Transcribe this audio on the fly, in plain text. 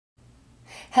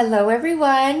Hello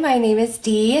everyone, my name is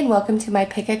Dee and welcome to my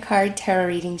Pick a Card Tarot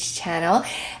Readings channel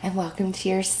and welcome to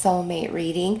your soulmate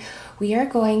reading. We are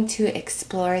going to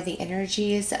explore the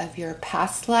energies of your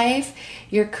past life,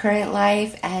 your current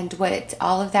life, and what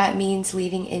all of that means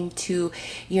leading into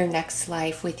your next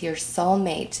life with your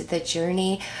soulmate, the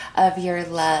journey of your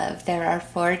love. There are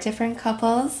 4 different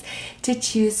couples to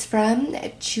choose from.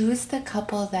 Choose the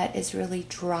couple that is really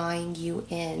drawing you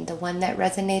in, the one that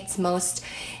resonates most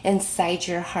inside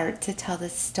your heart to tell the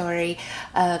story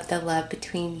of the love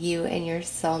between you and your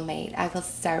soulmate. I will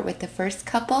start with the first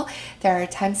couple. There are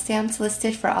timestamps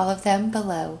listed for all of them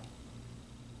below.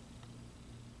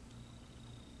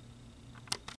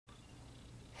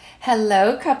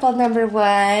 Hello, couple number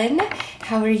 1.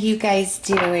 How are you guys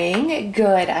doing?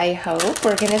 Good, I hope.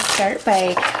 We're going to start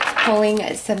by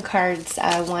pulling some cards,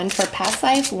 one for past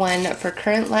life, one for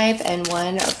current life, and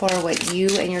one for what you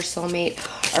and your soulmate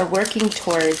are working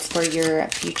towards for your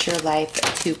future life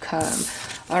to come.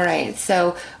 All right,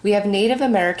 so we have Native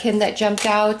American that jumped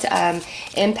out.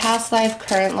 In past life,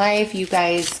 current life, you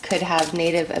guys could have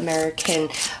Native American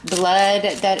blood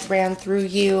that ran through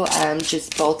you,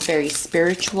 just both very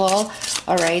spiritual.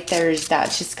 All right,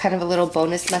 that's just kind of a little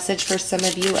bonus message for some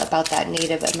of you about that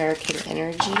Native American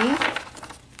energy.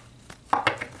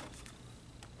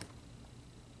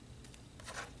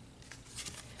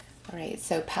 All right,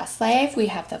 so past life, we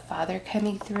have the Father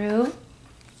coming through.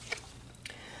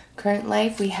 Current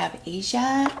life, we have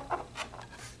Asia.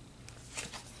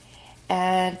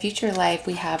 And future life,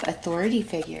 we have authority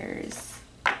figures.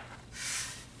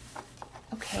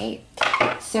 Okay,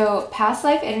 so past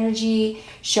life energy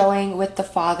showing with the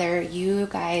Father, you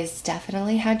guys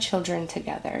definitely had children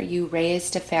together. You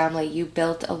raised a family, you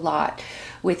built a lot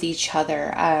with each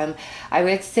other. I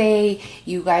would say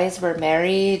you guys were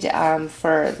married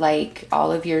for like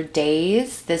all of your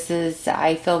days. This is,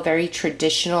 I feel, very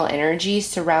traditional energy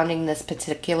surrounding this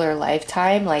particular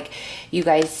lifetime. Like you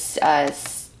guys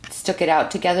stuck it out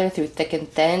together through thick and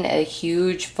thin, a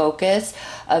huge focus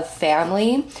of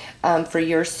family for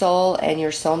your soul and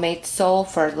your soulmate's soul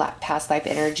for past life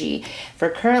energy. For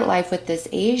current life with this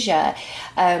Asia,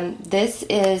 this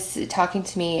is talking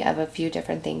to me of a few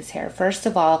different things here. First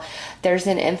of all, there's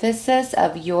an emphasis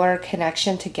of your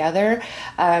connection together,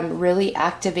 really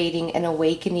activating and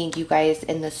awakening you guys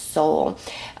in the soul.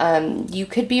 You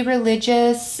could be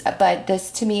religious, but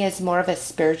this to me is more of a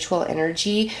spiritual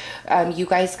energy. You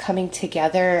guys coming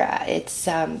together, it's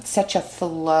such a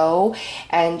flow,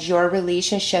 and your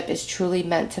relationship is truly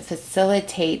meant to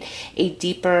facilitate a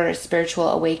deeper spiritual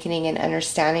awakening and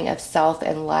understanding of self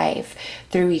and life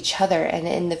through each other. And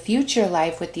in the future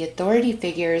life with the authority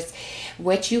figures,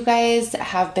 what you guys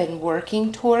have been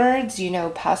working towards, you know,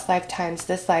 past lifetimes,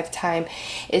 this lifetime,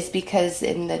 is because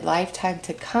in the lifetime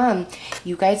to come,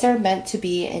 you guys are meant to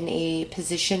be in a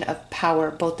position of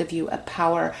power, both of you, a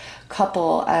power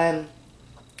couple,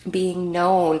 being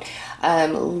known,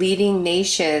 leading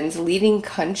nations, leading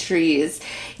countries.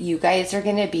 You guys are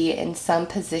going to be in some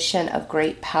position of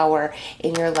great power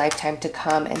in your lifetime to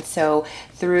come. And so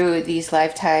through these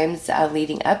lifetimes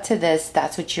leading up to this,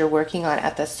 that's what you're working on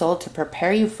at the soul to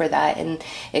prepare you for that. And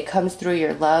it comes through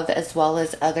your love as well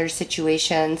as other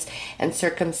situations and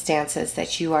circumstances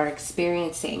that you are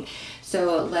experiencing.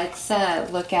 So let's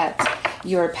look at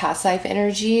your past life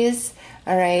energies.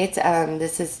 All right,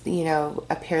 this is, you know,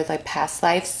 appeared like past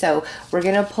life. So we're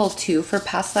going to pull 2 for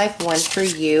past life, 1 for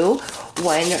you,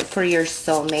 1 for your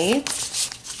soulmate.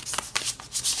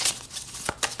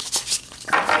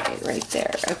 Right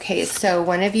there. Okay, so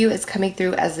one of you is coming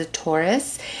through as a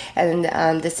Taurus,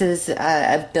 and this is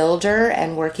a builder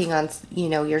and working on, you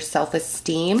know, your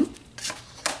self-esteem.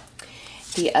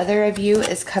 The other of you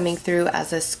is coming through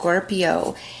as a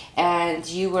Scorpio, and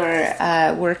you were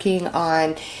working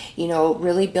on, you know,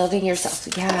 really building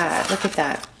yourself. Yeah, look at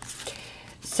that.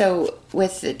 So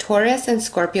with the Taurus and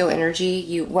Scorpio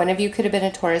energy, one of you could have been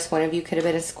a Taurus, one of you could have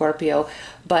been a Scorpio,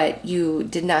 but you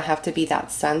did not have to be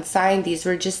that sun sign. These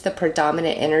were just the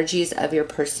predominant energies of your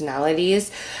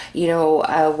personalities. You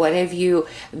know, one of you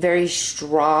very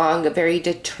strong, very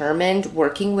determined,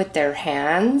 working with their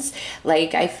hands.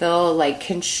 Like I feel like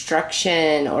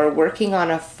construction or working on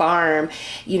a farm,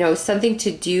 you know, something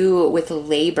to do with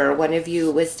labor. One of you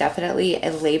was definitely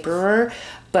a laborer,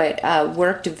 but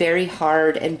worked very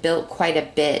hard and built quite a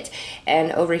bit.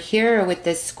 And over here with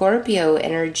this Scorpio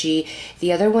energy,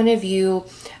 the other one of you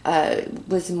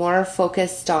was more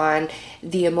focused on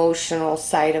the emotional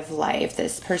side of life.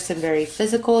 This person very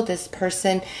physical, this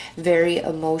person very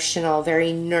emotional,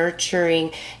 very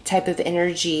nurturing type of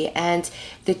energy. And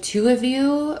the two of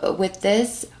you with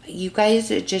this, you guys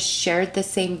just shared the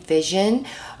same vision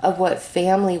of what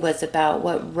family was about,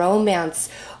 what romance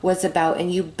was about,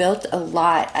 and you built a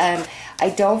lot. I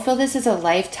don't feel this is a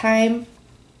lifetime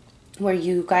where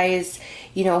you guys,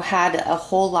 had a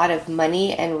whole lot of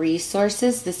money and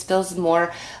resources. This feels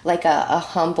more like a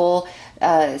humble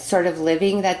sort of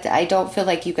living. That I don't feel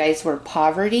like you guys were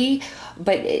poverty,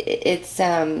 but it's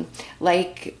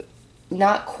like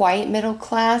not quite middle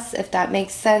class, if that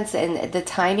makes sense. And the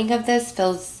timing of this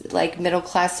feels like middle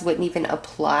class wouldn't even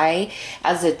apply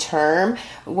as a term,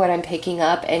 what I'm picking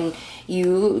up. And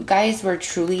you guys were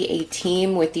truly a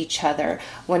team with each other.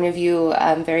 One of you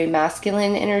very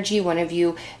masculine energy, one of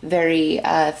you very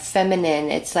feminine.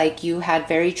 It's like you had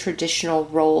very traditional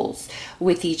roles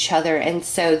with each other. And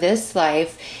so this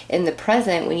life in the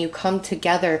present, when you come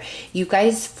together, you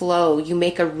guys flow. You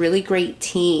make a really great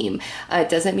team. It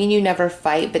doesn't mean you never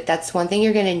fight, but that's one thing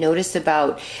you're going to notice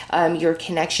about your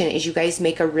connection is you guys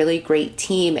make a really great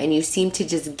team, and you seem to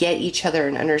just get each other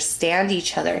and understand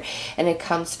each other. And it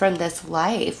comes from this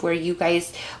life where you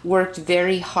guys worked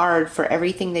very hard for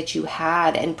everything that you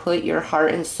had and put your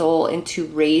heart and soul into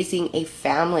raising a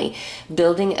family,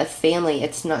 building a family.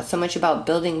 It's not so much about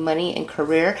building money and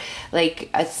career.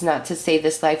 Like, it's not to say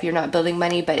this life you're not building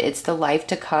money, but it's the life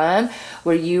to come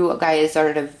where you guys are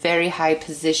in a very high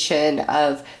position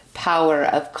of power,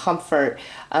 of comfort,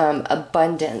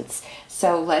 abundance.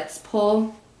 So let's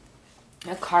pull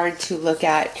a card to look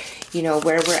at,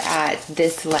 where we're at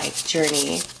this life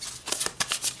journey.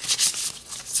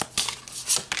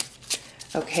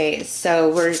 Okay, so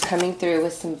we're coming through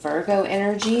with some Virgo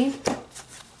energy,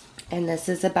 and this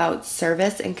is about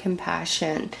service and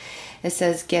compassion. It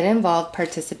says, get involved,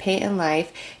 participate in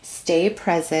life, stay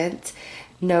present,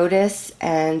 notice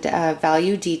and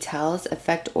value details,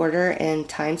 affect order in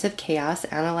times of chaos,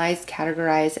 analyze,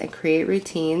 categorize, and create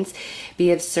routines,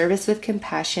 be of service with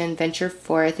compassion, venture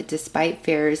forth despite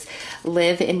fears,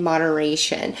 live in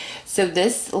moderation. So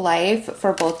this life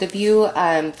for both of you,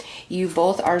 you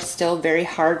both are still very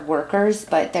hard workers,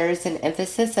 but there's an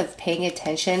emphasis of paying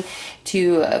attention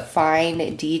to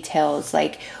fine details,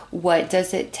 like what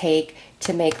does it take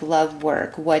to make love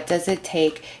work? What does it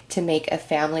take to make a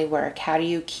family work? How do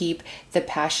you keep the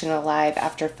passion alive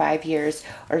after 5 years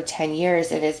or 10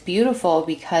 years? And it's beautiful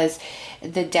because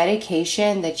the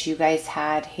dedication that you guys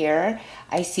had here,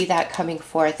 I see that coming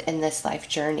forth in this life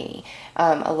journey.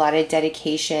 A lot of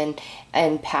dedication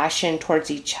and passion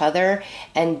towards each other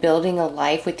and building a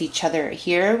life with each other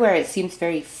here, where it seems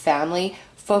very family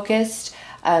focused.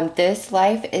 This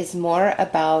life is more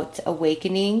about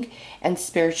awakening and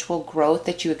spiritual growth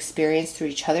that you experience through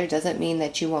each other. Doesn't mean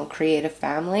that you won't create a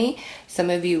family. Some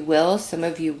of you will, some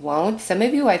of you won't. Some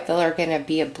of you, I feel, are going to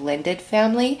be a blended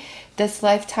family this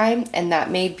lifetime, and that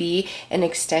may be an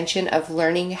extension of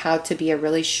learning how to be a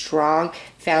really strong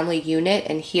family unit.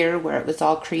 And here, where it was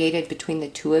all created between the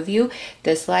two of you,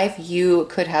 this life, you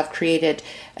could have created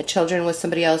children with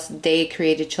somebody else, they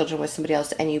created children with somebody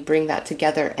else, and you bring that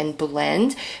together and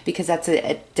blend, because that's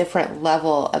a different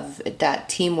level of that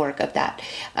teamwork, of that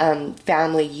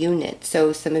family unit.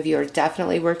 So some of you are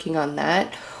definitely working on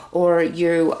that, or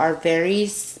you are very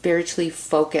spiritually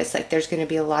focused, like there's going to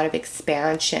be a lot of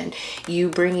expansion, you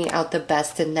bringing out the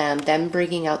best in them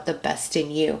bringing out the best in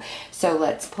you. So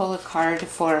let's pull a card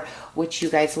for what you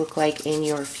guys look like in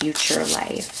your future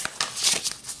life.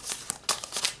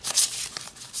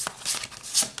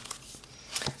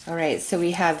 All right, so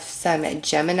we have some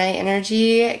Gemini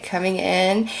energy coming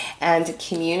in, and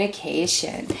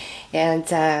communication,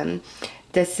 and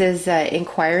this is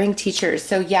inquiring teachers.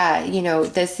 So yeah,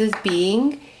 this is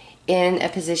being in a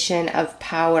position of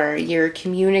power. You're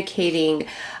communicating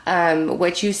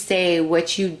what you say,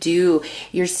 what you do.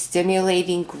 You're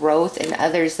stimulating growth in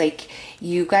others. Like,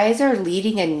 you guys are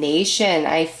leading a nation,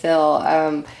 I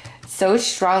feel so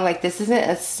strong. Like, this isn't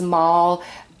a small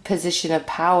position of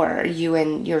power, you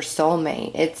and your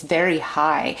soulmate. It's very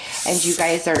high, and you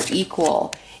guys are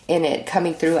equal in it,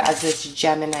 coming through as this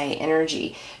Gemini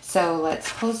energy. So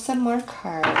let's pull some more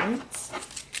cards.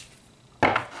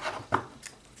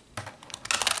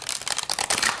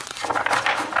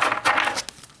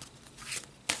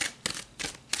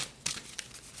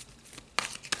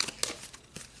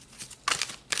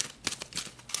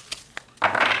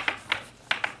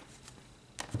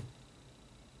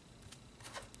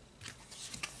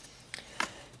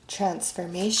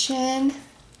 Transformation,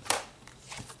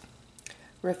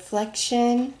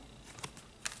 reflection,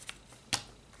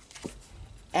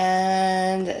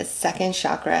 and second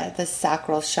chakra, the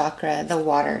sacral chakra, the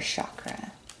water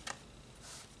chakra.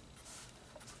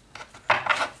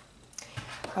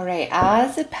 All right,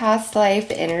 as a past life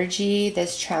energy,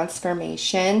 this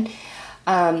transformation,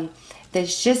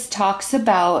 this just talks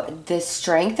about the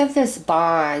strength of this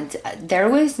bond. There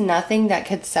was nothing that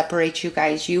could separate you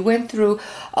guys. You went through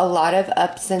a lot of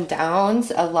ups and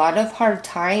downs, a lot of hard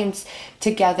times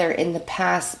together in the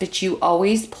past, but you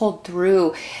always pulled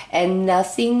through and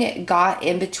nothing got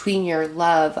in between your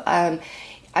love.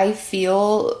 I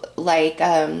feel like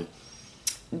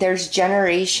there's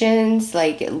generations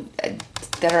like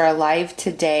that are alive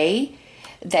today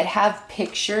that have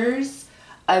pictures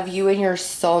of you and your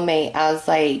soulmate as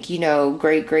like, you know,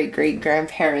 great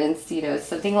grandparents, you know,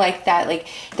 something like that. Like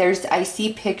I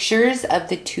see pictures of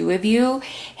the two of you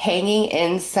hanging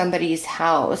in somebody's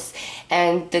house,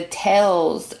 and the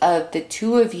tales of the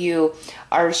two of you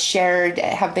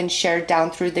have been shared down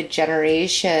through the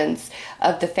generations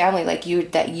of the family, like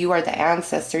you are the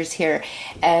ancestors here.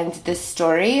 And the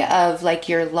story of like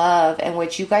your love and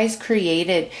what you guys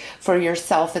created for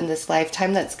yourself in this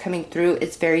lifetime that's coming through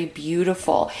is very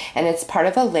beautiful, and it's part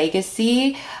of a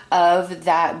legacy of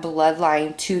that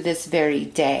bloodline to this very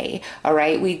day. All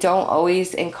right, we don't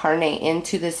always incarnate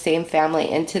into the same family,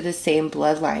 into the same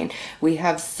bloodline. We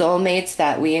have soulmates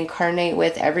that we incarnate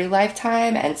with every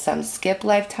lifetime, and some skip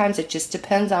lifetimes. It just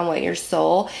depends on what your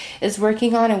soul is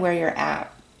working on and where you're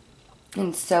at.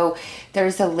 And so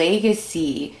there's a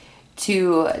legacy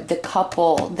to the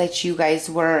couple that you guys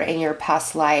were in your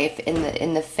past life,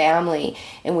 in the family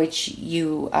in which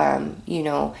you you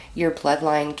know, your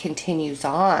bloodline continues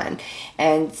on,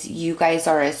 and you guys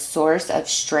are a source of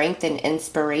strength and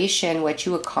inspiration, what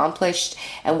you accomplished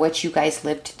and what you guys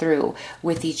lived through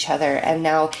with each other. And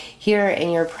now here in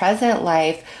your present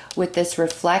life with this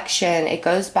reflection, it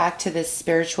goes back to this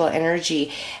spiritual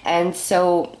energy. And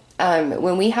so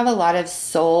when we have a lot of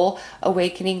soul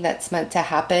awakening that's meant to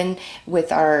happen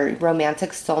with our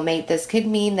romantic soulmate, this could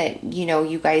mean that, you know,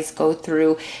 you guys go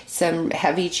through some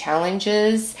heavy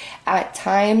challenges at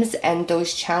times, and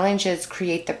those challenges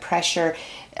create the pressure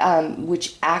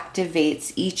which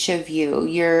activates each of you.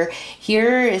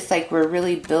 Here is like we're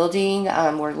really building,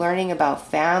 we're learning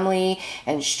about family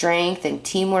and strength and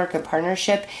teamwork and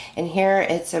partnership. And here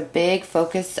it's a big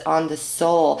focus on the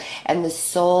soul and the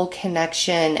soul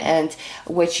connection and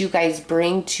what you guys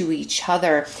bring to each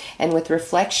other. And with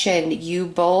reflection, you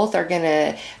both are going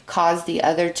to cause the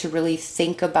other to really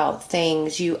think about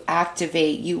things. You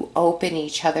activate, you open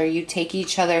each other, you take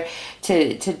each other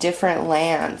to different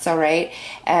lands, all right?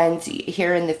 And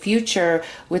here in the future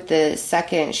with the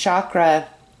second chakra,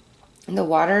 the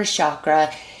water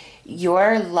chakra,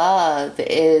 your love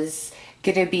is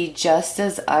going to be just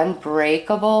as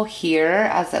unbreakable here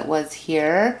as it was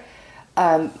here.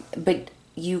 But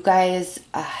you guys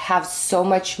have so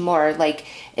much more, like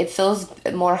it feels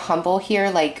more humble here,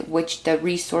 like which the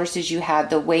resources you had,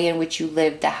 the way in which you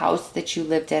lived, the house that you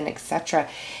lived in, etc.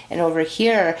 And over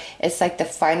here it's like the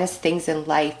finest things in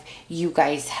life you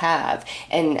guys have.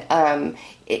 And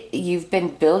you've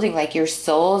been building, like your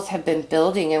souls have been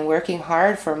building and working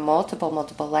hard for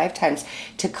multiple lifetimes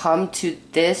to come to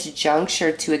this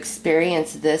juncture, to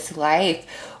experience this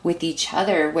life with each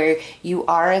other, where you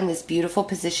are in this beautiful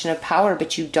position of power,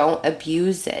 but you don't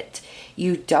abuse it.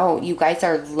 You guys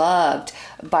are loved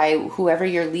by whoever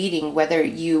you're leading, whether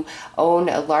you own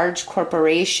a large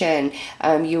corporation,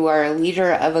 you are a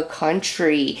leader of a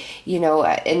country, you know,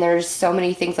 and there's so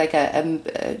many things, like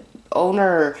a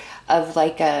owner of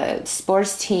like a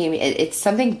sports team. It's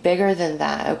something bigger than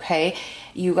that, okay?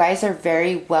 You guys are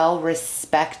very well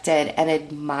respected and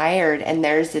admired, and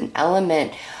there's an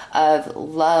element of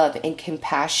love and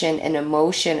compassion and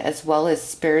emotion as well as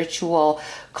spiritual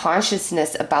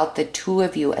consciousness about the two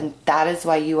of you, and that is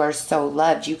why you are so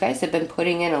loved. You guys have been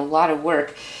putting in a lot of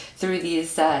work through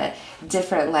these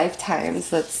different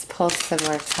lifetimes. Let's pull some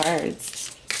more cards.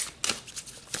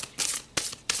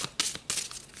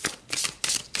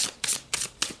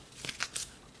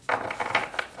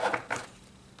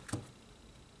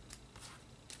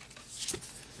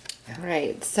 All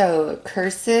right, so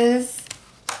curses,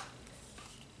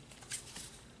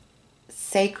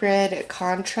 sacred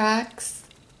contracts,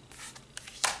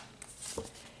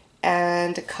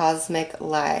 and cosmic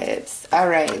lives. All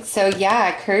right, so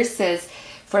yeah, curses.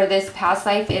 For this past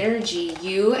life energy,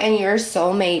 you and your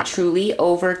soulmate truly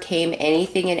overcame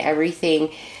anything and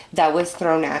everything that was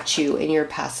thrown at you in your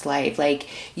past life. Like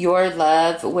your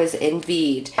love was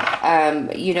envied.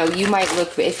 You know, you might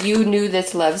look, if you knew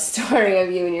this love story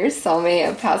of you and your soulmate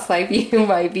of past life, you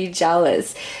might be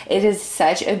jealous. It is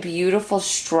such a beautiful,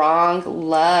 strong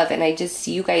love. And I just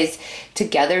see you guys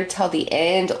together till the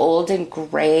end, old and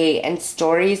gray, and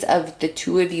stories of the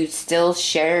two of you still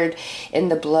shared in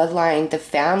the bloodline, the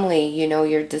family, you know,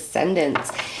 your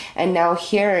descendants. And now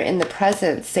here in the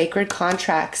present, sacred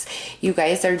contracts, you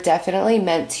guys are definitely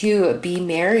meant to be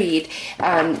married.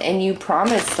 And you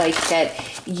promised like that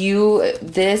you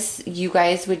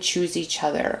guys would choose each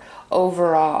other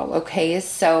overall. Okay.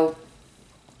 So,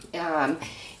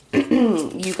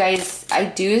 you guys, I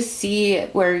do see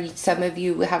where some of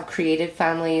you have created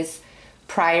families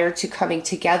prior to coming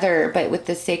together, but with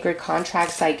the sacred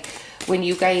contracts, like when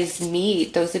you guys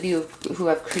meet, those of you who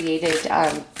have created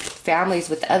families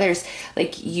with others,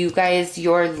 like you guys,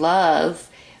 your love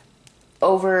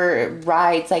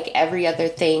overrides like every other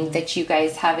thing that you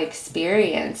guys have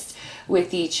experienced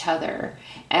with each other.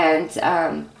 And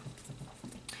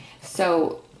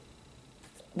so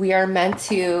we are meant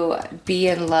to be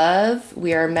in love.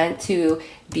 We are meant to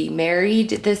be married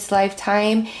this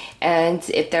lifetime. And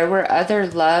if there were other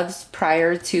loves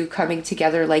prior to coming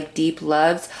together, like deep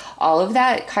loves, all of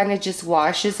that kind of just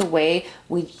washes away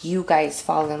when you guys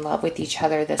fall in love with each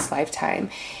other this lifetime.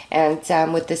 And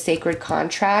with the sacred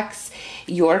contracts,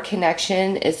 your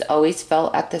connection is always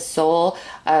felt at the soul,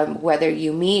 whether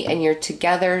you meet and you're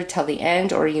together till the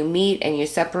end, or you meet and you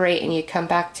separate and you come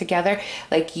back together.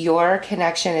 Like your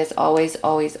connection is always,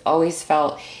 always, always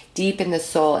felt deep in the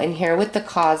soul. And here with the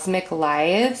cosmic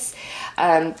lives,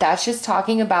 that's just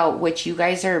talking about what you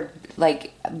guys are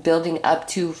like building up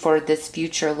to for this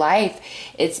future life.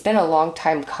 It's been a long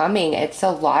time coming. It's a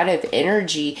lot of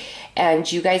energy, and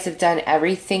you guys have done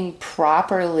everything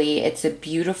properly. It's a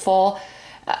beautiful,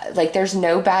 like there's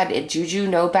no bad juju,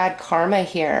 no bad karma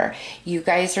here. You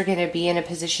guys are going to be in a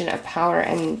position of power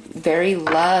and very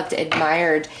loved,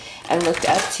 admired, and looked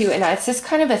up to. And that's just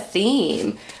kind of a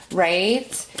theme, right,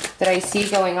 that I see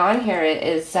going on here. It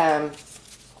is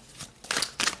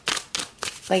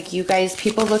like you guys,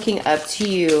 people looking up to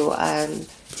you, and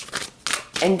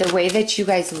the way that you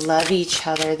guys love each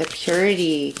other, the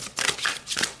purity.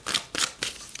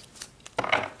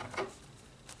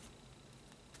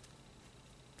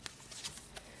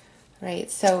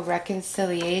 Right, so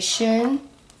reconciliation,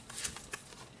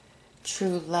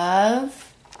 true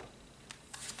love,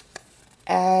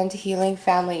 and healing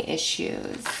family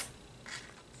issues.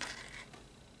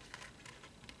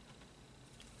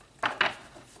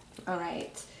 All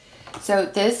right, so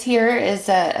this here is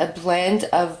a blend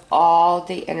of all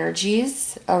the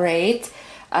energies, all right,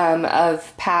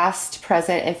 of past,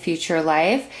 present, and future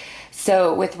life.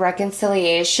 So with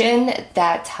reconciliation,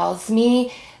 that tells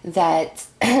me that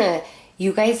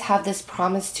you guys have this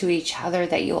promise to each other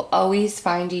that you'll always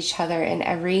find each other in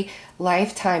every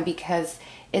lifetime, because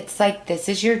it's like this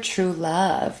is your true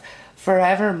love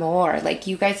forevermore. Like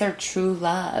you guys are true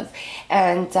love.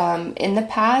 And in the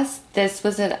past, this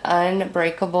was an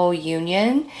unbreakable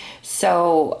union.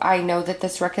 So I know that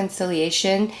this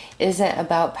reconciliation isn't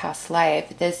about past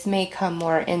life. This may come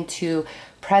more into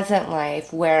present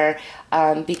life, where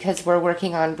because we're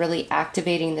working on really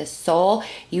activating the soul,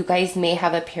 you guys may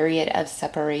have a period of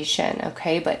separation.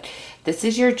 Okay, but this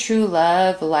is your true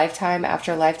love, lifetime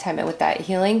after lifetime. And with that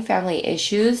healing family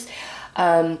issues,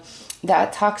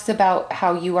 that talks about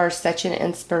how you are such an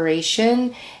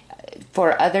inspiration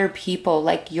for other people,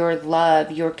 like your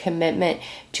love, your commitment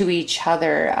to each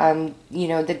other, you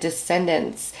know, the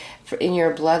descendants in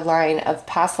your bloodline of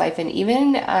past life, and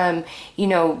even, you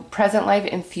know, present life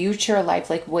and future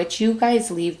life. Like what you guys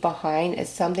leave behind is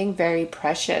something very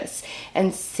precious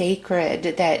and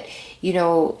sacred that, you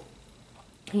know,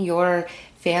 your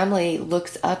family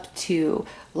looks up to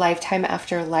lifetime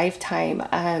after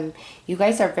lifetime. You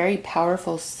guys are very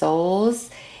powerful souls.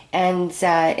 And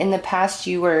in the past,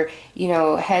 you were, you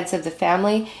know, heads of the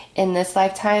family. In this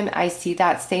lifetime, I see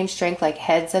that same strength, like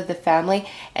heads of the family.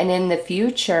 And in the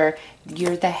future,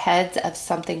 you're the heads of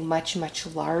something much, much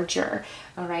larger.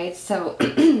 All right, so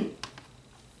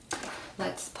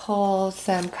let's pull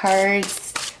some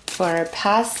cards for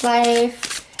past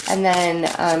life, and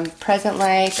then present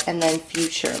life, and then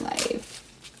future life.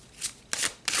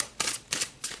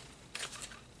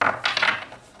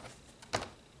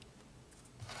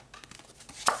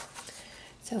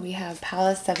 So we have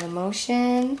Palace of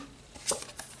Emotion,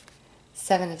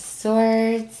 Seven of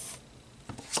Swords,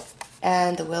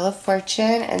 and the Wheel of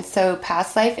Fortune. And so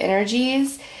past life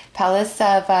energies, Palace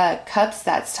of Cups,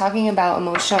 that's talking about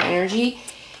emotional energy.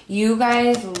 You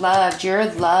guys loved, your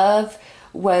love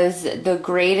was the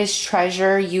greatest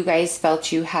treasure you guys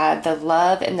felt you had. The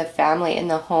love and the family and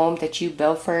the home that you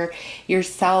built for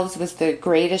yourselves was the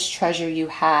greatest treasure you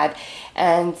had.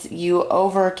 And you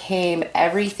overcame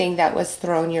everything that was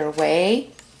thrown your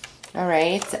way. All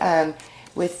right.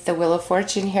 With the Wheel of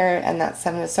Fortune here and that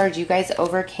Seven of Swords, you guys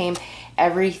overcame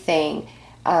everything.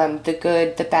 The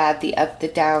good, the bad, the up, the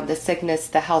down, the sickness,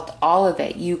 the health, all of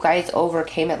it. You guys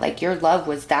overcame it. Like, your love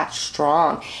was that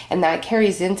strong, and that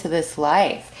carries into this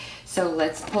life. So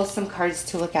let's pull some cards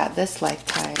to look at this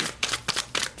lifetime.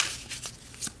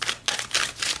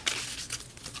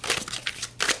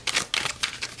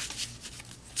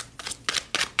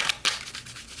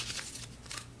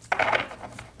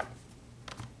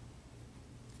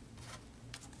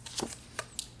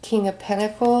 King of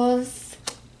Pentacles,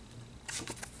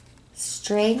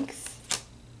 Strength,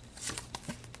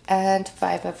 and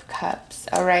Five of Cups.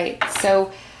 All right,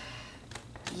 so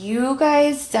you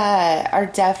guys are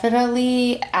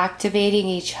definitely activating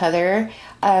each other.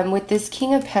 With this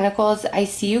King of Pentacles, I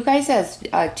see you guys as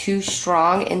two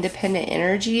strong, independent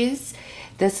energies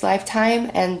this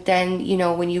lifetime. And then, you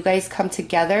know, when you guys come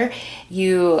together,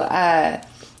 you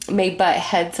may butt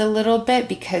heads a little bit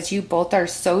because you both are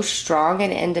so strong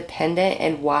and independent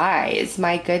and wise.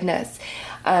 My goodness.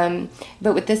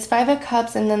 But with this Five of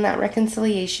Cups and then that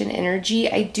reconciliation energy,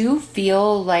 I do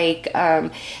feel like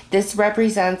this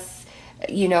represents,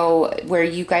 you know, where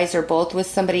you guys are both with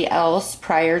somebody else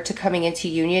prior to coming into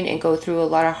union and go through a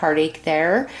lot of heartache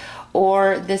there.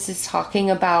 Or this is talking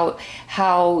about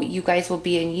how you guys will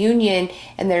be in union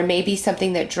and there may be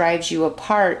something that drives you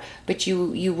apart, but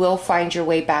you will find your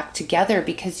way back together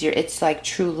because it's like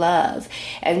true love.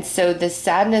 And so the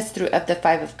sadness of the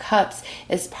Five of Cups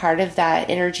is part of that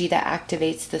energy that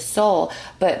activates the soul.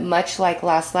 But much like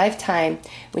last lifetime,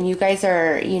 when you guys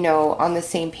are, you know, on the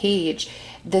same page,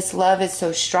 this love is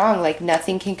so strong, like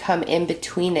nothing can come in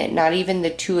between it, not even the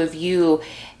two of you.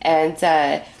 And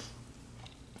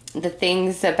the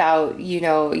things about, you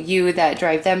know, you that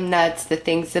drive them nuts, the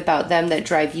things about them that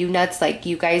drive you nuts, like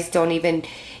you guys don't even,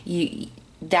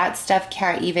 that stuff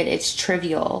can't even, it's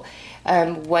trivial.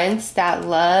 Once that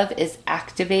love is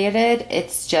activated,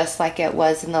 it's just like it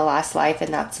was in the last life,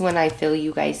 and that's when I feel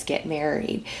you guys get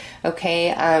married.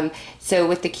 Okay, so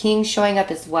with the King showing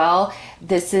up as well,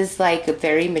 this is like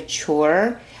very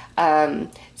mature.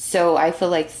 So I feel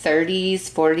like 30s,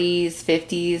 40s,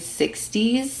 50s,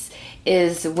 60s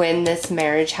is when this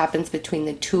marriage happens between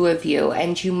the two of you.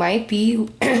 And you might be,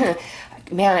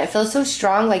 man, it feels so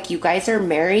strong, like you guys are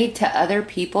married to other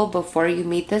people before you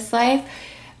meet this life,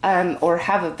 or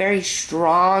have a very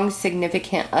strong,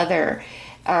 significant other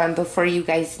before you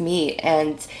guys meet.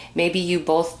 And maybe you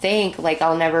both think, like,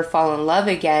 I'll never fall in love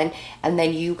again. And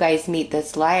then you guys meet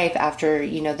this life after,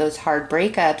 you know, those hard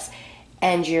breakups.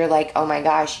 And you're like, oh my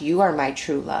gosh, you are my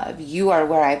true love. You are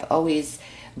where I've always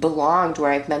belonged,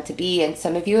 where I've meant to be. And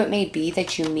some of you, it may be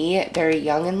that you meet very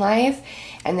young in life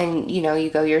and then, you know, you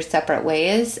go your separate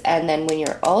ways. And then when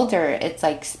you're older, it's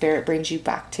like spirit brings you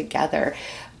back together.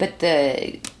 But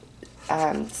the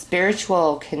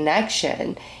spiritual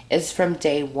connection is from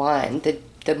day one.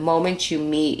 The moment you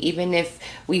meet, even if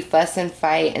we fuss and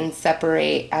fight and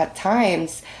separate at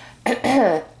times,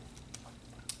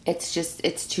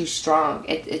 it's too strong.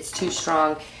 It's too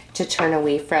strong to turn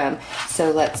away from.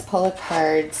 So let's pull a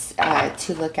cards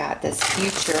to look at this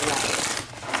future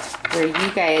life, where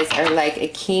you guys are like a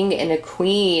king and a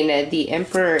queen, the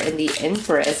emperor and the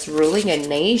empress ruling a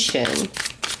nation.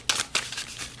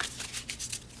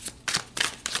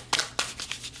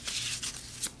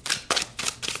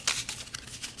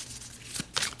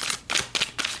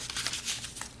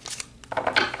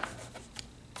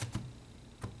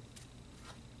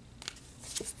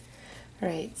 All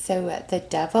right, so the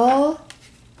Devil,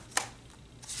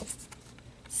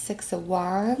 Six of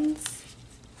Wands,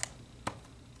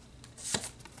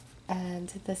 and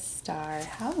the Star.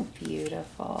 How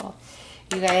beautiful.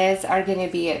 You guys are going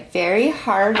to be very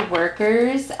hard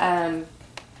workers,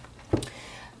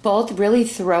 both really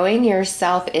throwing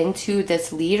yourself into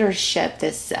this leadership,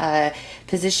 this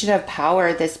position of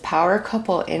power, this power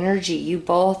couple energy. You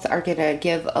both are going to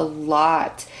give a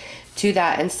lot to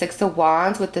that. And Six of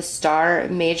Wands with the Star,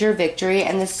 major victory.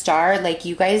 And the Star, like,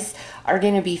 you guys are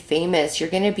going to be famous. You're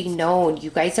going to be known. You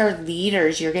guys are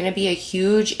leaders. You're going to be a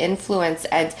huge influence.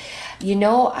 And, you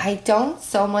know, I don't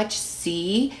so much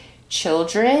see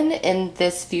children in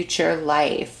this future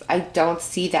life. I don't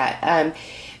see that.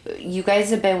 You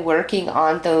guys have been working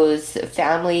on those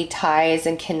family ties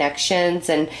and connections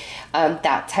and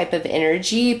that type of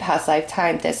energy, past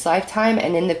lifetime, this lifetime,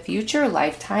 and in the future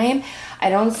lifetime. I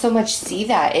don't so much see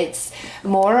that. It's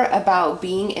more about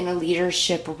being in a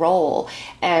leadership role.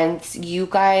 And you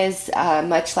guys,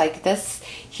 much like this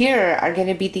here, are going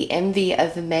to be the envy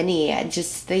of many.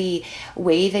 Just the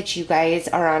way that you guys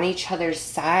are on each other's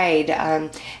side,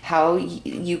 how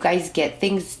you guys get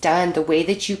things done, the way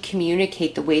that you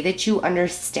communicate, the way that you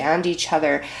understand each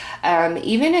other.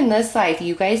 Even in this life,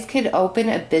 you guys could open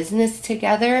a business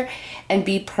together and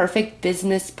be perfect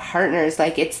business partners.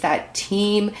 Like, it's that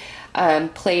team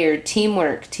player,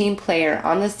 teamwork, team player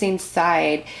on the same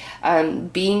side,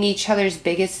 being each other's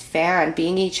biggest fan,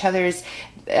 being each other's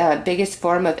biggest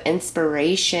form of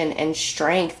inspiration and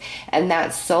strength. And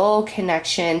that soul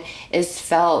connection is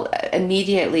felt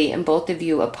immediately in both of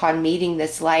you upon meeting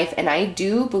this life. And I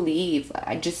do believe,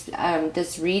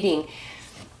 this reading,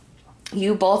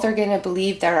 you both are going to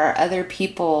believe there are other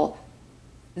people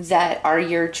that are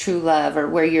your true love, or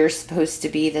where you're supposed to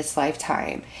be this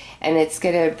lifetime. And it's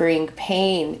going to bring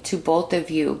pain to both of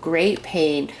you, great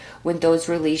pain, when those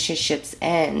relationships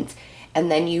end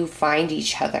and then you find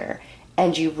each other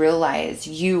and you realize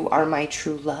you are my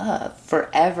true love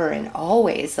forever and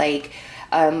always. Like,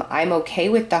 I'm okay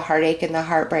with the heartache and the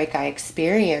heartbreak I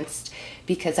experienced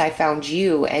because I found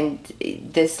you, and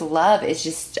this love is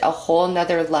just a whole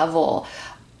nother level,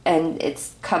 and it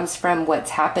comes from what's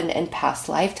happened in past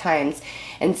lifetimes.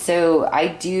 And so I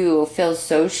do feel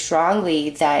so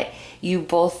strongly that you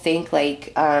both think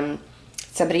like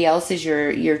somebody else is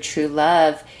your true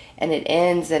love, and it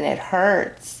ends and it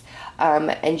hurts.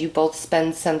 And you both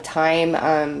spend some time,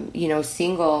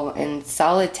 single and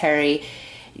solitary,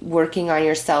 working on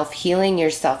yourself, healing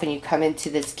yourself, and you come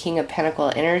into this King of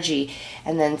Pentacle energy,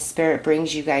 and then Spirit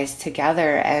brings you guys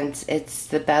together, and it's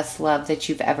the best love that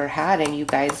you've ever had, and you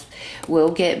guys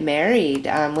will get married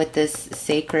with this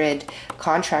sacred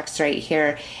contracts right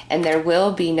here, and there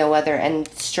will be no other. And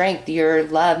strength, your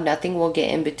love, nothing will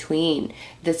get in between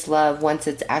this love once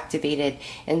it's activated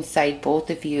inside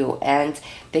both of you. And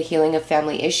the healing of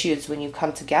family issues, when you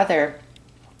come together,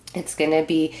 it's going to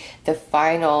be the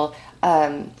final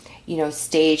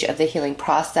stage of the healing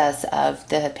process of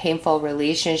the painful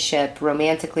relationship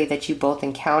romantically that you both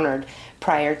encountered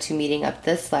prior to meeting up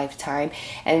this lifetime.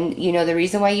 And the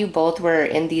reason why you both were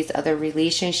in these other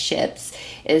relationships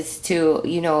is to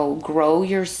grow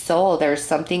your soul. There's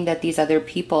something that these other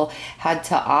people had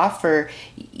to offer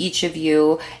each of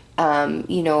you,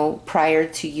 prior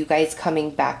to you guys coming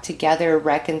back together,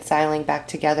 reconciling back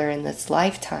together in this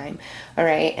lifetime. All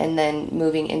right. And then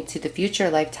moving into the future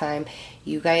lifetime,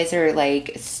 you guys are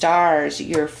like stars.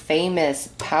 You're famous,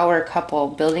 power couple,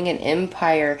 building an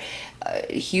empire,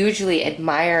 hugely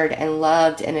admired and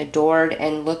loved and adored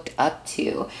and looked up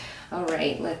to. All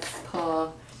right. Let's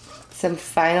pull some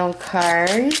final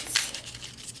cards.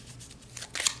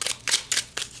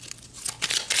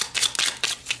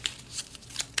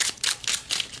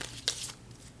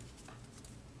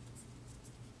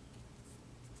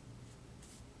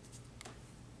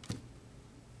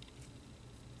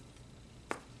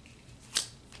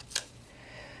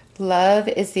 Love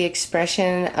is the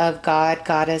expression of God,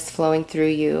 Goddess flowing through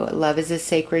you. Love is a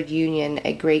sacred union,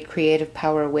 a great creative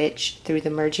power which, through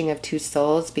the merging of two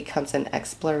souls, becomes an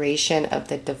exploration of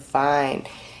the divine.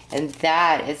 And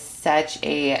that is such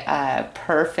a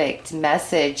perfect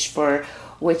message for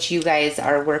what you guys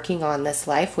are working on this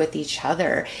life with each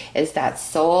other, is that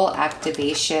soul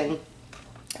activation,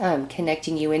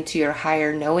 connecting you into your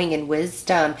higher knowing and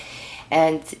wisdom.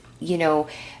 And,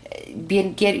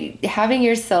 having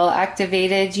your soul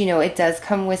activated, it does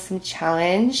come with some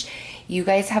challenge. You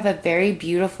guys have a very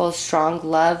beautiful, strong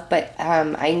love, but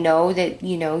I know that,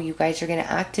 you guys are going to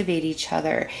activate each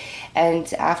other.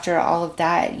 And after all of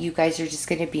that, you guys are just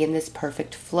going to be in this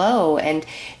perfect flow. And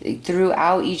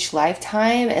throughout each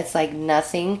lifetime, it's like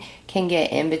nothing can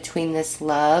get in between this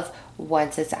love.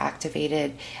 Once it's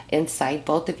activated inside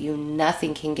both of you,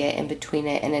 nothing can get in between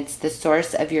it. And it's the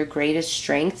source of your greatest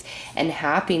strength and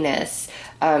happiness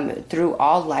through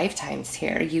all lifetimes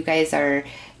here. You guys are,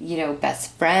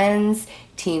 best friends,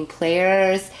 team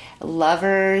players,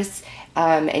 lovers,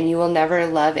 and you will never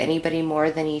love anybody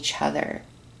more than each other.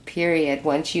 Period.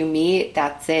 Once you meet,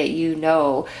 that's it. You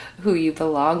know who you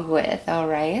belong with. All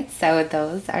right. So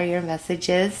those are your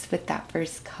messages with that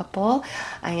first couple.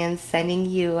 I am sending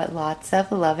you lots of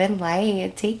love and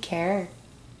light. Take care.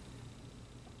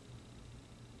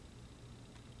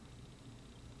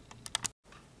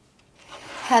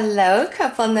 Hello,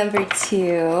 couple number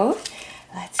 2.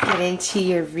 Let's get into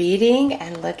your reading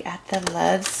and look at the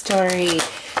love story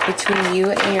between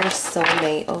you and your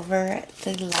soulmate over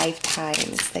the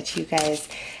lifetimes that you guys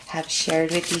have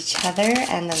shared with each other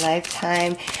and the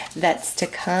lifetime that's to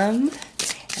come.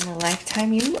 and the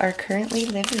lifetime you are currently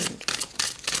living.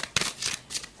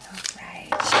 All right,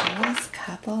 show us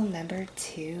couple number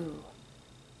 2.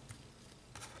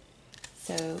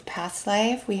 So past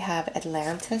life, we have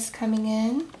Atlantis coming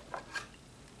in.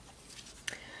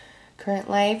 Current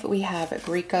life, we have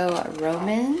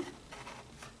Greco-Roman.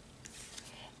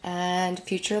 And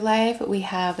future life, we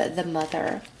have the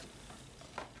Mother.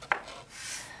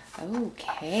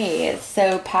 Okay,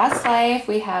 so past life,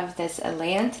 we have this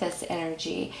Atlantis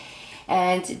energy.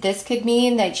 And this could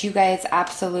mean that you guys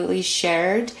absolutely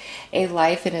shared a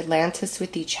life in Atlantis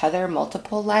with each other,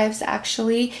 multiple lives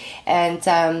actually.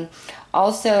 And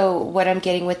also what I'm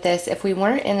getting with this, if we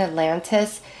weren't in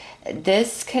Atlantis,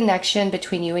 this connection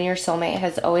between you and your soulmate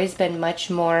has always been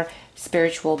much more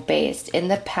spiritual based. In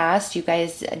the past, you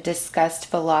guys discussed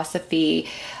philosophy,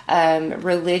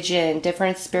 religion,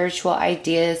 different spiritual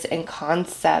ideas and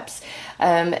concepts,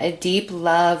 a deep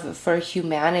love for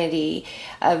humanity,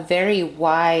 a very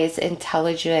wise,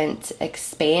 intelligent,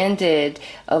 expanded,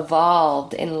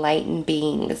 evolved, enlightened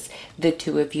beings. The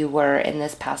two of you were in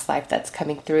this past life that's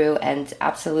coming through, and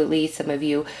absolutely some of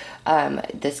you,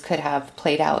 this could have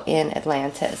played out in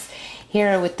Atlantis.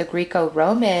 Here with the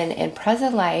Greco-Roman in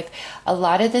present life, a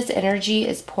lot of this energy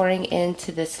is pouring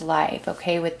into this life.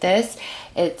 Okay, with this,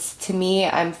 it's, to me,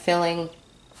 I'm feeling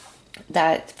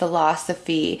that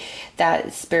philosophy,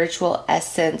 that spiritual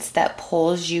essence that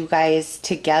pulls you guys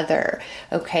together.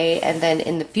 Okay, and then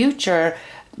in the future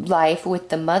life with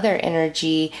the Mother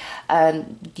energy,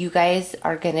 you guys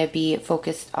are going to be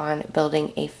focused on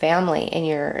building a family in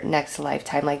your next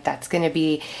lifetime. Like, that's going to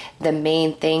be the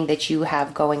main thing that you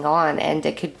have going on, and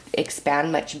it could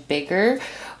expand much bigger,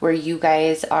 where you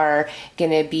guys are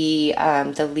going to be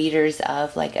the leaders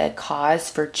of like a cause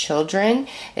for children.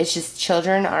 It's just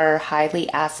children are highly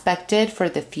aspected for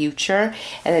the future,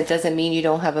 and it doesn't mean you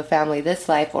don't have a family this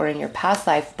life or in your past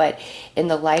life, but in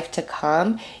the life to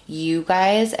come, you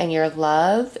guys and your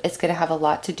love is going to have a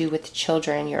lot to do with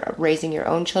children. You're raising your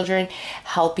own children,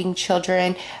 helping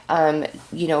children,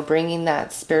 bringing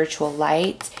that spiritual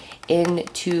light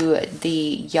into the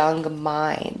young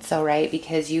minds. All right,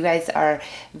 because you guys are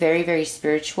very, very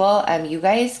spiritual. You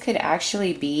guys could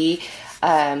actually be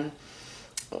like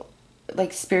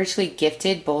spiritually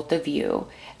gifted, both of you.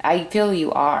 I feel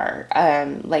you are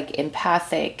like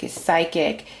empathic,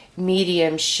 psychic,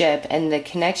 mediumship, and the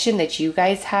connection that you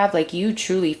guys have, like, you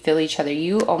truly feel each other.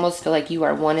 You almost feel like you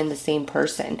are one and the same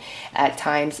person at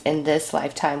times in this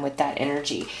lifetime with that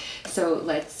energy. So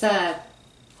let's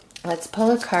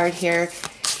pull a card here,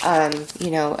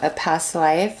 a past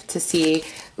life, to see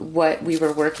what we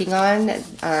were working on,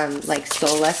 like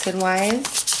soul lesson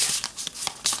wise.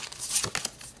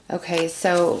 Okay,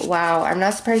 so wow, I'm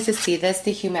not surprised to see this.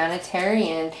 The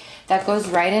humanitarian, that goes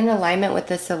right in alignment with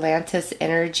this Atlantis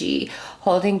energy.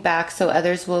 Holding back so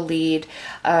others will lead,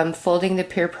 folding the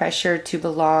peer pressure to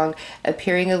belong,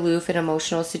 appearing aloof in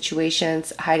emotional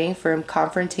situations, hiding from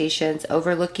confrontations,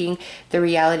 overlooking the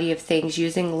reality of things,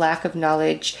 using lack of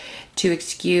knowledge to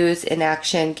excuse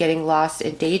inaction, getting lost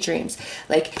in daydreams.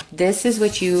 Like, this is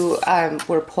what you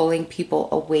were pulling people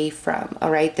away from. All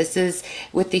right, this is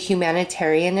with the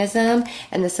humanitarianism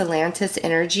and this Atlantis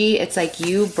energy. It's like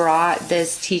you brought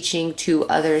this teaching to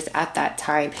others at that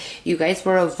time. You guys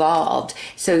were evolved.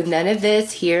 So none of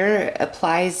this here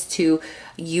applies to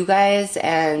you guys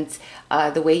and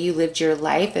the way you lived your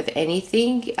life. If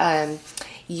anything,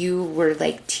 you were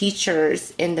like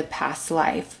teachers in the past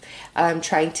life,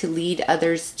 trying to lead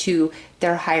others to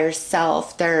their higher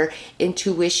self, their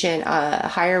intuition, a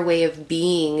higher way of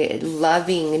being,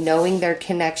 loving, knowing their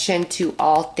connection to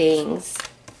all things.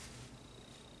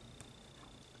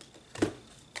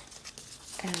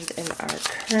 And in our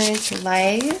current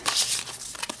life,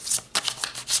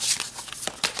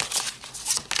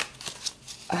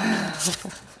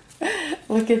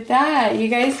 look at that. You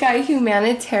guys got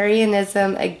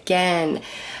humanitarianism again.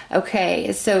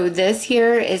 Okay, so this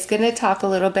here is going to talk a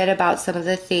little bit about some of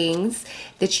the things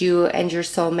that you and your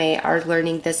soulmate are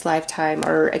learning this lifetime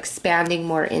or expanding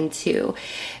more into.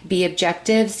 Be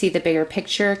objective, see the bigger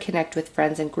picture, connect with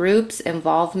friends and groups,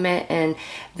 involvement in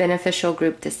beneficial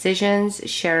group decisions,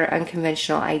 share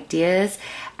unconventional ideas,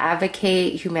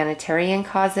 advocate humanitarian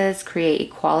causes, create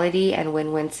equality and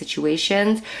win-win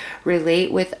situations,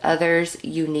 relate with others'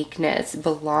 uniqueness,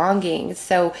 belonging.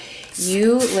 So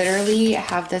you literally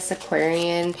have this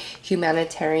Aquarian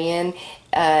humanitarian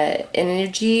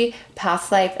energy,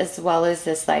 past life as well as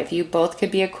this life. You both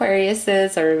could be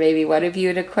Aquariuses, or maybe one of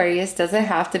you an Aquarius. Doesn't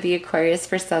have to be Aquarius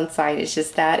for sun sign. It's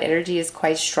just that energy is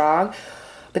quite strong.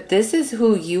 But this is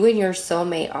who you and your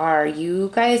soulmate are.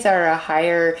 You guys are a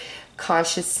higher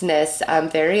consciousness,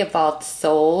 very evolved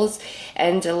souls.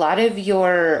 And a lot of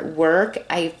your work,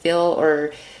 I feel,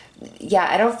 or yeah,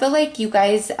 I don't feel like you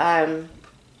guys,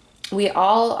 we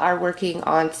all are working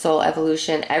on soul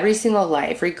evolution every single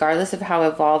life, regardless of how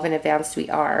evolved and advanced we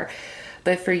are.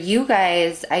 But for you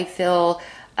guys, I feel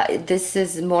this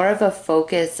is more of a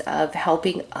focus of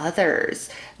helping others.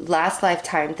 Last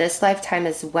lifetime, this lifetime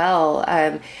as well,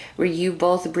 where you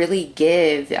both really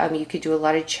give. You could do a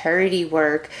lot of charity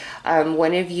work.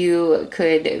 One of you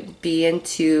could be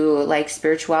into like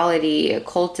spirituality,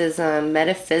 occultism,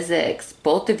 metaphysics.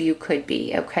 Both of you could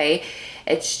be, okay?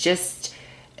 It's just,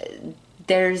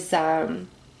 there's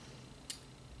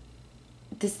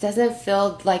this doesn't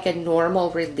feel like a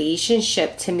normal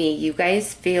relationship to me. You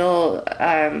guys feel,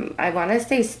 I want to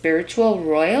say spiritual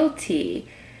royalty.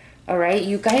 All right.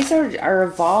 You guys are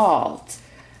evolved.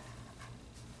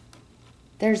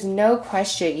 There's no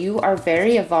question. You are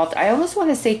very evolved. I almost want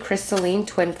to say crystalline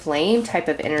twin flame type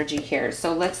of energy here.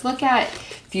 So let's look at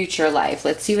future life.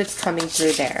 Let's see what's coming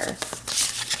through there.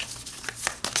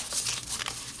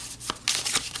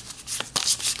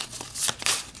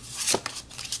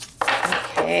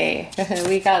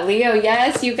 We got Leo.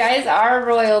 Yes, you guys are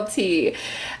royalty.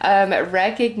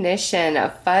 Recognition, a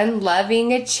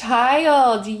fun-loving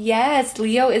child. Yes,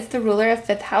 Leo is the ruler of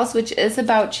fifth house, which is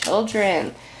about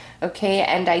children. Okay,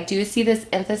 and I do see this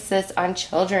emphasis on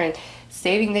children,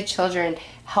 saving the children,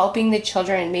 helping the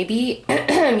children. Maybe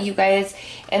you guys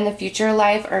in the future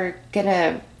life are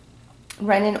gonna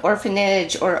run an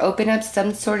orphanage or open up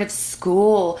some sort of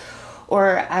school,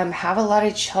 or have a lot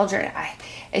of children.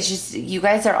 It's just, you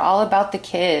guys are all about the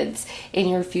kids in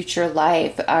your future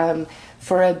life,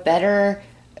 for a better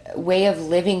way of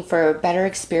living, for a better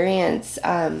experience.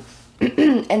 And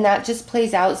that just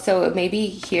plays out. So maybe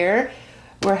here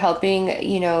we're helping,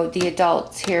 you know, the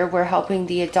adults. Here we're helping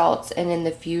the adults. And in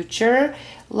the future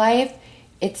life,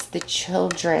 it's the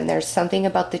children. There's something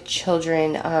about the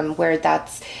children, where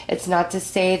it's not to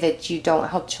say that you don't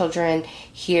help children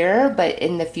here, but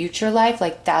in the future life,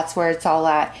 like that's where it's all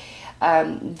at.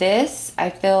 This, I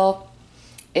feel,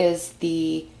 is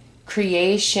the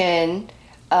creation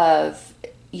of,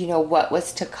 you know, what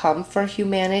was to come for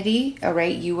humanity. All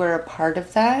right. You were a part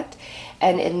of that.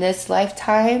 And in this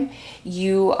lifetime,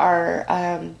 you are,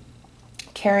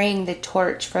 carrying the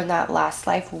torch from that last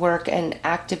life work and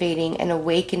activating and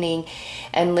awakening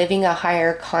and living a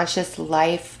higher conscious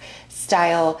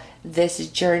lifestyle this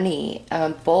journey,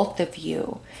 both of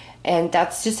you. And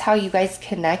that's just how you guys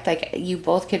connect. Like, you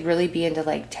both could really be into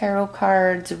like tarot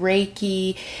cards,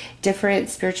 Reiki, different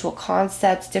spiritual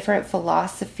concepts, different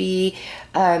philosophy.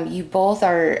 You both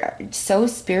are so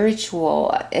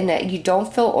spiritual, and you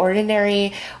don't feel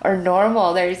ordinary or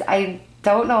normal. I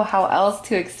don't know how else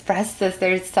to express this.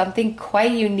 There's something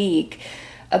quite unique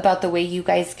about the way you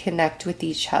guys connect with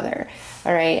each other.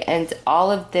 All right. And all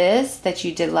of this that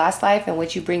you did last life and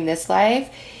what you bring this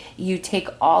life, you take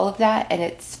all of that and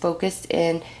it's focused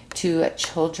in to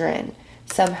children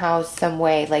somehow, some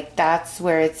way. Like, that's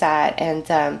where it's at.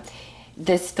 And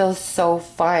this feels so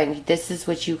fun. This is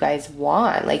what you guys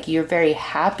want. Like, you're very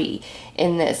happy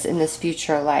in this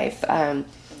future life.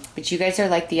 But you guys are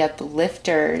like the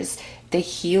uplifters, the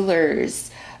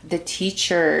healers, the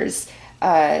teachers,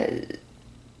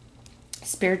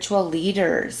 spiritual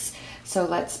leaders. So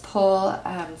let's pull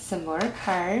some more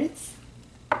cards.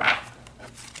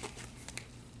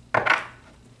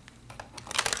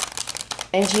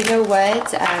 And you know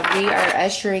what? We are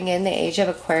ushering in the age of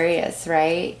Aquarius,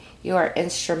 right? You are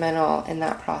instrumental in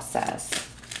that process,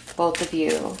 both of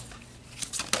you.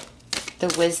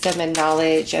 The wisdom and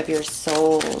knowledge of your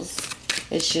souls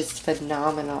is just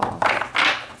phenomenal.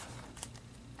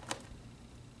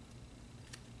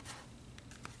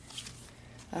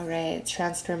 All right,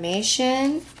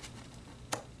 transformation,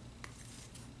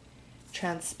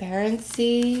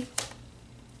 transparency,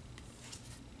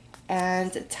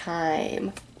 and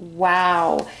time.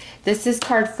 Wow. This is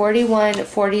card 41,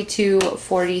 42,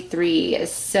 43.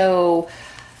 So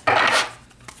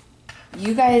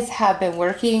you guys have been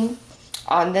working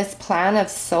on this plan of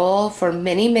soul for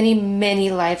many, many,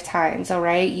 many lifetimes, all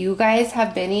right? You guys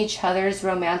have been each other's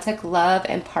romantic love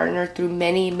and partner through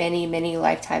many, many, many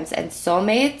lifetimes. And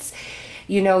soulmates,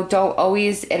 you know, don't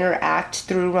always interact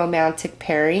through romantic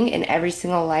pairing in every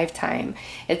single lifetime.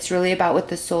 It's really about what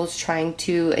the soul's trying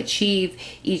to achieve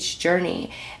each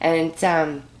journey.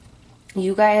 And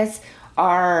you guys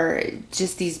are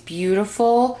just these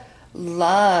beautiful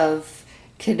love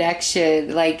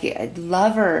connection, like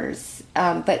lovers,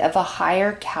 but of a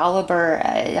higher caliber,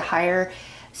 a higher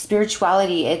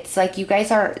spirituality. It's like you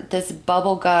guys are this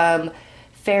bubblegum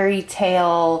fairy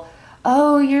tale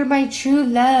oh, you're my true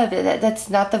love. That's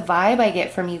not the vibe I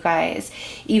get from you guys.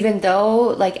 Even though,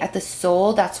 like, at the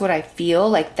soul, that's what I feel.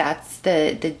 Like, that's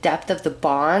the depth of the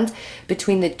bond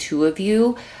between the two of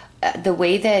you. The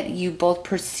way that you both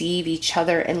perceive each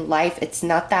other in life, it's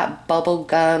not that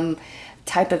bubblegum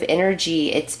type of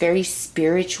energy. It's very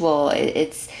spiritual.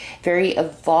 It's very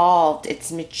evolved.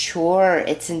 It's mature.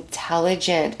 It's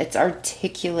intelligent. It's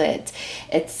articulate.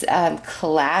 It's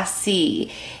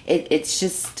classy. It's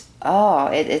just, oh,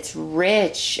 it's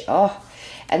rich. Oh,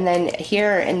 and then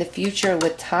here in the future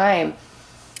with time,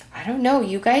 I don't know,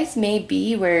 you guys may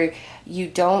be where you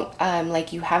don't,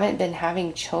 like, you haven't been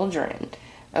having children.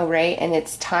 Oh, right. And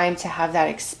it's time to have that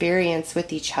experience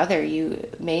with each other. You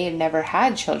may have never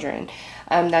had children.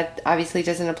 That obviously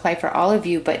doesn't apply for all of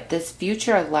you, but this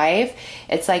future life,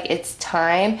 it's like it's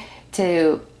time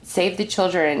to save the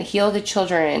children, heal the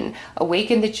children,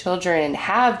 awaken the children,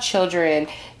 have children,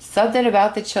 something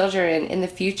about the children in the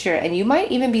future. And you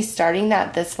might even be starting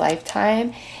that this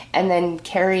lifetime, and then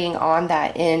carrying on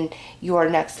that in your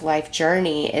next life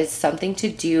journey is something to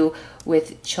do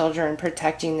with children,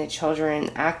 protecting the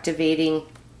children, activating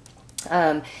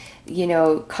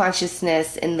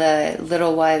consciousness in the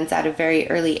little ones at a very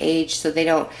early age, so they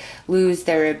don't lose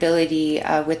their ability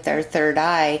with their third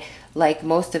eye like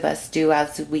most of us do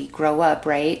as we grow up,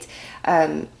 right?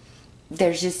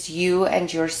 There's just you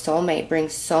and your soulmate bring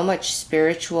so much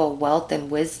spiritual wealth and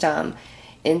wisdom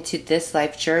into this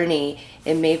life journey.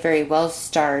 It may very well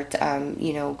start,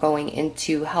 going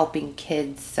into helping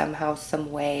kids somehow,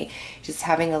 some way, just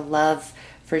having a love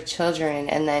for children.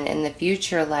 And then in the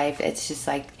future life, it's just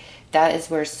like, that is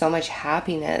where so much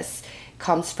happiness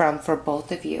comes from for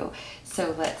both of you.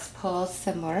 So let's pull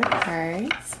some more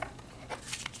cards.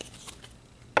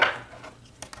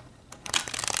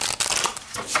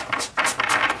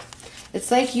 It's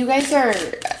like you guys are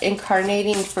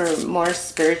incarnating for more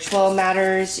spiritual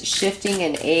matters, shifting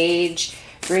in age,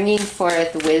 bringing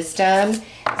forth wisdom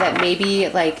that maybe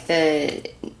like the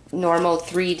normal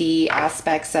 3D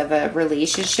aspects of a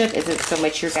relationship isn't so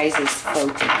much your guys'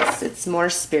 focus. It's more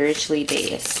spiritually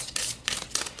based.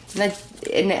 And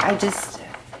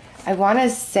I want to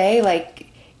say, like,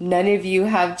 none of you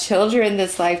have children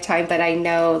this lifetime, but I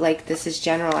know, like, this is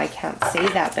general. I can't say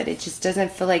that, but it just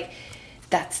doesn't feel like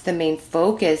that's the main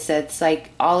focus. It's like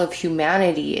all of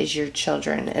humanity is your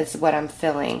children, is what I'm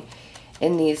feeling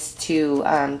in these two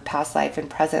past life and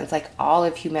present. It's like all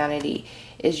of humanity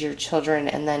is your children,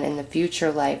 and then in the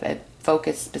future life, I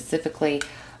focus specifically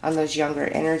on those younger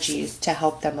energies to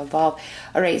help them evolve.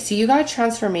 All right, so you got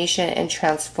transformation and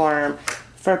transform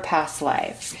for past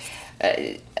life.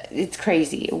 It's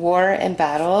crazy. War and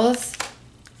battles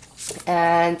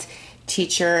and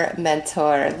teacher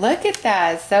mentor. Look at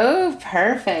that. So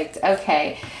perfect.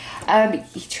 Okay.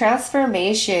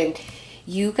 Transformation.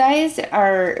 You guys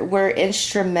were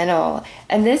instrumental.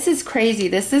 And this is crazy.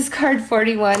 This is card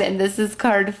 41 and this is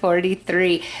card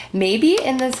 43. Maybe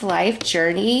in this life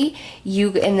journey,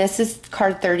 and this is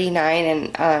card 39,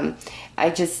 and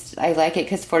I like it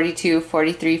because 42,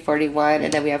 43, 41,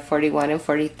 and then we have 41 and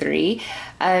 43.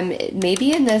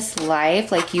 Maybe in this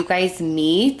life, like, you guys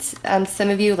meet, some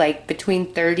of you, like, between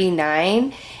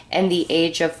 39 and the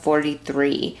age of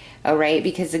 43. All right,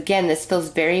 because again, this feels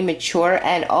very mature,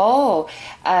 and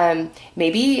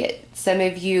maybe some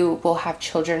of you will have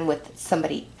children with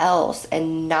somebody else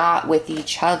and not with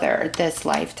each other this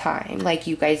lifetime. Like,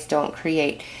 you guys don't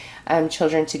create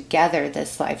children together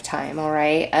this lifetime. All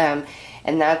right.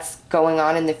 And that's going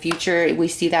on in the future. We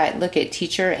see that, look at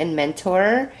teacher and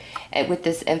mentor with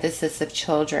this emphasis of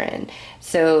children.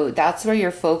 So that's where your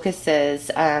focus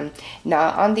is,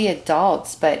 not on the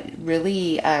adults, but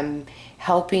really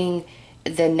helping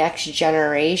the next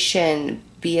generation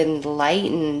be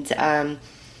enlightened,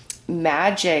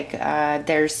 magic,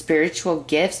 their spiritual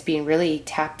gifts, being really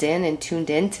tapped in and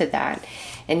tuned into that.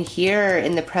 And here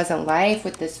in the present life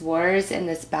with this wars and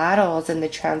this battles and the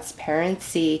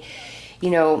transparency,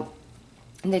 and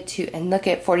look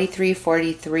at 43,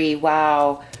 43.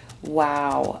 Wow.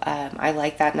 I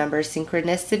like that number,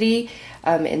 synchronicity,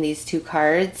 in these two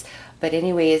cards. But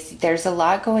anyways, there's a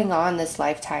lot going on this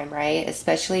lifetime, right?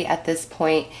 Especially at this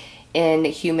point in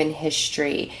human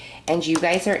history. And you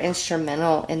guys are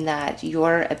instrumental in that.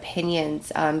 Your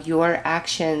opinions, your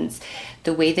actions,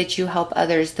 the way that you help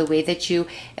others, the way that you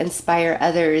inspire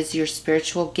others, your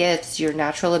spiritual gifts, your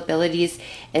natural abilities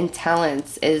and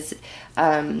talents is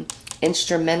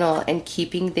instrumental in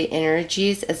keeping the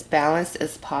energies as balanced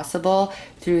as possible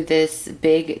through this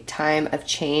big time of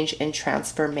change and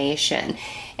transformation.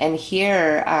 And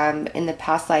here in the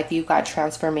past life, you got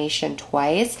transformation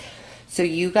twice. So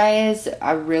you guys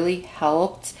are really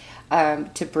helped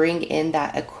to bring in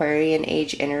that Aquarian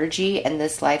age energy. And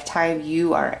this lifetime,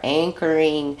 you are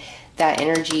anchoring that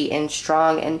energy in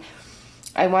strong. And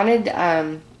I wanted,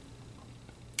 I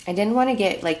didn't want to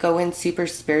get like go in super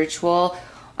spiritual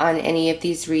on any of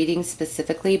these readings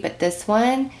specifically, but this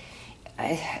one,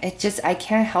 I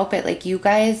can't help it. Like, you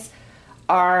guys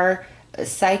are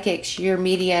psychics, you're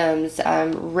mediums,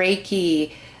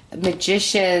 Reiki,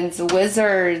 magicians,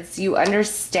 wizards. You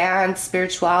understand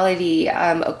spirituality,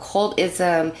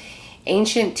 occultism,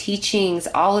 ancient teachings,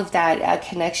 all of that, a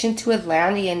connection to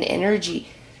Atlantean energy.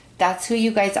 That's who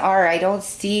you guys are. I don't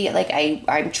see, like,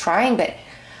 I'm trying, but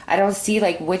I don't see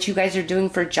like what you guys are doing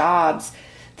for jobs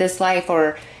this life,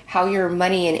 or how your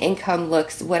money and income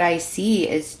looks. What I see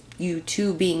is you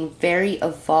two being very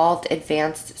evolved,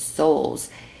 advanced souls.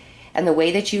 And the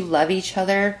way that you love each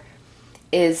other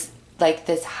is like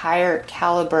this higher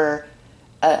caliber,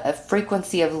 a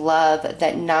frequency of love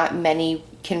that not many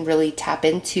can really tap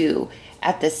into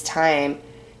at this time,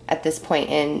 at this point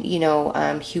in,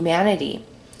 humanity.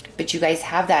 But you guys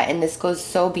have that. And this goes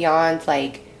so beyond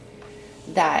like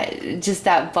that, just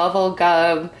that bubble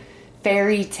gum,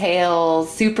 fairy tale,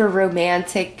 super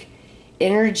romantic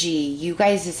energy. You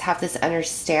guys just have this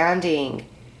understanding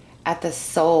at the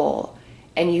soul,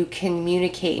 and you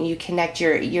communicate and you connect.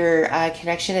 Your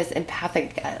connection is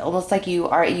empathic, almost like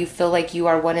you feel like you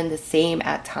are one and the same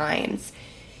at times.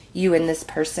 You and this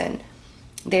person,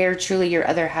 they are truly your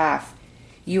other half.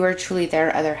 You are truly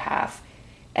their other half.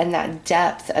 And that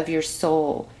depth of your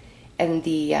soul and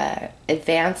the how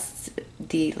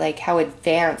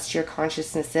advanced your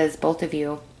consciousness is, both of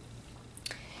you,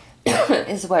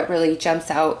 is what really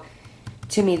jumps out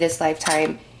to me this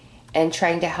lifetime, and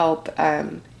trying to help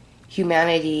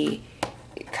humanity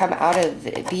come out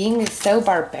of being so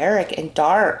barbaric and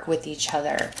dark with each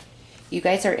other. You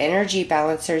guys are energy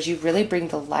balancers. You really bring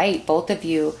the light, both of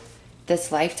you,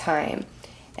 this lifetime.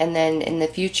 And then in the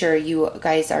future, you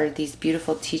guys are these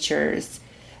beautiful teachers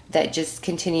that just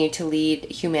continue to lead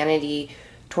humanity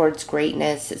towards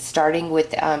greatness, starting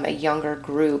with a younger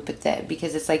group,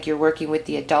 because it's like you're working with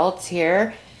the adults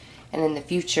here, and in the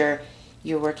future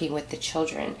you're working with the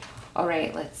children. All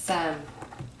right, let's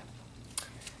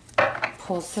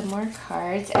pull some more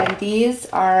cards. And these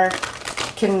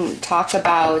can talk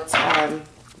about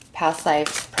past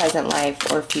life, present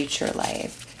life, or future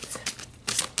life.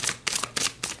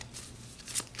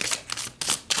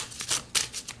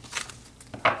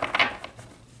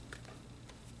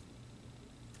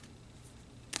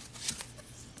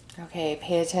 Okay,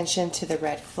 pay attention to the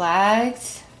red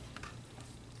flags.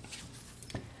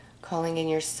 Calling in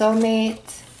your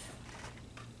soulmate.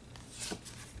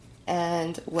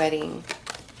 And wedding.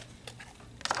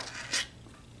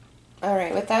 All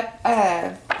right, with that,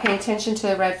 pay attention to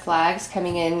the red flags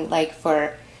coming in, like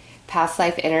for past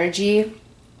life energy.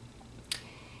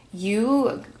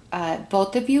 You,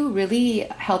 both of you, really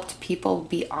helped people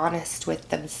be honest with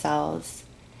themselves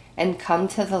and come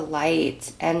to the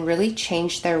light and really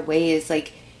change their ways.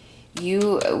 Like,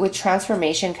 you, with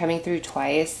transformation coming through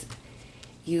twice,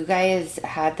 you guys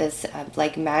had this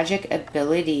like magic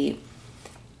ability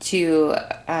to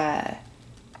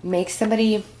make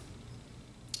somebody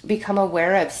become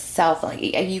aware of self. Like,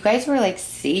 you guys were like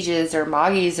sages or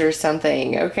moggies or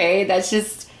something. Okay, that's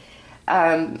just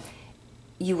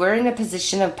you were in a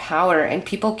position of power, and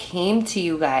people came to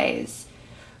you guys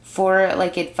for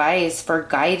like advice, for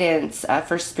guidance,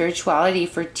 for spirituality,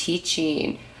 for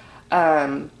teaching.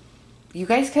 You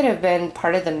guys could have been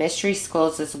part of the mystery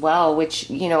schools as well, which,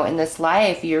 in this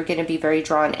life, you're going to be very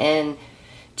drawn in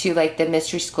to like the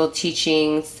mystery school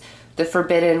teachings, the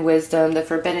forbidden wisdom, the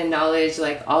forbidden knowledge,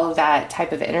 like all of that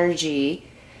type of energy,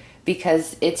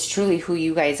 because it's truly who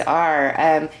you guys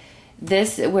are.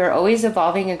 We're always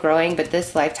evolving and growing, but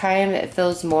this lifetime, it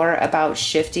feels more about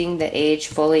shifting the age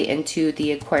fully into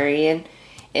the Aquarian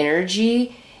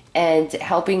energy and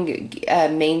helping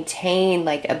maintain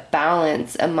like a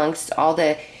balance amongst all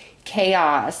the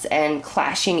chaos and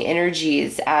clashing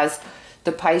energies, as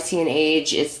the Piscean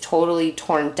age is totally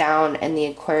torn down and the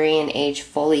Aquarian age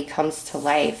fully comes to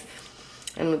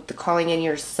life. And with the calling in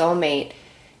your soulmate,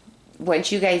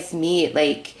 once you guys meet,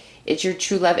 like, it's your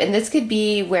true love. And this could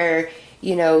be where,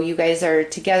 you guys are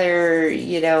together,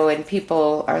 and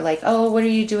people are like, oh, what are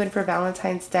you doing for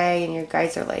Valentine's Day? And your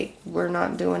guys are like, we're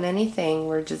not doing anything.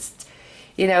 We're just,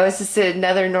 it's just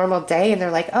another normal day. And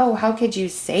they're like, oh, how could you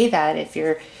say that if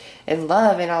you're in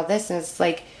love and all this? And it's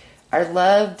like, our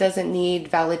love doesn't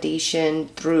need validation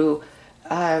through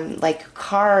like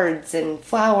cards and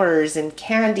flowers and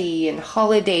candy and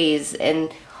holidays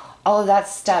and all of that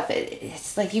stuff.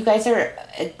 It's like you guys are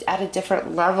at a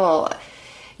different level.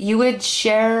 You would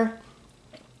share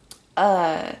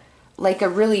like a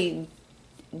really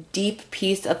deep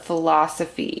piece of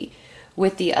philosophy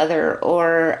with the other,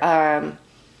 or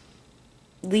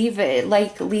leave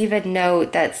a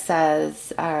note that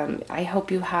says, I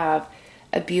hope you have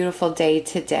a beautiful day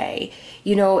today.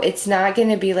 You know, it's not going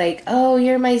to be like, oh,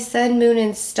 you're my sun, moon,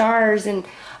 and stars, and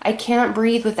I can't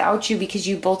breathe without you, because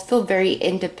you both feel very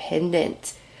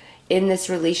independent in this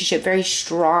relationship, very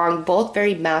strong, both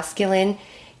very masculine,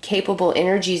 capable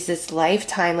energies this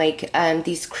lifetime, like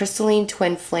these crystalline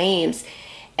twin flames.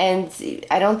 And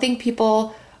I don't think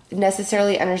people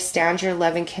necessarily understand your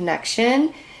love and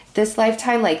connection this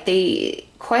lifetime. Like, they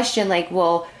question, like,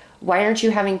 well, why aren't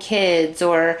you having kids?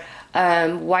 Or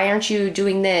why aren't you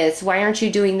doing this? Why aren't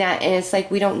you doing that? And it's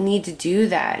like, we don't need to do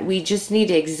that. We just need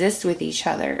to exist with each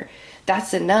other.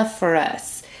 That's enough for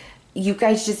us. You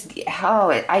guys just,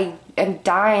 I am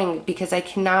dying because I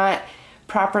cannot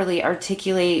properly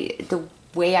articulate the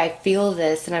way I feel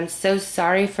this, and I'm so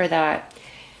sorry for that.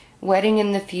 Wedding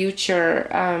in the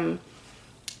future,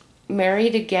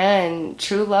 married again,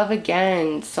 true love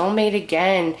again, soulmate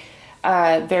again,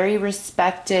 very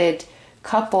respected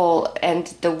couple. And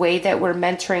the way that we're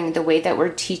mentoring, the way that we're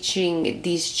teaching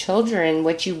these children,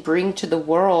 what you bring to the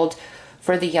world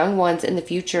for the young ones in the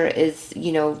future is,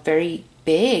 you know, very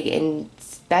big and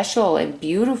special and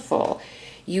beautiful.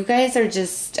 You guys are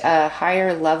just a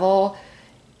higher level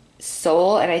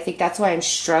soul, and I think that's why I'm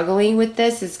struggling with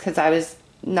this, is because I was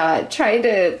not trying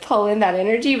to pull in that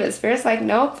energy, but Spirit's like,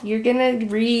 nope, you're gonna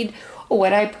read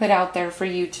what I put out there for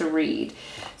you to read.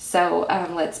 So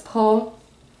let's pull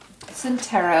some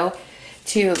tarot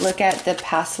to look at the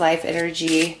past life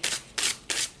energy.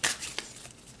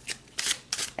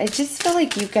 I just feel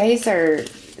like you guys are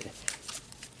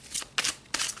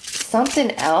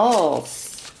something else.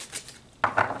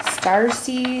 Star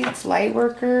seeds, light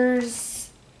workers,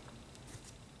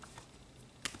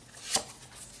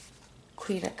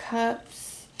 Queen of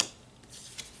Cups,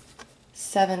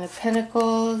 Seven of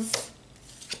Pentacles,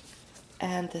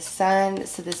 and the Sun.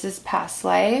 So this is past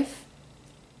life.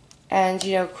 And,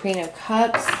 you know, Queen of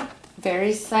Cups,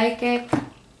 very psychic.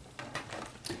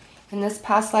 In this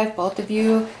past life, both of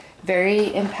you,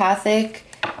 very empathic,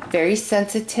 very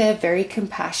sensitive, very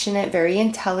compassionate, very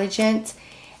intelligent.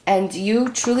 And you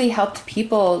truly helped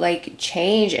people like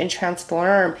change and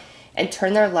transform and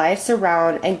turn their lives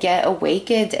around and get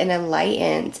awakened and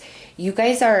enlightened. You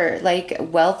guys are like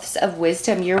wealths of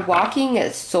wisdom. You're walking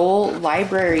soul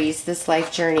libraries this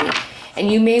life journey.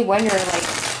 And you may wonder,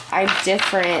 like, I'm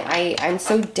different. I'm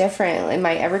so different. Am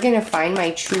I ever going to find my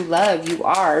true love? You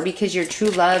are, because your true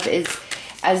love is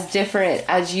as different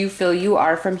as you feel you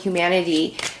are from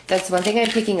humanity. That's one thing I'm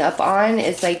picking up on,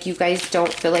 is like you guys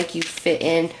don't feel like you fit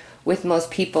in with most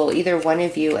people, either one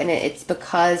of you. And it's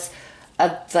because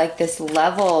of like this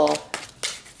level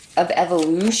of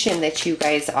evolution that you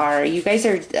guys are. You guys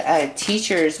are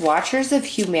teachers, watchers of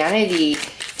humanity,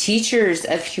 teachers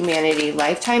of humanity,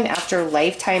 lifetime after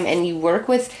lifetime. And you work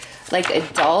with like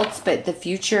adults, but the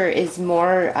future is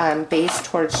more based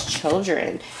towards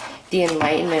children. The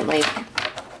enlightenment, like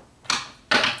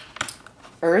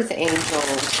earth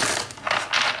angels.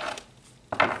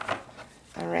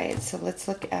 All right, so let's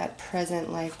look at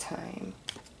present lifetime.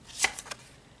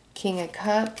 King of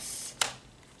Cups,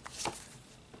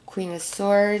 Queen of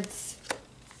Swords,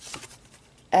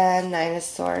 and Nine of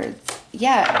Swords.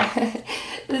 Yeah.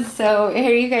 So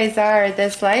here you guys are,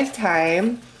 this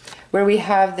lifetime, where we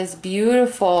have this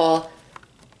beautiful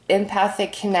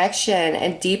empathic connection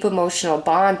and deep emotional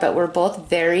bond, but we're both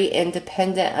very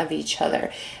independent of each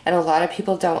other. And a lot of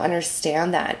people don't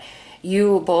understand that.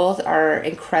 You both are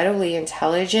incredibly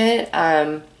intelligent,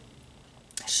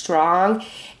 strong,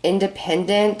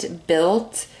 independent,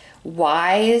 built,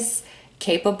 wise,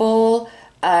 capable,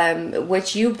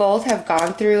 which you both have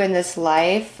gone through in this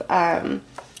life. I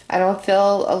don't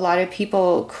feel a lot of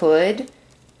people could.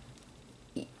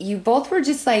 You both were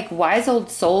just like wise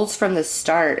old souls from the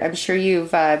start. I'm sure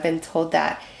you've been told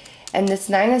that. And this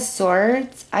Nine of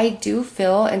Swords, I do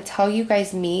feel, until you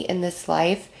guys meet in this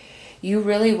life, you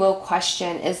really will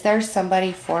question, is there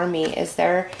somebody for me?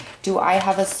 Do I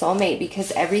have a soulmate?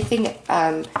 Because everything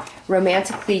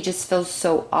romantically just feels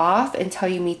so off until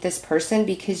you meet this person,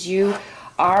 because you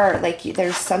are like,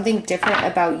 there's something different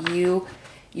about you,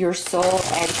 your soul,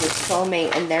 and your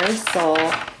soulmate and their soul.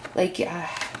 Like,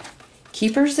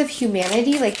 keepers of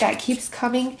humanity, like that keeps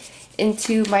coming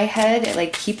into my head,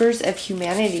 like keepers of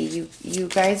humanity. You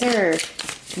guys are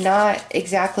not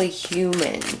exactly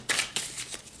human.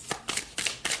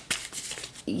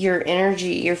 Your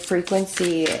energy, your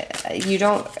frequency, you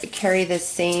don't carry the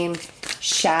same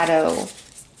shadow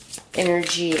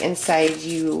energy inside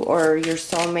you, or your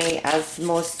soulmate, as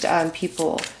most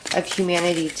people of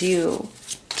humanity do.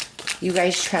 You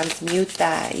guys transmute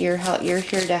that. You're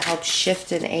here to help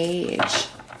shift an age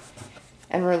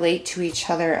and relate to each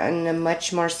other in a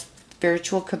much more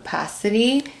spiritual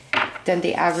capacity than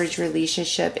the average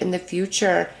relationship. In the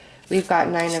future, we've got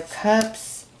Nine of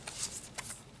Cups,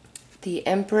 the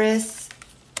Empress,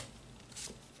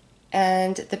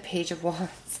 and the Page of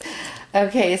Wands.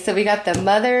 Okay, so we got the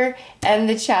mother and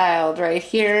the child right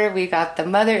here. We got the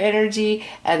mother energy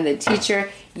and the teacher.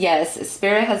 Yes,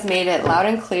 Spirit has made it loud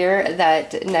and clear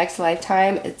that next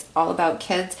lifetime, it's all about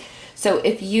kids. So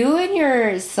if you and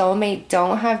your soulmate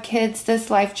don't have kids this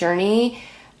life journey,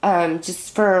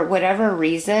 just for whatever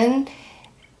reason,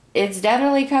 it's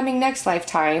definitely coming next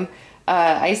lifetime.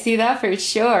 I see that for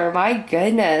sure. My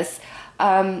goodness.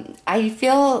 I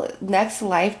feel next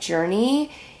life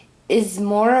journey is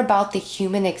more about the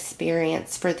human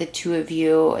experience for the two of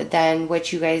you than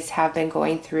what you guys have been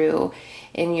going through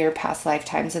in your past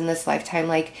lifetimes. In this lifetime,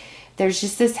 like, there's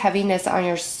just this heaviness on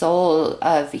your soul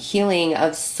of healing,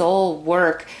 of soul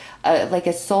work, like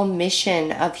a soul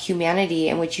mission of humanity,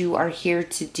 in which you are here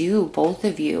to do, both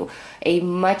of you, a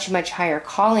much, much higher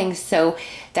calling. So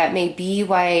that may be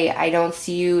why I don't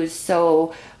see you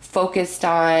so focused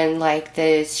on like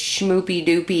the schmoopy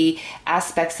doopy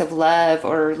aspects of love,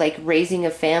 or like raising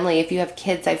a family. If you have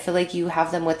kids, I feel like you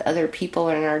have them with other people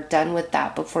and are done with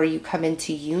that before you come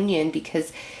into union,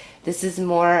 because this is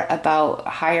more about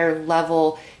higher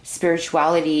level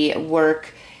spirituality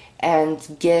work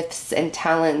and gifts and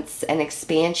talents and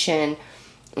expansion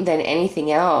than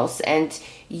anything else. And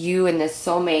you and this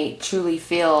soulmate truly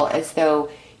feel as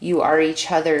though you are each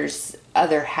other's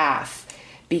other half,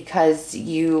 because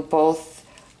you both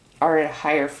are at a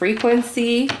higher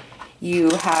frequency. You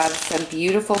have some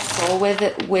beautiful soul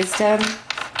wisdom.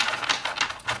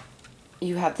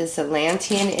 You have this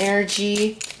Atlantean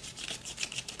energy.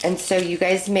 And so you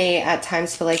guys may at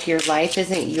times feel like your life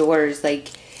isn't yours, like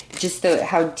just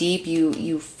how deep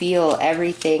you feel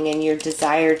everything and your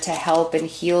desire to help and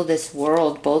heal this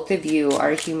world. Both of you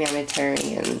are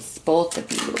humanitarians, both of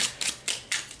you.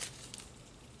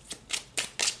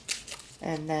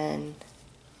 And then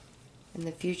in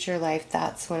the future life,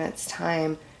 that's when it's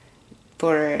time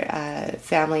for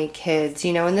family, kids,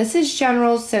 you know, and this is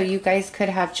general, so you guys could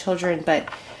have children, but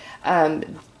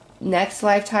next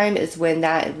lifetime is when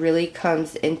that really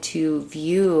comes into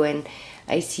view. And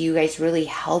I see you guys really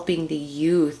helping the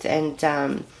youth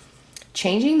and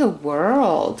changing the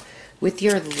world with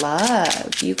your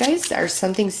love. You guys are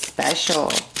something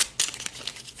special.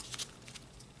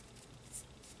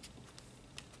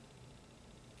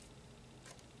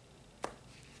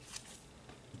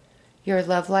 Your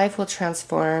love life will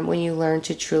transform when you learn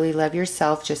to truly love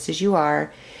yourself just as you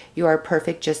are. You are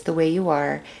perfect just the way you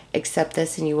are. Accept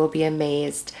this and you will be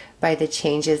amazed by the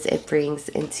changes it brings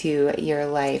into your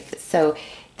life. So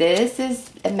this is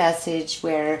a message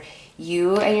where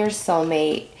you and your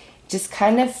soulmate just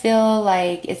kind of feel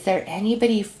like, is there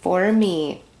anybody for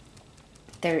me?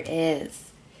 There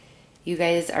is. You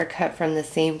guys are cut from the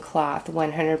same cloth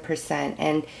 100%,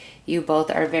 and you both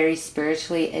are very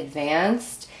spiritually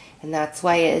advanced. And that's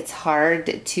why it's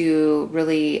hard to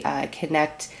really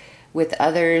connect with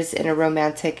others in a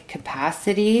romantic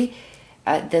capacity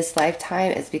this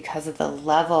lifetime, is because of the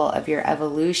level of your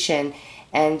evolution,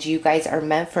 and you guys are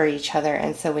meant for each other.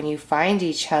 And so when you find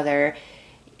each other,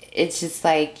 it's just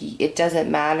like, it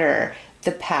doesn't matter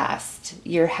the past.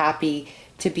 You're happy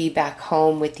to be back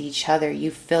home with each other. You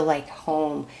feel like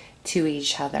home to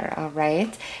each other. All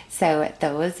right, so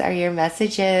those are your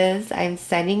messages. I'm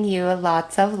sending you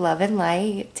lots of love and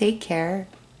light. Take care.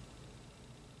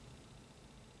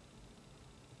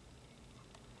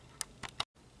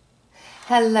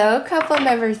 Hello, couple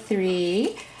number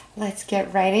 3. Let's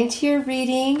get right into your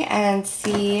reading and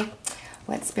see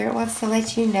what Spirit wants to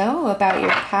let you know about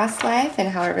your past life and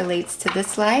how it relates to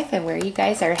this life, and where you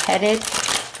guys are headed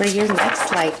for your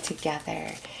next life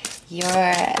together.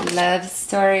 Your love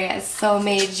story,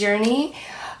 soulmate journey.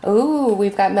 Ooh,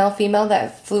 we've got male, female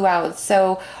that flew out.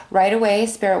 So right away,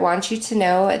 Spirit wants you to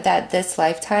know that this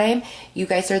lifetime, you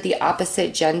guys are the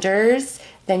opposite genders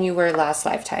than you were last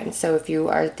lifetime. So if you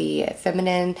are the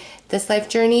feminine this life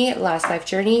journey, last life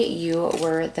journey, you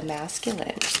were the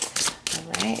masculine.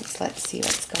 All right, let's see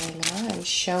what's going on.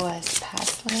 Show us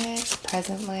past life,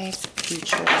 present life,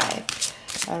 future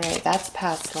life. All right, that's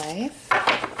past life.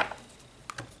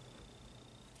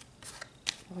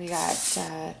 We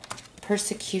got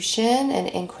persecution and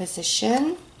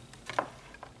inquisition.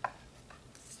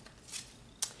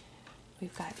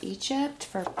 We've got Egypt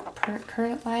for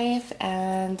current life,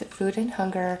 and food and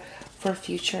hunger for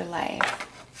future life.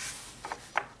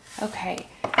 Okay,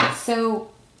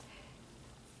 so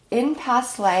in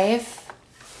past life,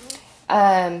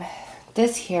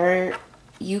 this here,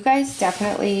 you guys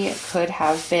definitely could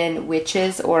have been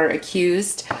witches or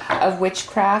accused of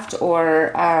witchcraft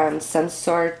or some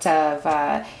sort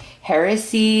of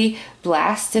heresy,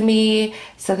 blasphemy,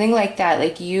 something like that.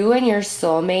 Like you and your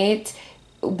soulmate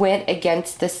went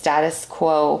against the status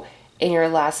quo in your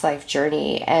last life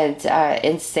journey. And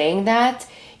in saying that,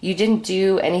 you didn't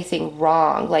do anything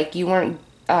wrong. Like you weren't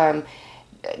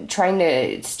trying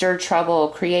to stir trouble,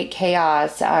 create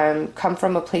chaos, come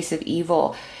from a place of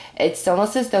evil. It's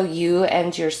almost as though you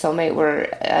and your soulmate were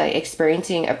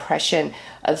experiencing oppression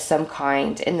of some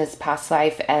kind in this past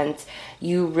life, and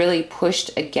you really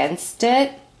pushed against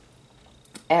it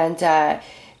and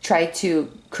tried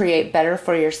to create better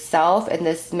for yourself. And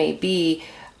this may be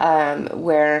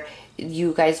where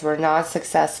you guys were not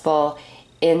successful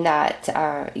in that,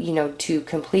 to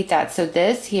complete that. So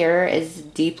this here is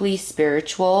deeply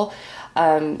spiritual.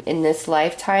 In this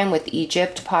lifetime with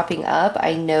Egypt popping up,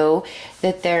 I know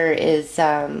that there is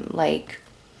like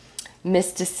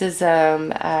mysticism,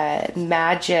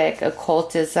 magic,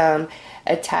 occultism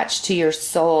attached to your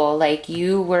soul. Like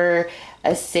you were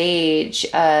a sage,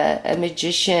 a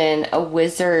magician, a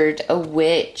wizard, a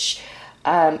witch,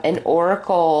 an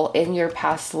oracle in your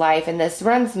past life. And this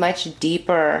runs much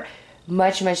deeper,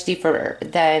 much deeper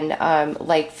than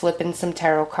like flipping some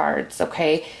tarot cards,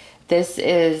 okay? This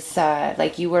is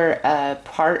like you were a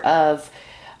part of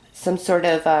some sort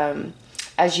of,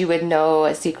 as you would know,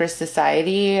 a secret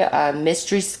society, a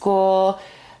mystery school,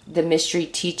 the mystery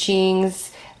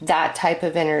teachings, that type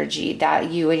of energy,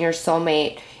 that you and your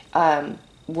soulmate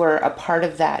were a part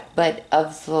of that, but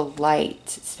of the light.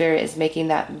 Spirit is making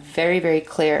that very, very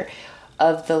clear,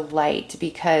 of the light,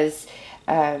 because,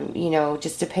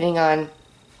 just depending on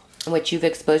what you've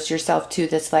exposed yourself to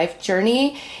this life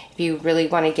journey, if you really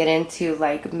want to get into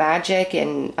like magic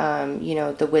and,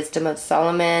 the wisdom of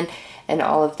Solomon and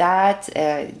all of that,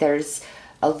 there's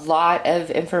a lot of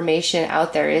information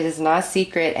out there. It is not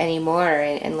secret anymore,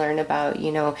 and learn about,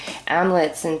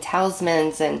 amulets and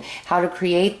talismans and how to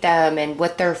create them and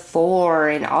what they're for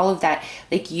and all of that.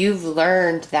 Like you've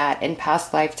learned that in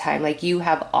past lifetime, like you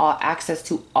have all access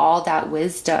to all that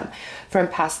wisdom from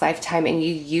past lifetime, and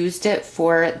you used it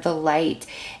for the light.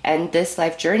 And this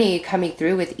life journey coming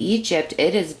through with Egypt,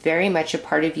 it is very much a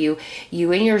part of you.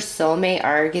 You and your soulmate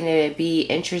are going to be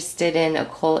interested in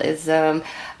occultism,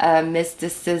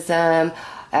 mysticism,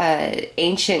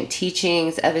 ancient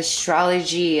teachings of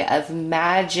astrology, of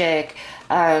magic,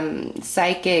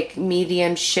 psychic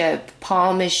mediumship,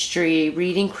 palmistry,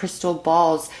 reading crystal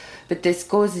balls. But this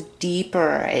goes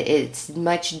deeper. It's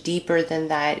much deeper than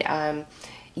that.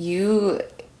 You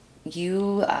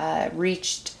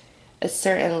reached a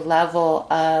certain level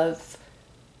of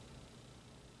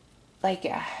like,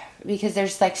 because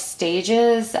there's like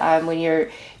stages, when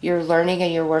you're learning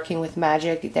and you're working with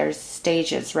magic, there's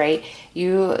stages, right?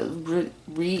 You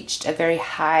reached a very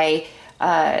high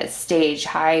stage,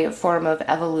 high form of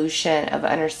evolution of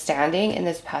understanding in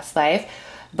this past life.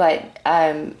 But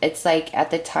it's like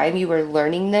at the time you were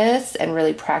learning this and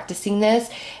really practicing this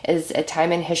is a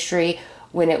time in history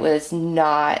when it was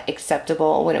not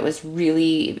acceptable, when it was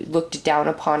really looked down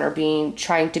upon or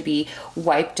trying to be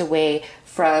wiped away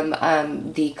from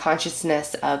the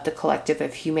consciousness of the collective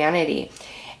of humanity.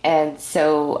 And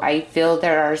so I feel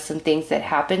there are some things that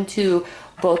happened to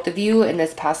both of you in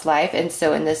this past life. And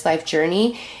so in this life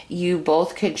journey, you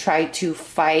both could try to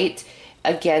fight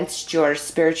against your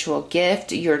spiritual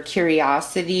gift, your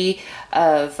curiosity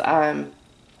of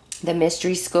the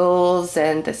mystery schools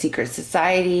and the secret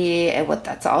society and what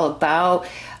that's all about.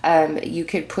 You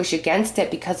could push against it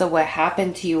because of what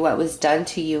happened to you, what was done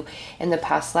to you in the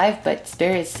past life. But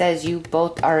Spirit says you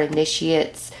both are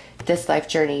initiates this life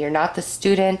journey. You're not the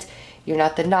student, you're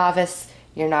not the novice,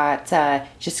 you're not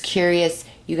just curious.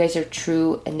 You guys are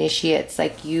true initiates.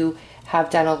 Like you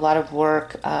have done a lot of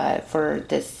work for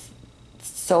this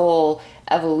soul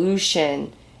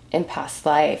evolution in past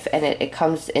life, and it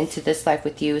comes into this life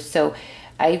with you. So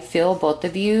I feel both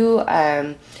of you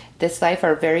this life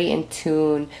are very in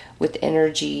tune with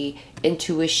energy,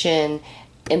 intuition,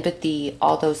 empathy,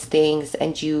 all those things,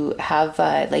 and you have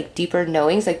like deeper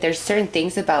knowings. Like there's certain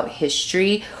things about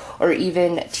history or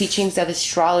even teachings of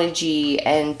astrology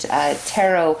and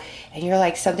tarot, and you're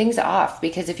like, something's off,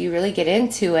 because if you really get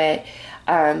into it,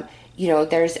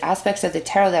 there's aspects of the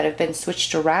tarot that have been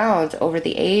switched around over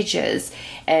the ages,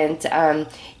 and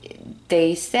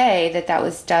they say that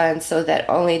was done so that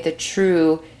only the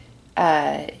true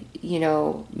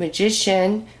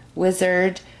magician,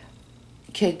 wizard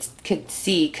could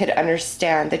see, could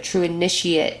understand. The true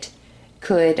initiate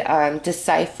could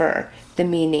decipher the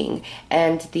meaning,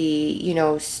 and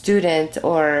the student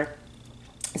or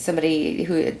somebody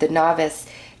who the novice,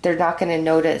 they're not going to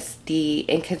notice the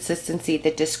inconsistency,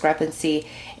 the discrepancy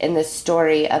in the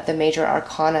story of the major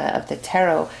arcana of the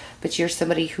tarot. But you're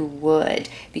somebody who would,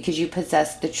 because you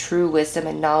possess the true wisdom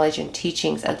and knowledge and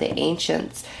teachings of the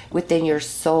ancients within your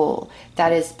soul.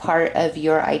 That is part of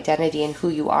your identity and who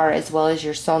you are, as well as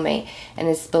your soulmate, and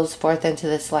it spills forth into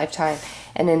this lifetime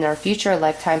and in our future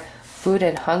lifetime. Food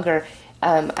and hunger,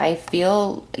 I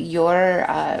feel your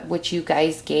what you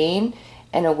guys gain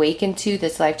and awaken to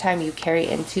this lifetime, you carry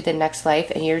into the next life,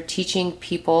 and you're teaching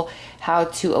people how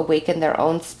to awaken their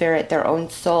own spirit, their own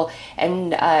soul.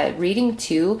 And reading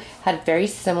 2 had a very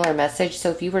similar message.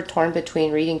 So if you were torn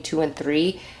between reading 2 and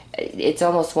 3, it's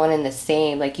almost one and the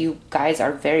same. Like, you guys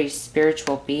are very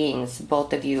spiritual beings,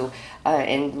 both of you,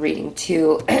 in reading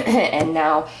 2 and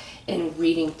now in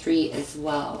reading 3 as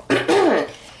well.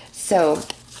 So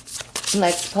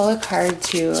let's pull a card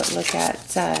to look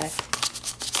at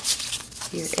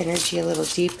your energy a little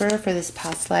deeper for this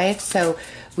past life. So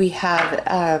we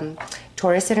have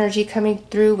Taurus energy coming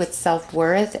through with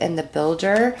self-worth and the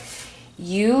builder.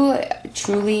 You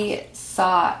truly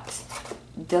sought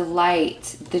the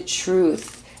light, the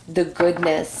truth, the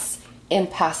goodness in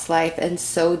past life, and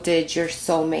so did your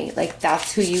soulmate. Like,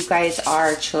 that's who you guys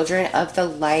are, children of the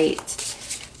light.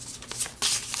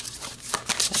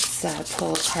 Let's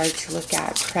pull a card to look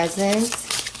at present.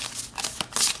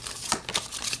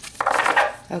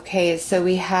 Okay, so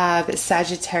we have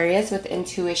Sagittarius with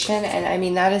intuition, and I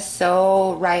mean, that is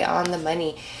so right on the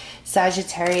money.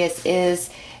 Sagittarius is,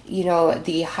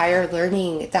 the higher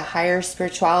learning, the higher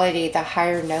spirituality, the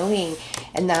higher knowing,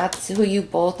 and that's who you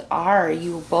both are.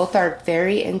 You both are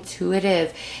very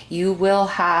intuitive. You will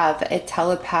have a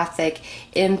telepathic,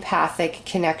 empathic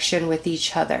connection with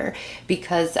each other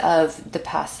because of the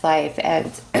past life and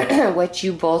what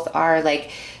you both are,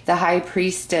 like the high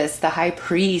priestess, the high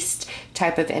priest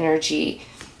type of energy.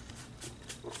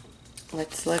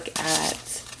 Let's look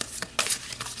at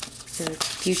your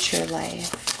future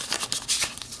life.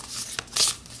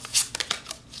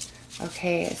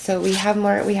 Okay, so we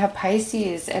have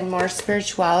Pisces and more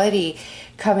spirituality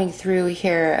coming through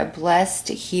here, a blessed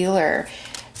healer.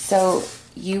 So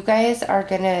you guys are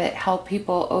going to help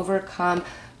people overcome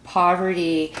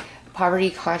poverty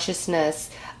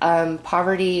consciousness,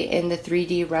 poverty in the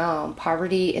 3D realm,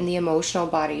 poverty in the emotional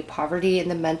body, poverty in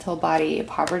the mental body,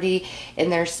 poverty in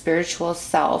their spiritual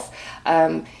self.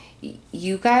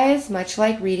 You guys, much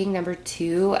like reading number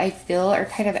 2, I feel are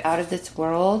kind of out of this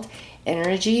world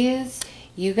energies.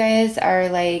 You guys are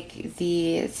like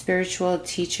the spiritual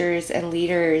teachers and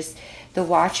leaders, the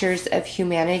watchers of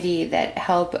humanity that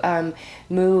help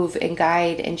move and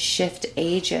guide and shift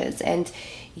ages. And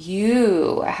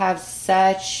you have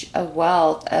such a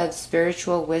wealth of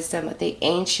spiritual wisdom, the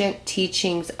ancient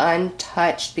teachings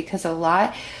untouched, because a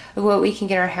lot of what we can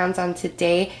get our hands on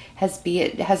today has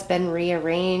been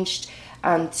rearranged,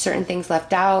 certain things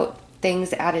left out,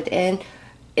 things added in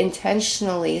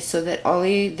intentionally, so that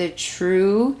only the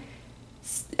true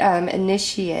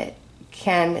initiate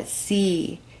can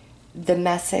see the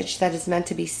message that is meant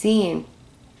to be seen.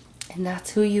 And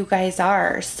that's who you guys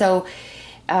are. So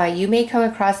you may come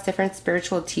across different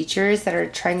spiritual teachers that are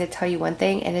trying to tell you one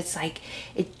thing, and it's like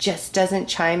it just doesn't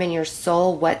chime in your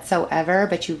soul whatsoever,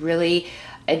 but you really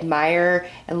admire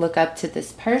and look up to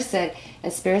this person.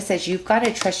 And Spirit says you've got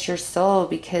to trust your soul,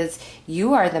 because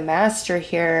you are the master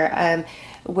here.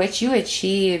 What you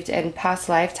achieved in past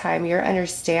lifetime, your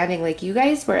understanding, like you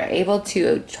guys were able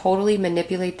to totally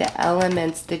manipulate the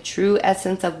elements, the true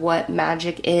essence of what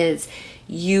magic is.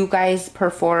 You guys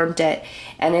performed it,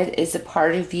 and it is a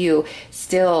part of you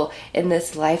still in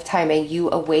this lifetime, and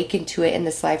you awaken to it in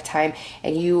this lifetime,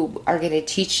 and you are going to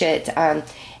teach it.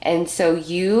 And so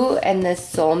you and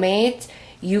this soulmate,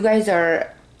 you guys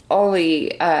are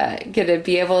only going to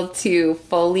be able to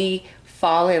fully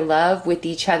fall in love with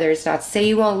each other. It's not to say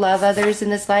you won't love others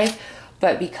in this life,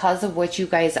 but because of what you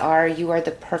guys are, you are the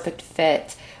perfect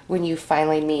fit when you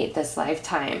finally meet this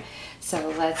lifetime. So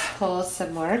let's pull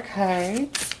some more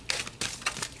cards.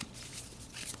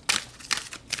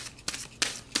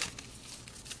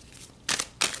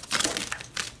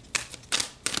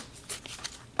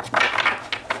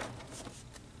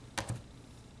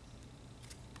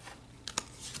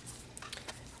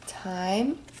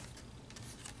 Time.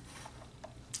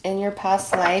 In your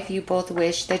past life, you both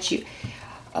wish that you...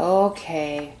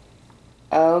 Okay.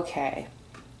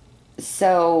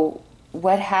 So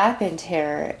what happened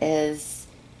here is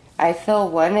I feel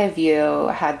one of you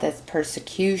had this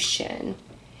persecution,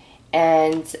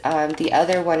 and the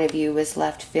other one of you was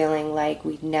left feeling like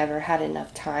we never had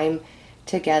enough time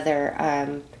together,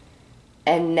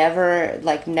 and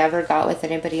never got with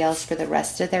anybody else for the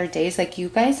rest of their days. Like, you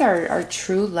guys are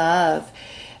true love.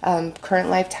 Current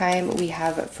lifetime, we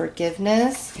have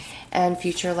forgiveness, and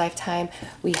future lifetime,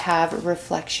 we have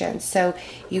reflection. So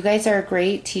you guys are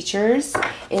great teachers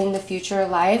in the future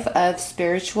life of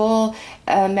spiritual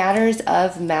matters,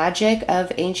 of magic,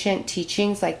 of ancient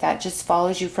teachings. Like, that just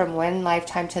follows you from one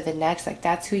lifetime to the next. Like,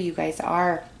 that's who you guys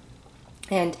are.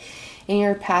 And in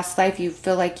your past life, you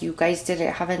feel like you guys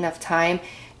didn't have enough time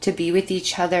to be with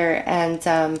each other.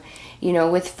 And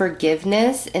with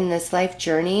forgiveness in this life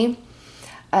journey,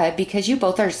 because you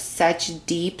both are such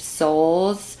deep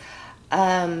souls,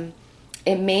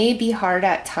 it may be hard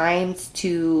at times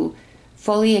to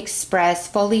fully express,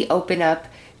 fully open up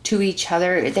to each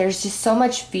other. There's just so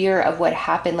much fear of what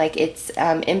happened. Like, it's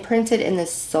imprinted in the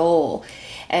soul.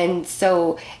 And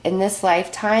so in this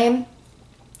lifetime,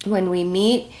 when we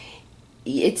meet,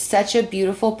 it's such a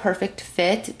beautiful, perfect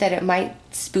fit that it might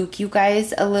spook you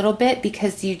guys a little bit,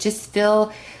 because you just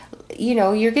feel,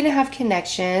 you're going to have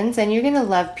connections and you're going to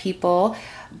love people,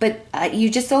 but you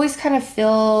just always kind of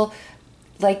feel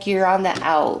like you're on the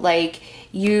out. Like,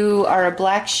 you are a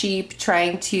black sheep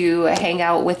trying to hang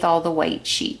out with all the white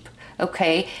sheep.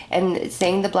 Okay. And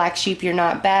saying the black sheep, you're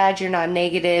not bad, you're not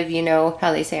negative. You know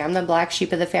how they say, I'm the black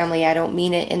sheep of the family. I don't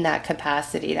mean it in that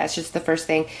capacity. That's just the first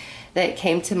thing that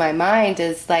came to my mind,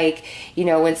 is like,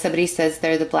 when somebody says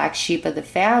they're the black sheep of the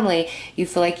family, you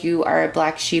feel like you are a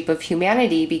black sheep of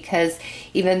humanity, because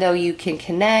even though you can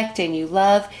connect and you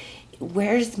love,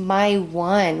 where's my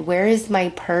one? Where is my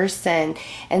person?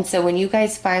 And so when you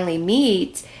guys finally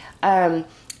meet,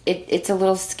 it's a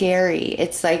little scary.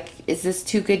 It's like, is this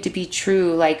too good to be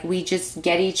true? Like, we just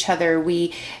get each other.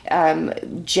 We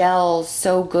gel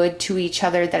so good to each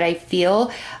other that I feel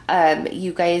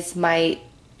you guys might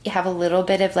have a little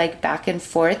bit of like back and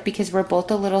forth, because we're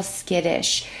both a little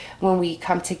skittish when we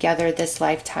come together this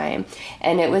lifetime.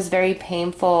 And it was very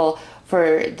painful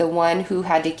for the one who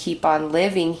had to keep on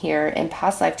living here in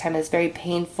past lifetime. Is very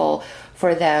painful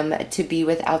for them to be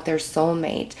without their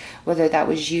soulmate, whether that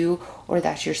was you or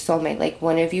that's your soulmate. Like,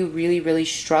 one of you really, really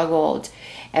struggled.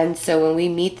 And so when we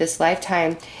meet this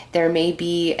lifetime, there may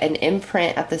be an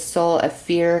imprint of the soul of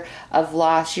fear, of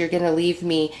loss. You're going to leave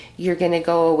me. You're going to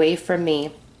go away from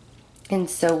me. And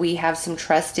so we have some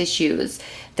trust issues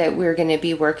that we're going to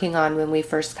be working on when we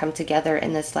first come together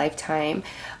in this lifetime.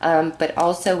 But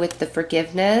also with the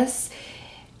forgiveness,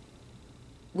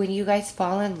 when you guys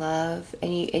fall in love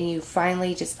and you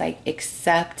finally just like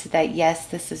accept that, yes,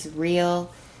 this is real,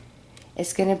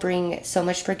 it's going to bring so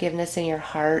much forgiveness in your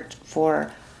heart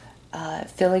for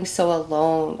feeling so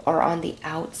alone, or on the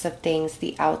outs of things,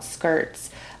 the outskirts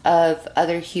of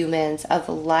other humans, of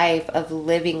life, of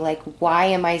living. Like, why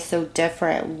am I so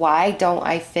different? Why don't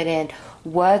I fit in?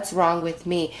 What's wrong with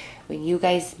me? When you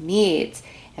guys meet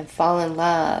and fall in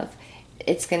love,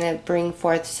 it's going to bring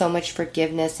forth so much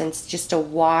forgiveness, and it's just a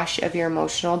wash of your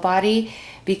emotional body,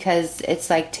 because it's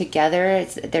like together,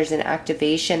 there's an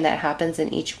activation that happens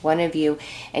in each one of you,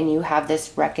 and you have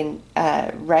this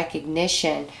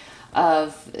recognition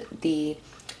of the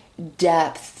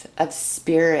depth of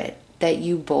spirit that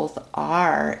you both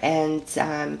are, and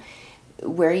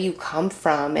where you come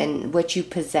from and what you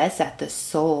possess at the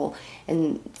soul.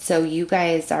 And so you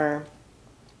guys are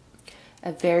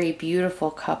a very beautiful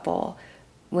couple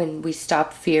when we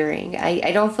stop fearing.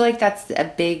 I don't feel like that's a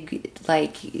big,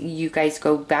 like, you guys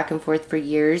go back and forth for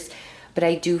years, but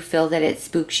I do feel that it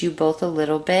spooks you both a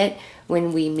little bit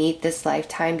when we meet this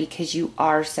lifetime, because you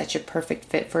are such a perfect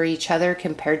fit for each other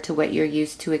compared to what you're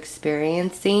used to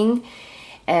experiencing.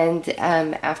 And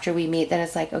after we meet, then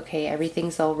it's like, okay,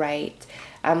 everything's all right.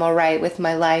 I'm all right with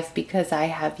my life because I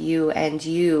have you, and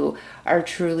you are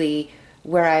truly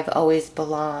where I've always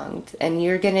belonged. And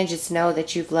you're going to just know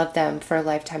that you've loved them for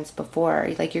lifetimes before.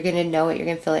 Like, you're going to know it. You're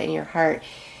going to feel it in your heart.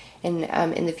 And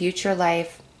in the future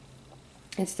life,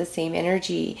 it's the same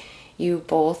energy. You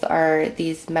both are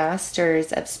these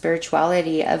masters of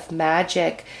spirituality, of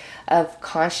magic, of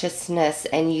consciousness,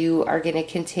 and you are going to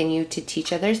continue to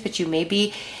teach others, but you may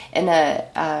be in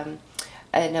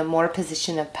a more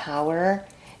position of power.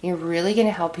 You're really going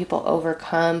to help people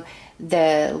overcome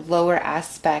the lower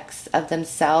aspects of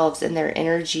themselves and their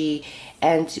energy,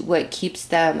 and what keeps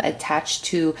them attached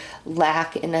to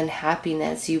lack and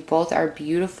unhappiness. You both are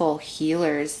beautiful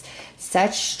healers,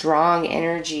 such strong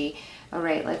energy. All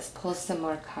right, let's pull some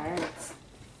more cards.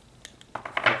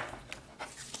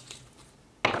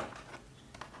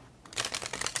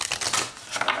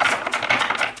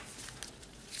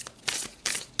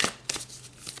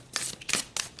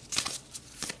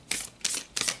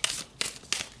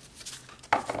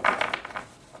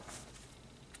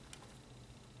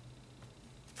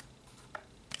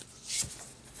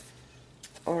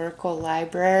 Oracle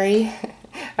library.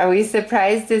 Are we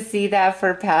surprised to see that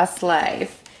for past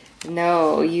life?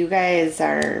 No, you guys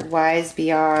are wise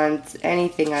beyond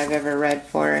anything I've ever read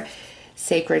for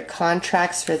sacred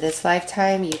contracts for this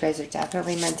lifetime. You guys are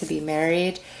definitely meant to be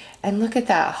married. And look at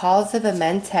that, halls of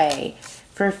Amente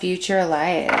for future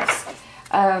lives.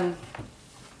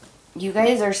 You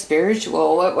guys are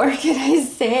spiritual. What more can I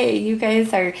say? You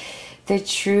guys are the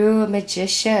true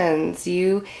magicians.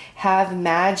 You have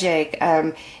magic.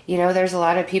 You know, there's a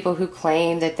lot of people who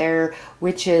claim that they're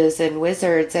witches and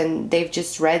wizards, and they've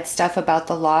just read stuff about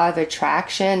the law of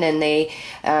attraction, and they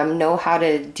know how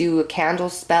to do a candle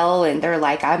spell, and they're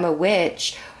like, I'm a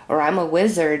witch or I'm a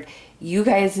wizard. You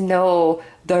guys know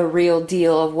the real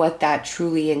deal of what that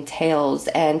truly entails,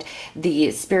 and the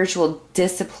spiritual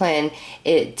discipline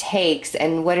it takes,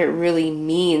 and what it really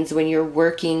means when you're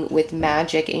working with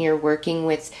magic and you're working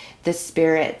with the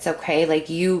spirits. Okay, like,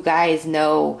 you guys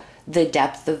know the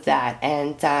depth of that,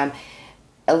 and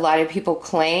a lot of people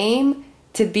claim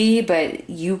to be, but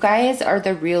you guys are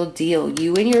the real deal.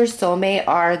 You and your soulmate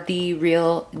are the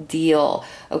real deal.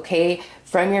 Okay,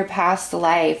 from your past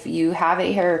life, you have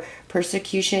it here,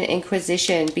 persecution,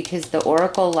 inquisition, because the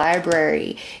Oracle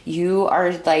library, you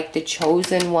are like the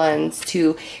chosen ones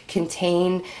to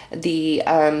contain the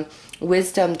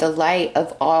wisdom, the light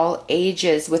of all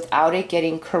ages without it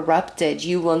getting corrupted.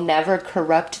 You will never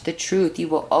corrupt the truth. You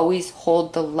will always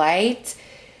hold the light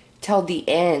till the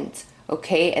end.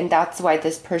 Okay, and that's why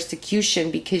this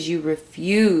persecution, because you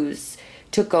refuse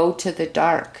to go to the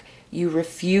dark. You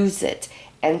refuse it.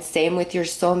 And same with your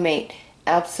soulmate.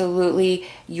 Absolutely,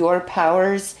 your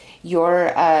powers,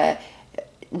 your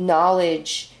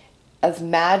knowledge of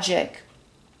magic,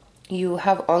 you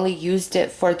have only used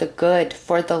it for the good,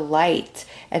 for the light.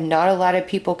 And not a lot of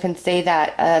people can say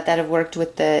that, that have worked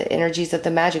with the energies of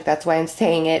the magic. That's why I'm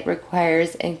saying it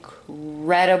requires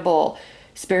incredible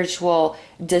spiritual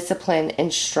discipline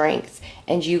and strength.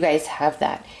 And you guys have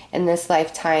that in this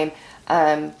lifetime.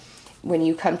 When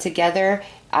you come together,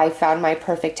 I found my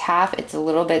perfect half. It's a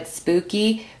little bit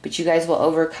spooky, but you guys will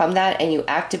overcome that, and you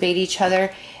activate each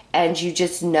other, and you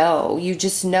just know,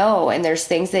 and there's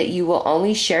things that you will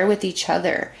only share with each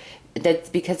other. That's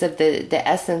because of the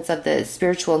essence of the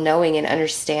spiritual knowing and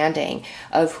understanding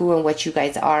of who and what you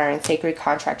guys are. And sacred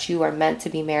contracts, you are meant to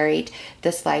be married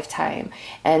this lifetime,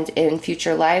 and in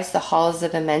future lives, the halls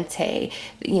of Amente,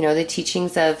 you know, the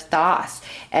teachings of Thoth,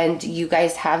 and you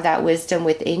guys have that wisdom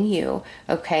within you.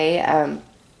 Okay,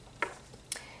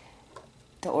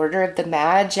 the Order of the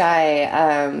Magi,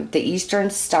 the Eastern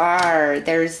Star.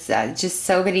 There's just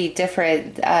so many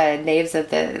different names of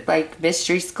the like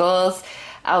mystery schools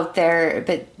out there,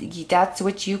 but that's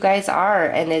what you guys are.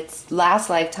 And it's last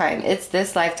lifetime, it's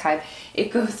this lifetime,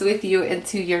 it goes with you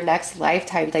into your next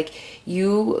lifetime. Like,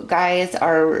 you guys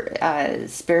are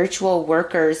spiritual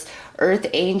workers, earth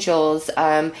angels,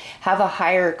 have a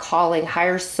higher calling,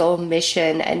 higher soul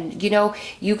mission. And you know,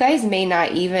 you guys may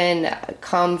not even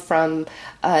come from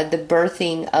the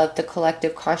birthing of the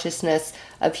collective consciousness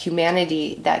of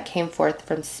humanity that came forth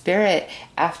from spirit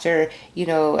after, you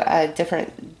know,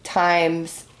 different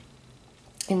times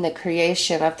in the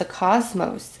creation of the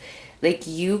cosmos. Like,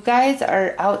 you guys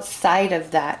are outside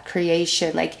of that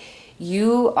creation. Like,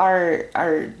 you are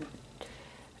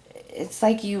it's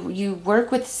like you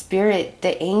work with spirit,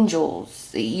 the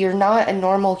angels. You're not a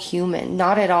normal human,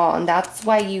 not at all. And that's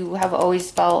why you have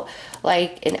always felt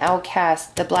like an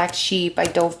outcast, the black sheep. I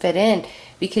don't fit in,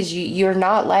 because you're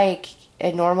not like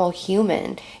a normal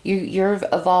human. You're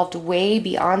evolved way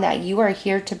beyond that. You are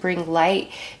here to bring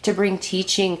light, to bring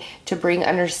teaching, to bring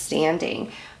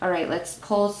understanding. All right, let's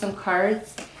pull some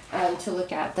cards to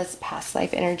look at this past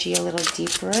life energy a little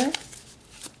deeper.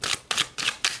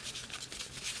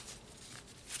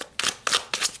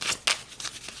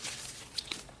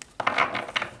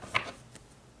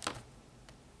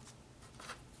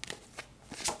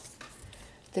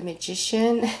 The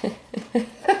Magician.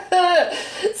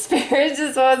 Spirit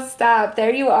just won't stop.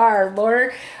 There you are.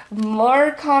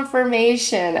 More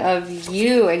confirmation of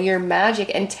you and your magic.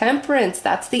 And Temperance,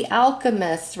 that's the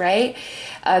alchemist, right?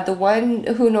 The one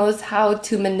who knows how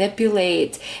to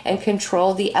manipulate and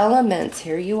control the elements.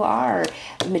 Here you are.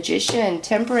 Magician,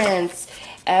 Temperance,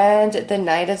 and the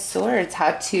Knight of Swords.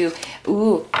 How to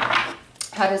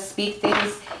speak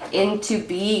things into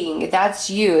being. That's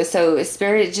you. So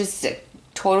Spirit just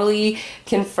totally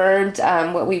confirmed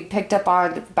what we picked up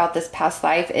on about this past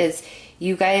life is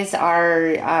you guys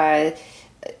are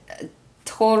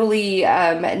totally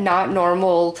not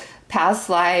normal past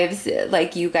lives.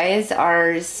 Like, you guys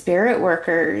are spirit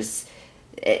workers.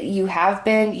 You have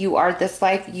been, you are this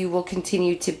life, you will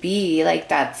continue to be. Like,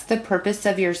 that's the purpose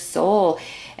of your soul.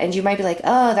 And you might be like,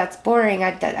 oh, that's boring.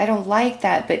 I don't like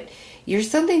that. But you're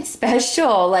something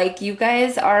special. Like, you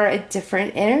guys are a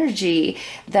different energy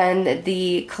than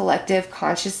the collective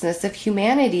consciousness of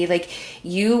humanity. Like,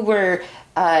 you were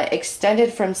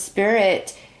extended from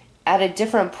spirit at a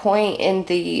different point in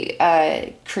the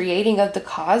creating of the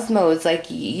cosmos. Like,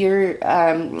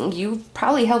 you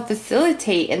probably help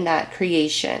facilitate in that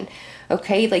creation.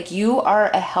 Okay, like, you are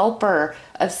a helper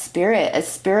of spirit, a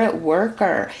spirit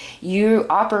worker. You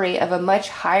operate of a much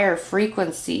higher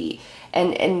frequency,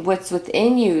 and what's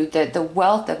within you, the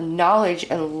wealth of knowledge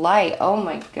and light. Oh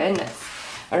my goodness.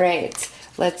 All right,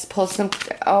 let's pull some.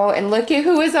 Oh, and look at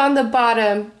who was on the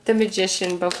bottom, the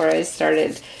Magician, before I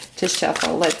started to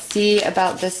shuffle. Let's see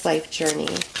about this life journey,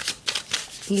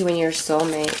 you and your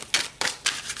soulmate.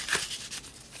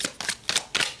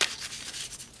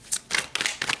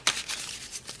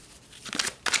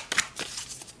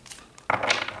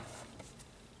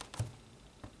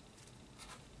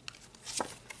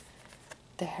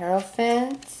 The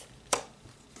Hierophant,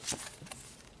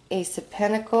 Ace of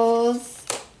Pentacles,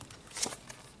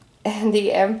 and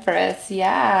the Empress.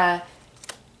 Yeah,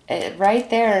 right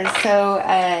there. So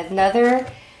another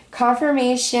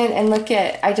confirmation. And look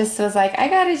at, I just was like, I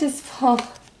gotta just pull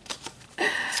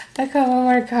a couple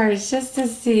more cards just to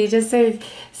see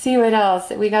what else.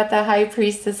 We got the High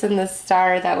Priestess and the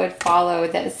Star that would follow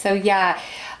this. So yeah,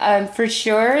 for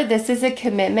sure, this is a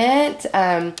commitment.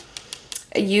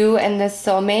 You and this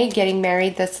soulmate getting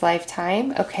married this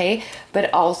lifetime, okay?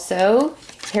 But also,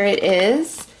 here it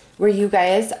is, where you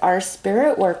guys are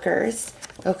spirit workers,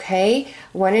 okay?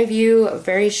 One of you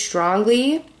very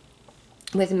strongly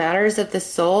with matters of the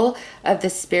soul, of the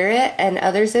spirit, and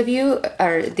others of you,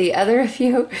 or the other of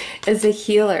you, is a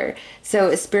healer. So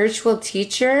a spiritual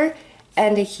teacher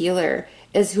and a healer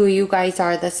is who you guys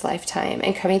are this lifetime.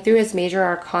 And coming through as major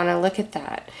arcana, look at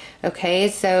that. Okay,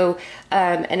 so,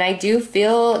 and I do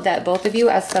feel that both of you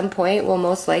at some point will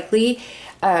most likely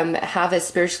have a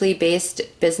spiritually based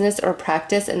business or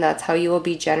practice, and that's how you will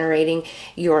be generating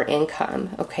your income.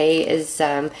 Okay, is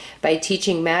by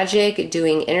teaching magic,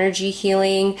 doing energy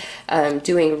healing,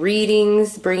 doing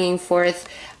readings, bringing forth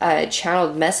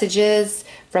channeled messages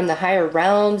from the higher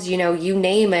realms. You know, you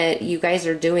name it, you guys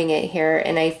are doing it here.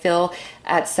 And I feel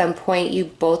at some point you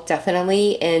both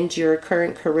definitely end your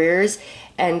current careers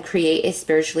and create a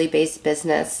spiritually based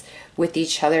business with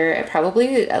each other.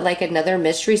 Probably like another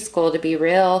mystery school, to be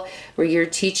real, where you're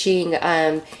teaching,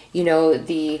 you know,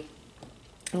 the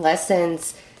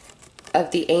lessons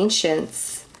of the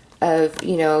ancients of,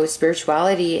 you know,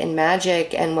 spirituality and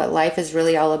magic and what life is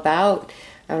really all about.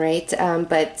 All right.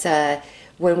 But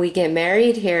when we get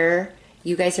married here,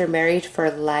 you guys are married for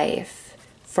life,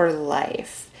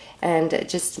 and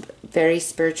just very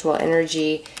spiritual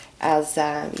energy as,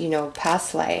 you know,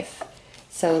 past life.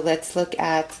 So let's look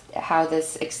at how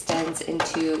this extends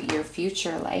into your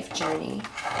future life journey.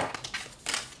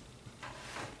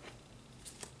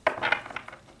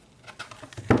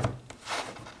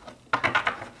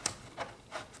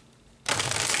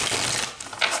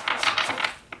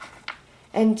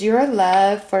 And your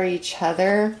love for each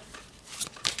other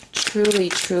truly,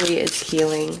 truly is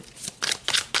healing.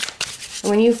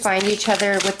 When you find each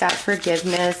other with that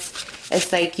forgiveness,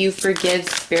 it's like you forgive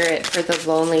spirit for the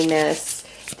loneliness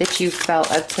that you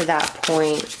felt up to that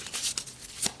point.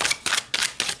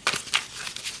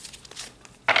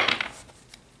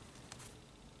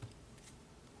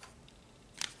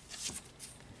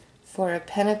 Four of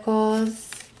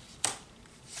Pentacles,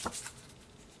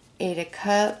 Eight of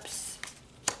Cups,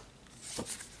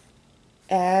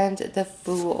 and the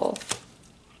Fool.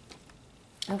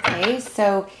 Okay,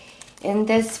 so in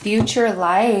this future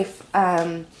life,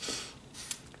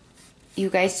 you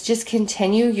guys just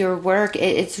continue your work.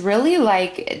 It's really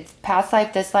like past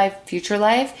life, this life, future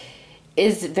life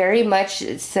is very much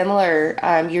similar.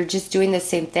 You're just doing the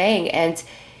same thing, and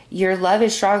your love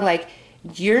is strong. Like,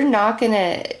 you're not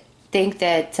gonna think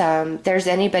that there's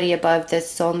anybody above this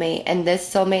soulmate, and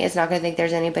this soulmate is not gonna think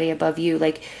there's anybody above you.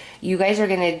 Like, you guys are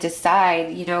gonna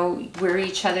decide, you know, we're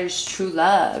each other's true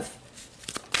love.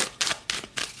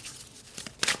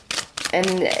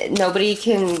 And nobody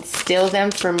can steal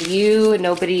them from you.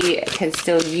 Nobody can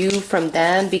steal you from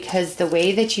them, because the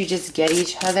way that you just get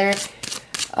each other,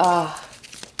 oh,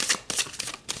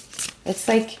 it's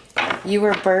like you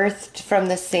were birthed from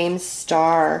the same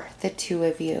star, the two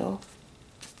of you.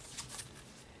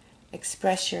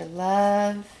 Express your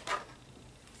love.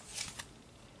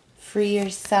 Free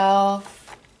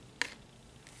yourself.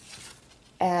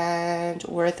 And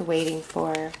worth waiting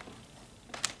for.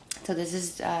 So this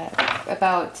is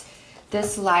about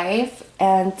this life,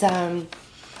 and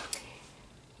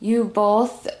you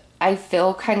both, I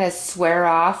feel, kind of swear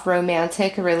off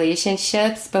romantic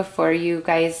relationships before you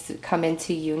guys come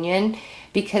into union,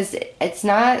 because it's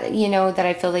not, you know, that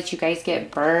I feel that you guys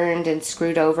get burned and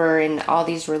screwed over in all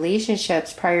these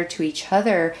relationships prior to each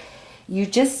other. You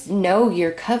just know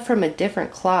you're cut from a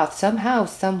different cloth somehow,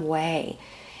 some way.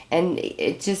 And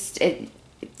it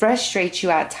frustrates you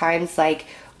at times, like,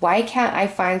 why can't I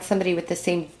find somebody with the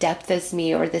same depth as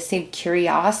me, or the same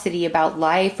curiosity about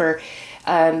life, or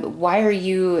why are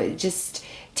you just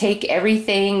take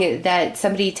everything that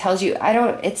somebody tells you? I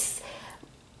don't, it's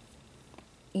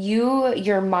you,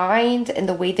 your mind and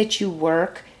the way that you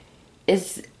work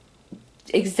is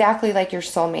exactly like your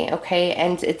soulmate, okay?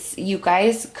 And it's, you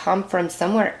guys come from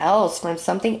somewhere else, from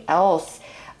something else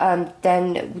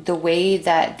than the way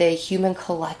that the human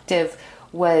collective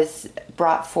was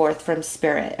brought forth from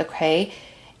spirit, okay?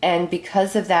 And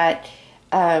because of that,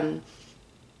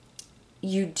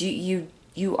 you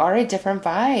are a different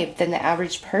vibe than the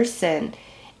average person,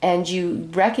 and you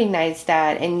recognize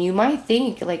that, and you might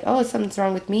think like, oh, something's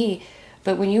wrong with me,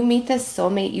 but when you meet this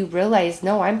soulmate, you realize,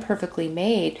 no, I'm perfectly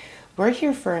made. We're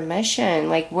here for a mission.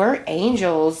 Like, we're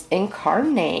angels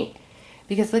incarnate,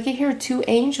 because look at here, two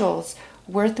angels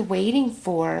worth waiting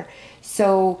for.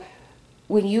 So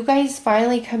when you guys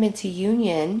finally come into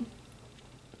union,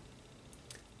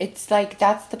 it's like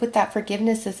that's what that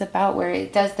forgiveness is about, where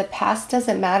it does, the past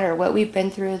doesn't matter, what we've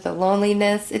been through, the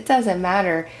loneliness, it doesn't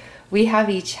matter. We have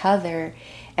each other,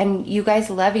 and you guys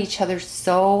love each other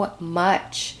so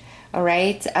much. All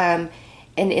right. And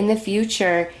in the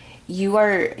future, you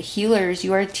are healers,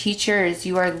 you are teachers,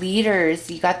 you are leaders.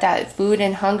 You got that food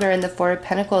and hunger in the Four of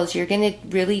Pentacles. You're going to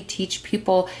really teach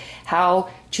people how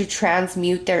to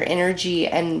transmute their energy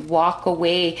and walk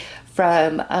away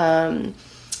from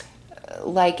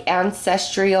like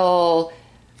ancestral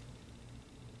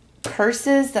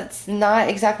curses. That's not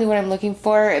exactly what I'm looking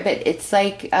for, but it's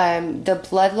like the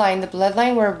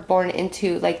bloodline we're born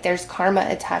into, like there's karma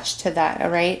attached to that. All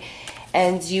right.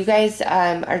 And you guys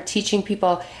are teaching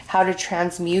people how to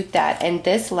transmute that. And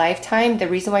this lifetime, the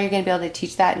reason why you're going to be able to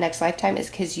teach that next lifetime is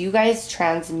because you guys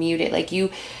transmute it. Like,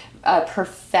 you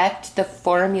perfect the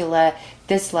formula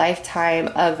this lifetime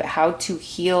of how to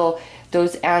heal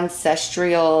those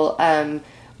ancestral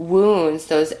wounds,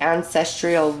 those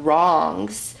ancestral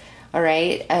wrongs. All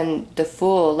right. And the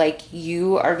Fool, like,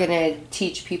 you are going to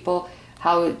teach people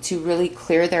how to really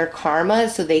clear their karma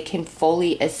so they can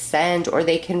fully ascend, or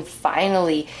they can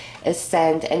finally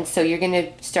ascend. And so you're going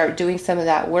to start doing some of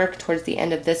that work towards the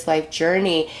end of this life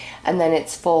journey, and then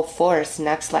it's full force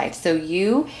next life. So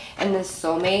you and this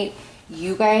soulmate,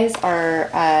 you guys are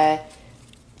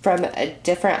from a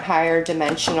different higher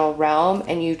dimensional realm,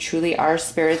 and you truly are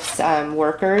spirit's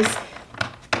workers.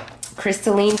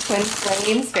 Crystalline twin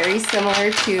flames, very similar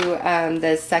to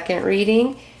the second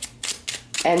reading.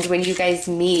 And when you guys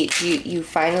meet, you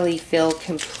finally feel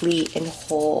complete and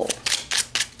whole.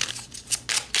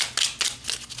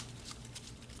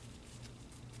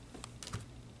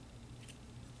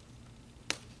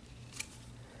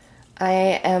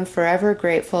 I am forever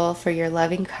grateful for your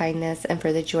loving kindness and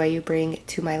for the joy you bring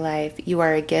to my life. You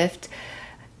are a gift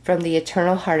from the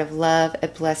eternal heart of love, a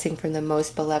blessing from the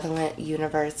most benevolent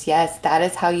universe. Yes, that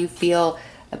is how you feel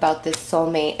about this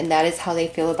soulmate, and that is how they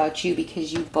feel about you,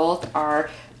 because you both are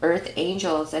earth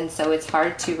angels, and so it's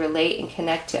hard to relate and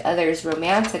connect to others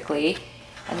romantically.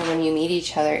 And then when you meet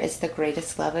each other, it's the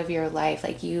greatest love of your life.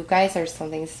 Like, you guys are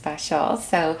something special.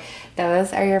 So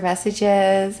those are your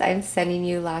messages. I'm sending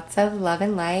you lots of love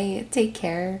and light. Take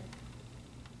care.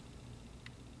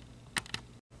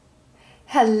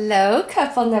 Hello,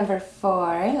 couple number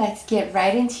 4. Let's get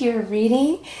right into your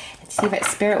reading and see what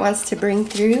Spirit wants to bring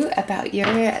through about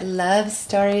your love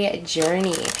story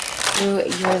journey through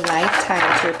your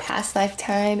lifetime, through your past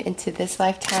lifetime, into this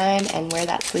lifetime, and where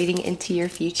that's leading into your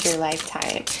future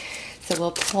lifetime. So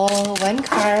we'll pull one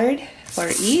card for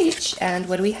each. And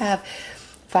what do we have?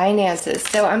 Finances.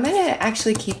 So I'm going to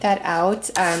actually keep that out.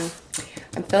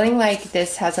 I'm feeling like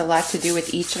this has a lot to do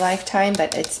with each lifetime,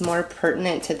 but it's more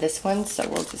pertinent to this one, so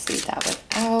we'll just leave that one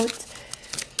out.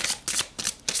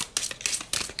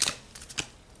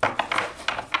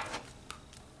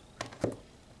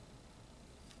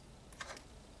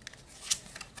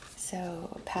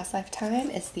 So past lifetime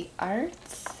is the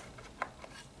arts.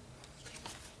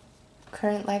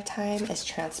 Current lifetime is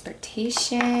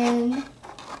transportation.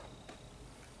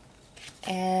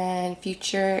 And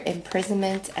future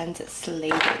imprisonment and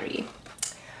slavery.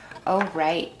 All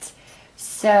right.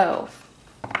 So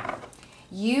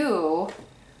you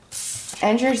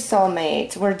And your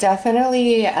soulmate were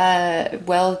definitely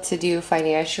well-to-do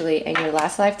financially in your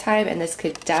last lifetime, and this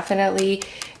could definitely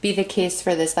be the case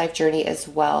for this life journey as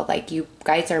well. Like, you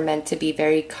guys are meant to be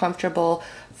very comfortable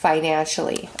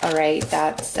financially, all right?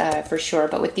 That's for sure.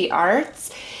 But with the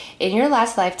arts, in your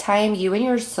last lifetime, you and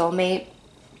your soulmate,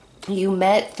 you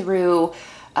met through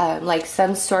like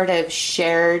some sort of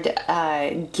shared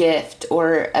gift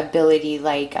or ability.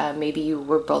 Like maybe you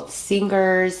were both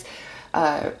singers,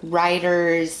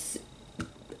 writers,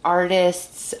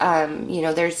 artists. You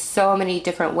know, there's so many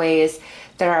different ways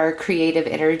that our creative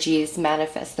energies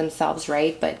manifest themselves,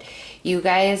 right? But you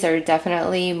guys are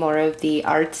definitely more of the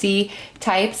artsy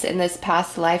types in this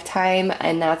past lifetime,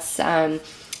 and that's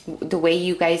the way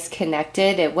you guys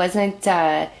connected. It wasn't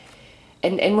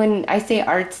and when I say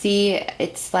artsy,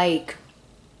 it's like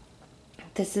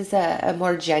this is a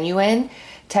more genuine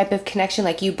type of connection.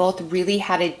 Like, you both really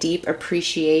had a deep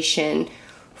appreciation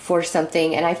for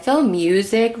something. And I feel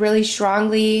music really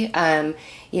strongly.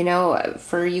 You know,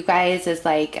 for you guys as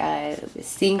like a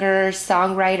singer,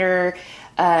 songwriter,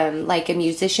 like a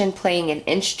musician playing an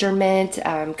instrument,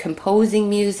 composing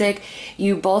music,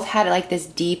 you both had like this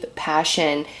deep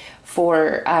passion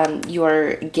for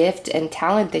your gift and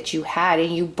talent that you had,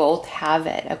 and you both have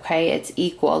it. Okay, it's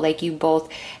equal. Like, you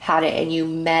both had it, and you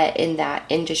met in that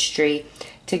industry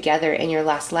together in your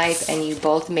last life, and you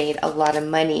both made a lot of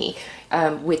money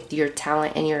with your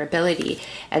talent and your ability.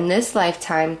 And this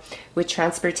lifetime with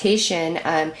transportation,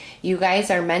 you guys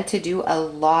are meant to do a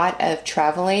lot of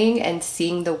traveling and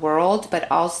seeing the world, but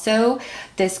also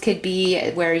this could be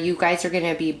where you guys are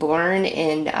going to be born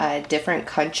in different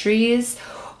countries,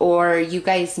 or you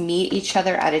guys meet each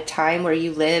other at a time where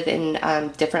you live in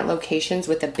different locations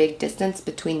with a big distance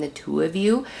between the two of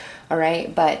you. All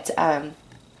right, but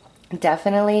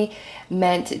definitely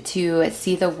meant to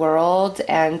see the world.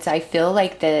 And I feel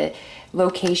like the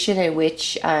location in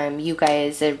which you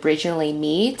guys originally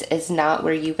meet is not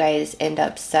where you guys end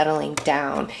up settling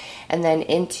down. And then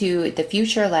into the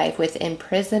future life with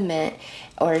imprisonment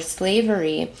or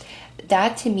slavery,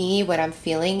 that to me, what I'm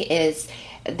feeling is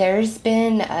there's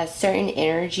been certain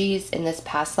energies in this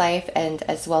past life and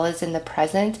as well as in the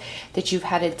present that you've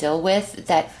had to deal with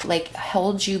that like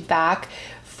held you back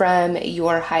from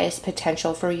your highest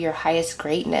potential, for your highest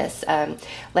greatness,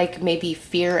 like maybe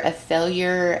fear of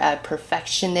failure,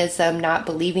 perfectionism, not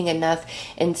believing enough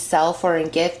in self or in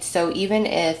gift. So even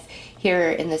if here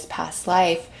in this past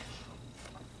life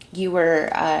you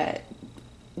were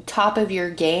top of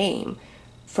your game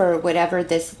for whatever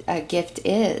this gift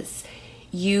is,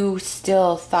 you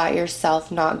still thought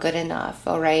yourself not good enough,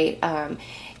 all right?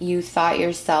 You thought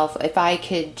yourself, if I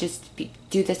could just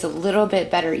do this a little bit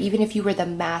better, even if you were the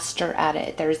master at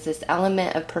it, there's this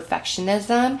element of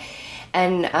perfectionism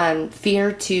and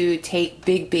fear to take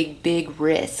big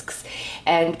risks.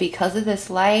 And because of this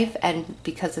life and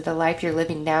because of the life you're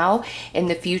living now, in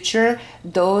the future,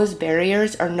 those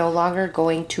barriers are no longer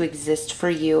going to exist for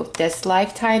you. This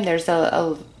lifetime, there's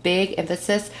a big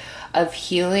emphasis of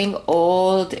healing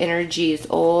old energies,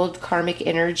 old karmic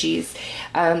energies.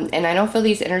 And I don't feel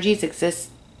these energies exist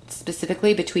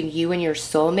specifically between you and your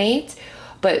soulmate,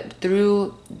 but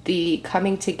through the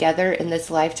coming together in this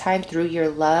lifetime, through your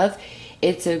love,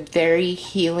 it's a very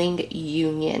healing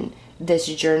union, this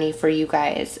journey for you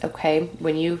guys, okay?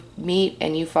 When you meet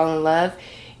and you fall in love,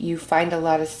 you find a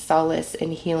lot of solace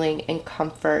and healing and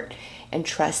comfort and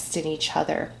trust in each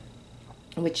other,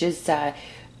 which is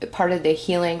part of the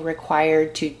healing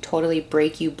required to totally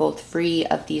break you both free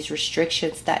of these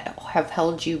restrictions that have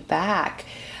held you back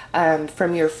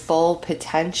from your full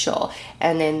potential.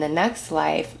 And in the next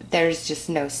life, there's just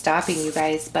no stopping you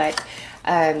guys. But,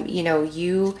 you know,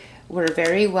 you were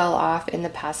very well off in the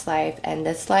past life, and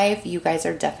this life, you guys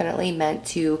are definitely meant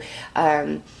to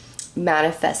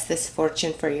manifest this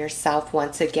fortune for yourself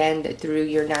once again through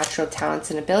your natural talents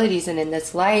and abilities. And in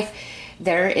this life,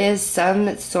 there is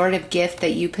some sort of gift that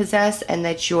you possess and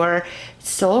that your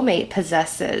soulmate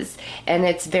possesses, and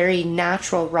it's very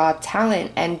natural, raw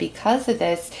talent. And because of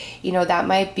this, you know, that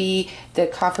might be the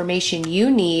confirmation you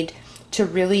need to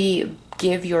really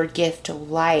give your gift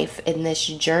life in this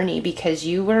journey, because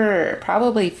you were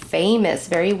probably famous,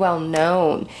 very well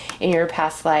known in your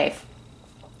past life,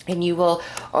 and you will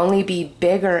only be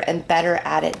bigger and better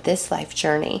at it this life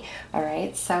journey. All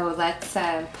right, so let's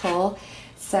pull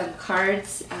some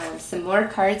cards, some more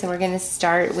cards, and we're going to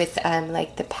start with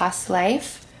like the past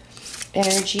life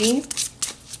energy.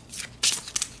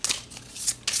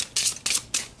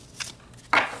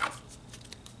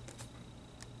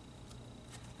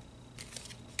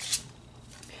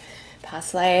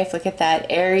 Past life, look at that,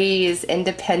 Aries,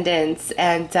 independence,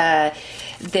 and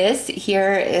this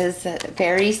here is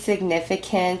very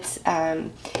significant,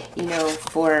 you know,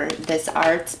 for this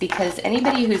arts, because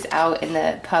anybody who's out in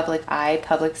the public eye,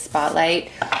 public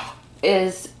spotlight,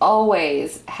 is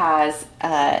always has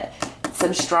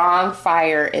some strong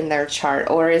fire in their chart,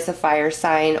 or is a fire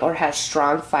sign, or has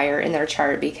strong fire in their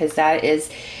chart, because that is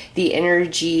the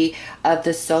energy of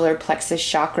the solar plexus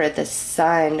chakra, the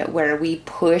sun, where we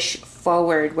push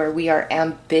forward, where we are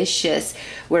ambitious,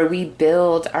 where we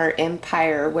build our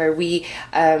empire, where we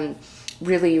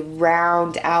really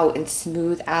round out and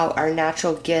smooth out our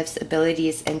natural gifts,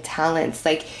 abilities, and talents.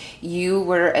 Like, you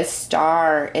were a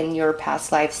star in your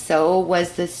past life, so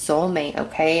was the soulmate,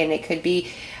 okay? And it could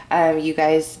be you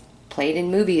guys played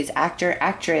in movies, actor,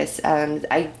 actress.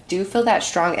 I do feel that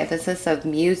strong emphasis of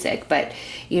music, but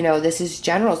you know, this is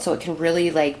general, so it can really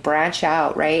like branch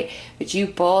out, right? But you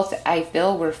both, I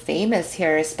feel, were famous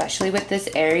here, especially with this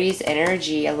Aries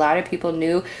energy. A lot of people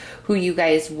knew who you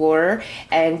guys were,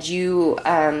 and you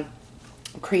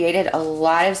created a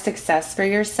lot of success for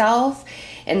yourself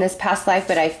in this past life,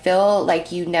 but I feel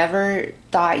like you never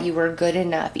thought you were good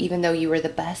enough, even though you were the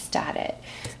best at it.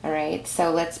 All right,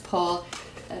 so let's pull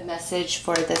a message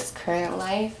for this current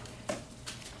life.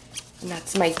 And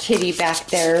that's my kitty back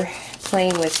there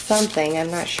playing with something.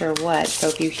 I'm not sure what. So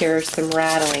if you hear some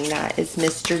rattling, that is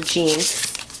Mr.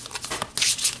 Jinx.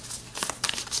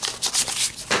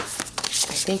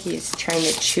 I think he's trying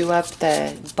to chew up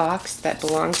the box that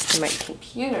belongs to my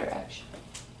computer, actually.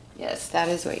 Yes, that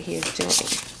is what he is doing.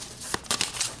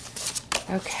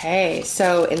 Okay,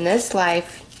 so in this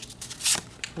life,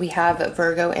 we have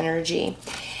Virgo energy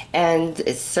and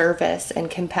service and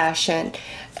compassion.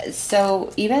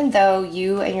 So even though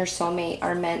you and your soulmate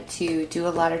are meant to do a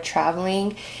lot of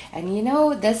traveling, and you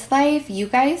know, this life, you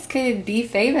guys could be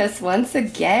famous once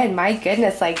again. My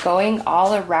goodness, like going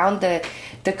all around the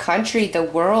country, the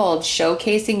world,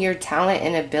 showcasing your talent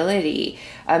and ability.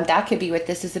 That could be what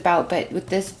this is about. But with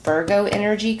this Virgo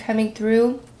energy coming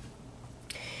through,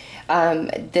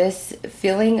 this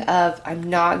feeling of I'm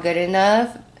not good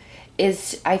enough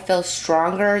is, I feel,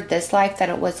 stronger this life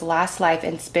than it was last life.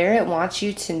 And Spirit wants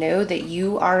you to know that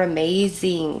you are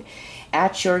amazing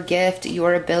at your gift,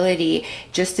 your ability,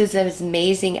 just as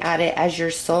amazing at it as your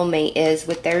soulmate is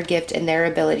with their gift and their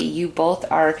ability. You both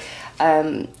are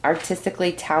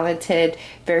artistically talented,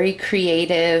 very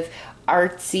creative,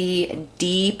 artsy,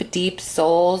 deep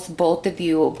souls, both of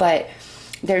you. But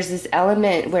there's this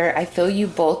element where I feel you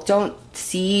both don't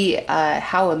see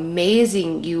how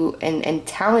amazing you and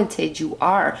talented you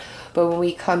are. But when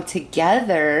we come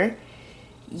together,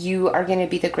 you are going to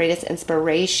be the greatest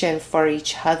inspiration for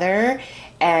each other,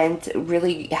 and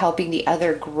really helping the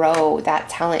other grow that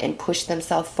talent and push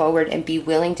themselves forward and be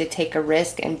willing to take a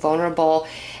risk and vulnerable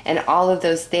and all of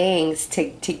those things to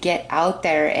get out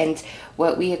there. And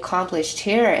what we accomplished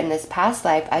here in this past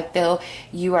life, I feel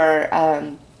you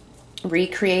are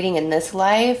recreating in this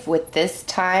life with this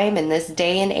time and this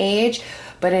day and age,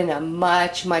 but in a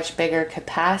much bigger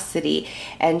capacity.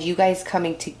 And you guys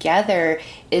coming together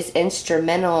is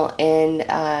instrumental in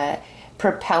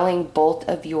propelling both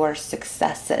of your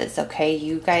successes. Okay,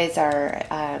 you guys are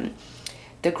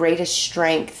the greatest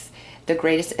strength, the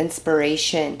greatest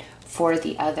inspiration for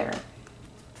the other.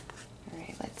 All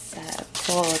right, let's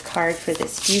pull a card for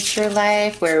this future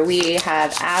life where we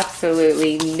have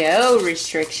absolutely no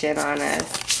restriction on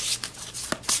us.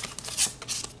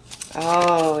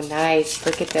 Oh, nice.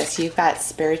 Look at this. You've got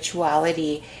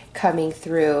spirituality coming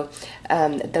through,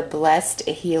 the blessed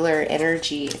healer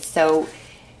energy. So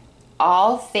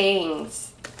all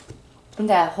things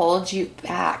that hold you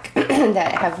back,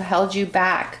 that have held you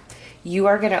back, you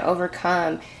are going to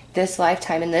overcome this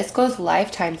lifetime. And this goes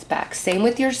lifetimes back. Same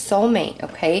with your soulmate,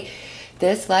 okay?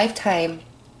 This lifetime,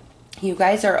 you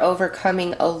guys are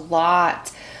overcoming a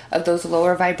lot of those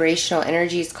lower vibrational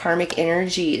energies, karmic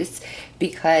energies,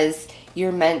 because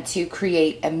you're meant to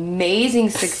create amazing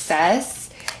success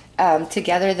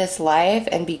together this life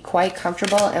and be quite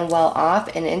comfortable and well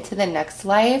off. And into the next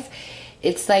life,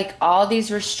 it's like all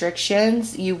these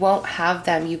restrictions, you won't have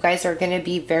them. You guys are going to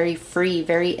be very free,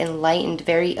 very enlightened,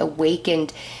 very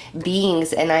awakened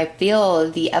beings. And I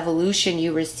feel the evolution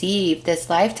you receive this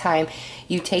lifetime,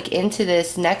 you take into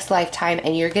this next lifetime,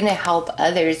 and you're going to help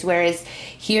others. Whereas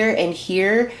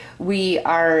here, we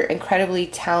are incredibly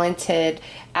talented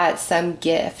at some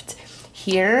gift.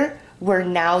 Here, we're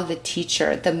now the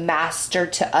teacher, the master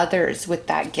to others with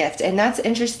that gift. And that's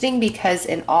interesting because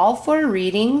in all 4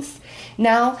 readings,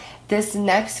 now, this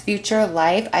next future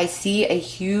life, I see a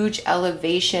huge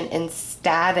elevation in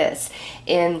status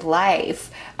in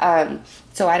life.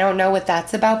 So I don't know what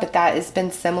that's about, but that has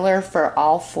been similar for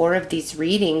all 4 of these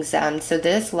readings. So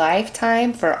this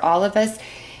lifetime for all of us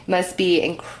must be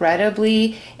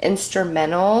incredibly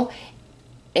instrumental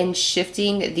in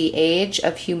shifting the age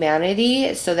of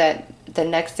humanity so that the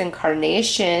next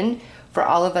incarnation for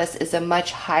all of us is a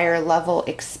much higher level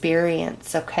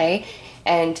experience, okay?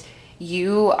 And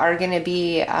you are going to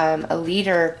be a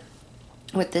leader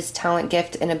with this talent,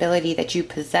 gift, and ability that you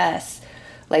possess,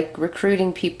 like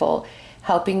recruiting people,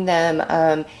 helping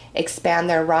them expand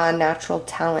their raw natural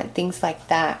talent, things like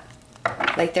that.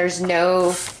 Like there's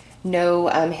no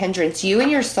hindrance. You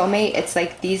and your soulmate, it's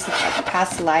like these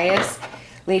past lives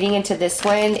leading into this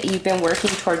one, you've been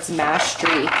working towards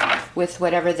mastery with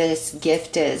whatever this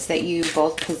gift is that you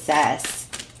both possess.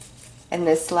 And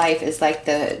this life is like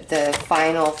the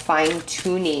final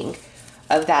fine-tuning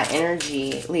of that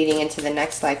energy leading into the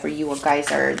next life where you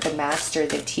guys are the master,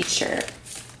 the teacher.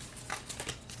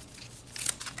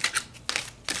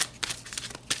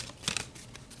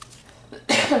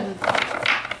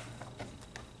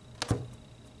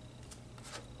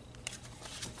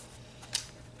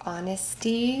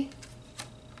 Honesty,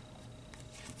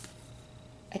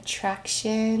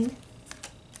 attraction,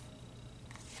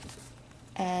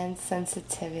 and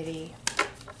sensitivity.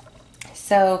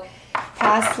 So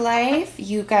past life,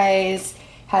 you guys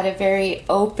had a very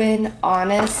open,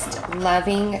 honest,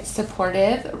 loving,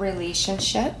 supportive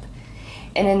relationship.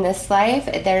 And in this life,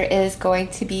 there is going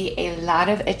to be a lot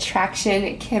of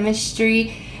attraction,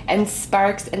 chemistry, and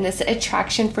sparks. And this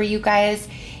attraction for you guys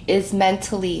is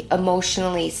mentally,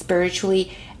 emotionally,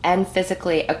 spiritually, and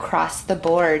physically across the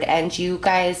board. And you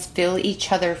guys feel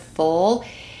each other full.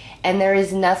 And there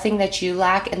is nothing that you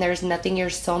lack, and there's nothing your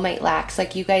soulmate lacks.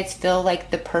 Like you guys feel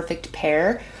like the perfect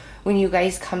pair when you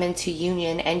guys come into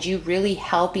union, and you really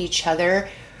help each other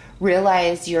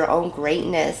realize your own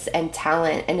greatness and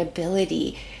talent and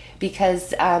ability.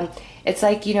 Because it's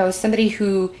like, you know, somebody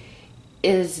who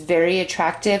is very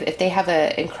attractive, if they have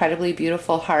an incredibly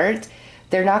beautiful heart,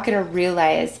 they're not going to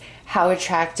realize how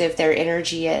attractive their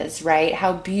energy is, right?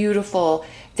 How beautiful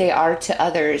they are to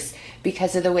others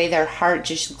because of the way their heart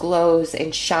just glows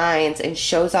and shines and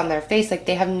shows on their face. Like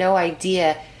they have no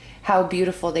idea how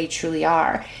beautiful they truly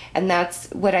are. And that's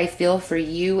what I feel for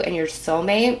you and your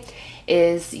soulmate,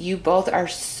 is you both are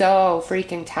so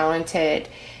freaking talented,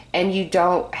 and you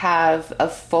don't have a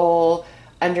full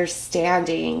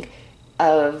understanding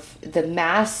of the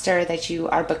master that you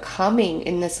are becoming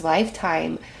in this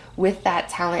lifetime with that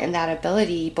talent and that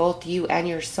ability, both you and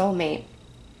your soulmate.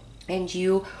 And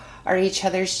you are each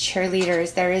other's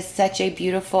cheerleaders. There is such a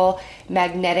beautiful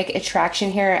magnetic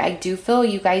attraction here. I do feel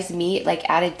you guys meet like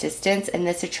at a distance, and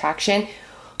this attraction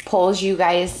pulls you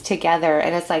guys together,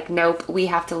 and it's like, nope, we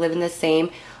have to live in the same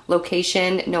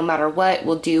location no matter what.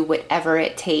 We'll do whatever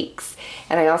it takes.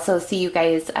 And I also see you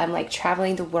guys like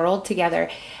traveling the world together.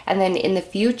 And then in the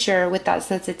future, with that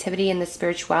sensitivity and the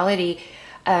spirituality,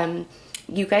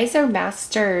 you guys are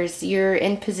masters. You're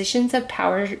in positions of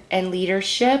power and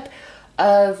leadership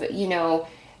of, you know,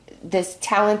 this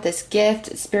talent, this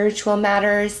gift, spiritual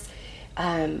matters.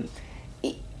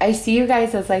 I see you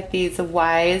guys as like these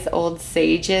wise old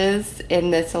sages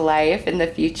in this life, in the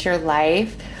future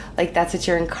life. Like that's what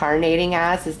you're incarnating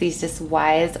as, is these just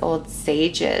wise old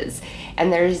sages.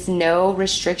 And there's no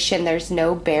restriction, there's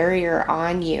no barrier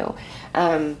on you.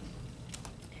 And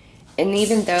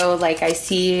even though like I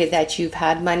see that you've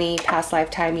had money past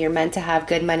lifetime, you're meant to have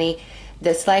good money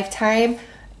this lifetime,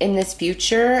 in this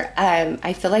future,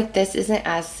 I feel like this isn't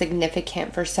as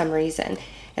significant for some reason.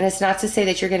 And it's not to say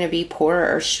that you're going to be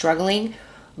poor or struggling,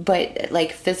 but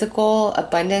like physical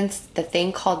abundance, the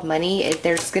thing called money,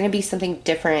 there's going to be something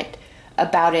different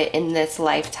about it in this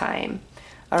lifetime.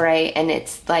 All right. And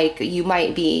it's like you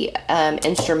might be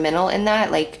instrumental in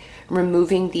that, like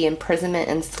removing the imprisonment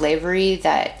and slavery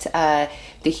that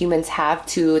the humans have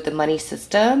to the money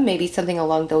system, maybe something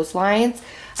along those lines.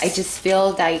 I just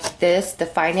feel like this, the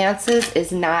finances,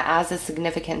 is not as a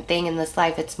significant thing in this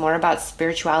life. It's more about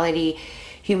spirituality,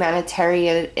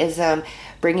 humanitarianism,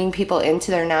 bringing people into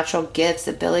their natural gifts,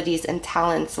 abilities, and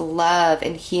talents, love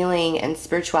and healing and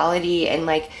spirituality, and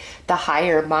like the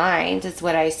higher mind is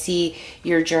what I see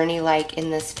your journey like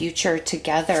in this future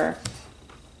together.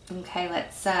 Okay,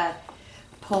 let's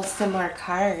pull some more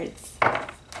cards.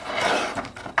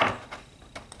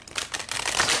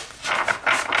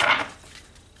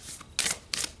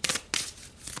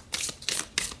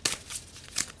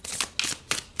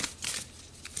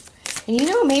 And you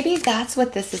know, maybe that's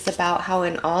what this is about, how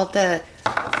in all the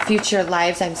future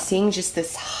lives I'm seeing just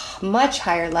this much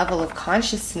higher level of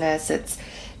consciousness. It's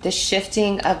the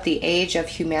shifting of the age of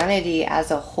humanity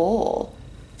as a whole.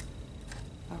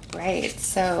 All right,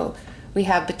 so we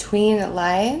have between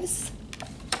lives,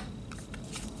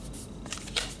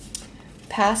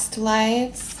 past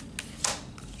lives,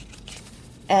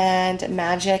 and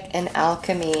magic and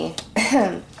alchemy.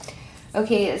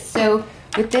 Okay, so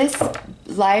with this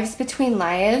lives between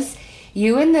lives,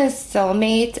 you and this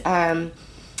soulmate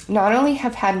not only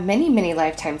have had many, many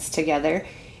lifetimes together,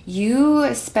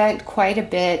 you spent quite a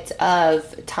bit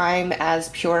of time as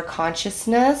pure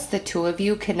consciousness, the two of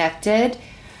you connected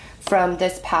from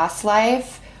this past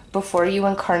life before you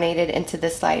incarnated into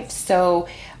this life. So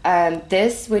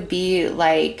this would be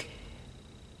like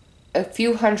a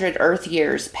few hundred Earth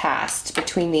years passed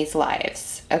between these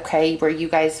lives, okay, where you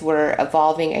guys were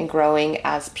evolving and growing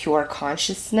as pure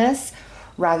consciousness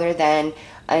rather than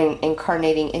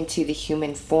incarnating into the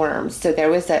human form. So there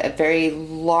was a very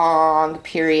long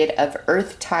period of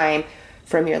Earth time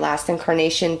from your last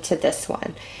incarnation to this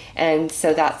one. And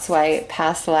so that's why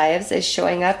past lives is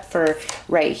showing up for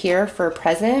right here for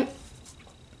present,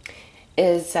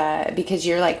 is because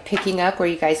you're like picking up where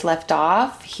you guys left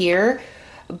off here.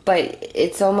 But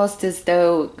it's almost as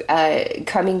though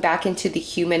coming back into the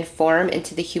human form,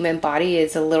 into the human body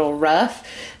is a little rough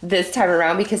this time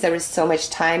around because there was so much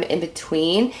time in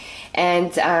between.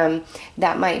 And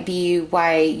that might be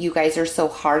why you guys are so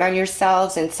hard on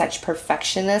yourselves and such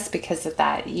perfectionists, because of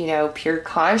that, you know, pure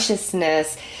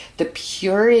consciousness, the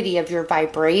purity of your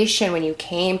vibration when you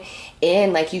came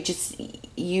in. Like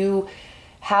you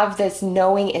have this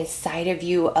knowing inside of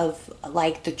you of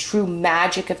like the true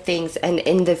magic of things. And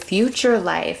in the future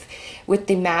life with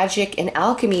the magic and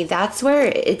alchemy, that's where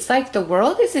it's like the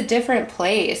world is a different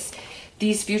place,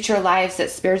 these future lives that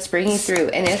Spirit's bringing through.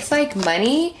 And it's like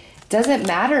money doesn't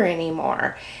matter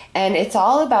anymore, and it's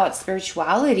all about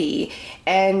spirituality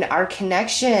and our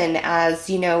connection as,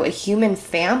 you know, a human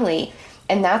family.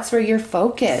 And that's where you're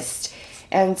focused.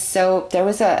 And so there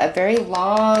was a very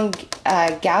long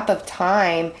gap of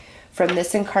time from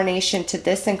this incarnation to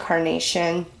this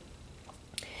incarnation.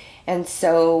 And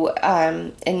so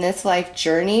in this life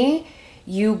journey,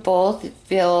 you both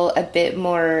feel a bit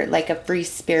more like a free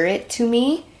spirit to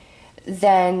me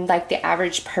than like the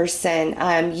average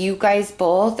person. You guys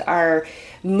both are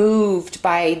moved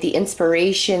by the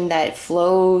inspiration that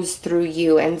flows through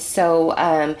you. And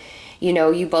so you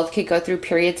know, you both could go through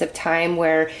periods of time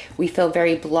where we feel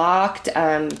very blocked.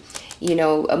 You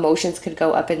know, emotions could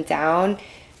go up and down.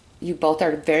 You both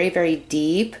are very, very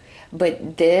deep.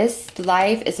 But this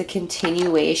life is a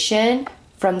continuation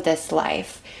from this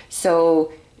life.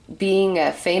 So being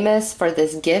famous for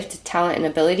this gift, talent, and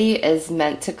ability is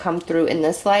meant to come through in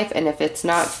this life. And if it's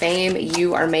not fame,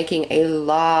 you are making a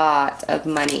lot of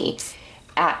money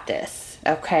at this,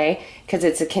 okay? Because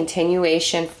it's a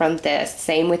continuation from this.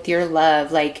 Same with your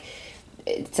love. Like,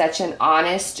 it's such an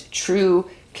honest, true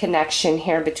connection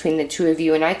here between the two of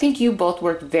you. And I think you both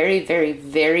worked very, very,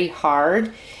 very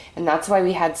hard. And that's why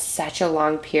we had such a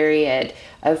long period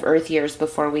of Earth years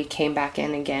before we came back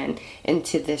in again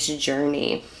into this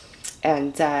journey.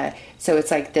 And so it's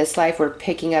like this life, we're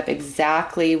picking up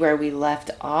exactly where we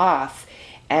left off.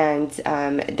 And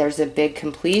there's a big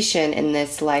completion in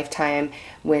this lifetime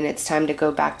when it's time to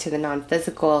go back to the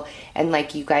non-physical. And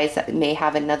like you guys may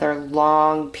have another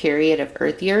long period of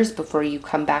Earth years before you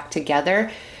come back together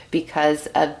because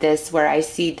of this, where I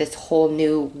see this whole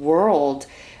new world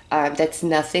that's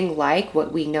nothing like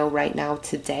what we know right now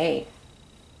today.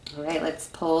 All right, let's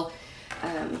pull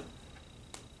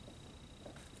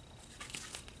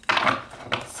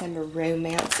some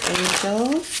romance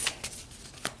angels.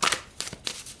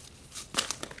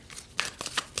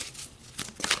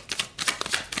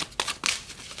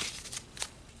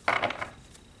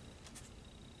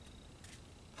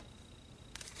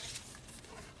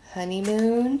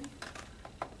 Honeymoon.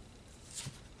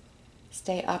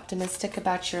 Stay optimistic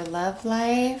about your love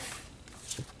life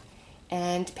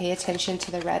and pay attention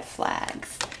to the red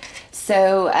flags.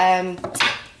 So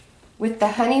with the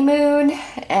honeymoon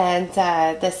and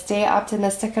the stay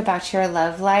optimistic about your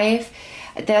love life,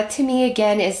 that to me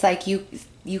again is like you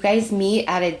guys meet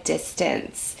at a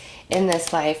distance in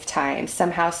this lifetime,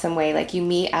 somehow, some way. Like you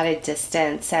meet at a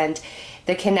distance, and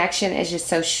the connection is just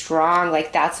so strong.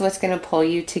 Like that's what's going to pull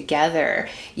you together.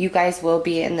 You guys will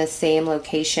be in the same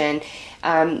location.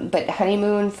 But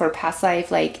honeymoon for past life,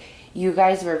 like you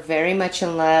guys were very much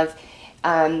in love.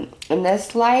 In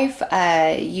this life,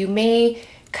 you may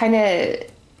kind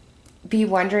of be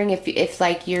wondering if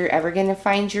like you're ever going to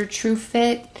find your true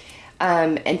fit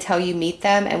until you meet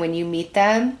them. And when you meet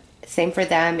them, same for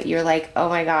them, you're like, oh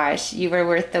my gosh, you were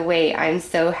worth the wait. I'm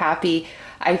so happy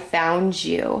I found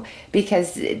you,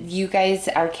 because you guys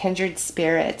are kindred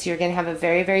spirits. You're going to have a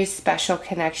very, very special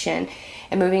connection.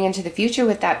 And moving into the future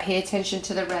with that, pay attention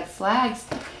to the red flags.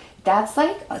 That's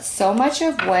like so much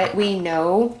of what we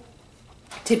know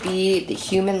to be the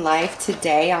human life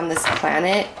today on this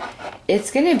planet.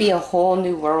 It's going to be a whole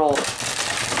new world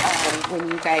when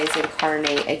you guys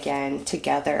incarnate again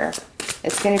together.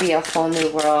 It's going to be a whole new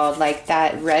world. Like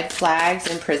that red flags,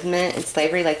 imprisonment, and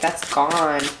slavery, like that's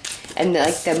gone. And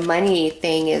like the money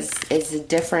thing is a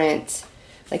different,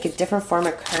 like a different form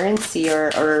of currency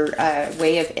or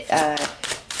way of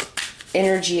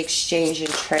energy exchange and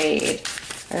trade.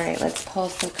 All right, let's pull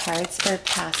some cards for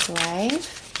past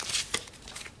life.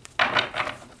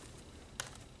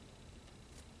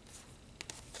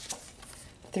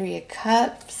 Three of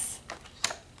Cups,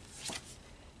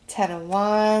 Ten of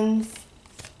Wands,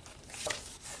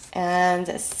 and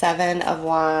Seven of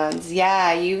Wands.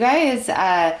 Yeah, you guys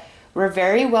were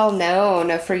very well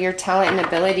known for your talent and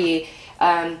ability.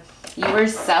 You were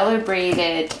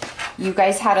celebrated. You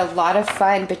guys had a lot of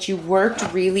fun, but you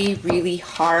worked really, really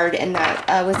hard, and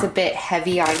that was a bit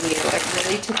heavy on you. It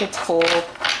really took a toll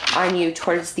on you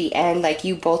towards the end. Like,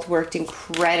 you both worked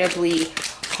incredibly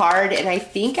hard, and I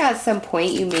think at some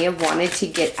point you may have wanted to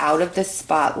get out of the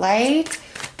spotlight,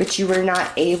 but you were not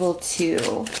able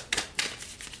to.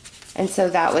 And so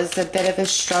that was a bit of a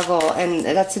struggle, and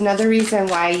that's another reason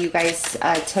why you guys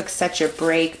took such a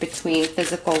break between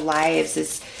physical lives,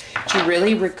 is to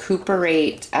really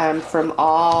recuperate from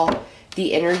all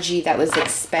the energy that was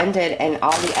expended and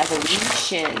all the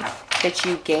evolution that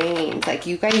you gained. Like,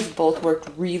 you guys both worked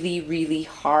really, really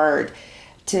hard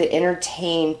to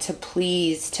entertain, to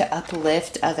please, to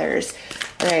uplift others.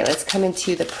 All right, let's come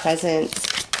into the present.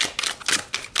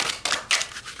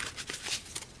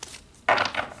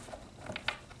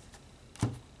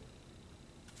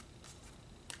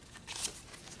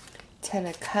 Ten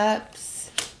of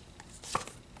Cups,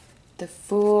 the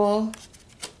Fool,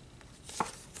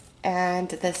 and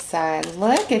the Sun.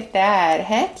 Look at that.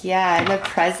 Heck yeah. In the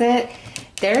present,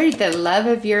 they're the love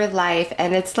of your life,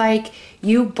 and it's like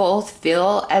you both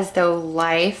feel as though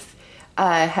life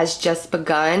has just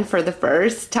begun for the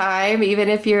first time. Even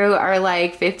if you are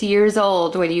like 50 years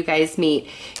old when you guys meet,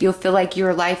 you'll feel like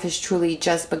your life has truly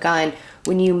just begun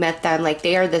when you met them. Like,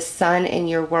 they are the sun in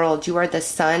your world. You are the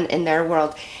sun in their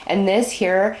world. And this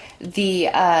here, the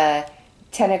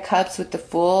Ten of Cups with the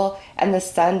Fool and the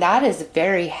Sun, that is a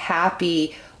very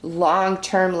happy,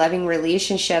 long-term, loving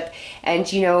relationship.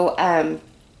 And, you know,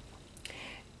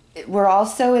 we're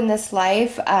also in this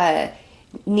life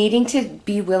needing to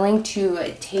be willing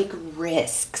to take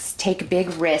risks, take big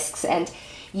risks. And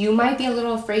you might be a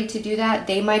little afraid to do that.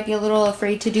 They might be a little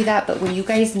afraid to do that. But when you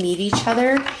guys meet each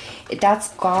other,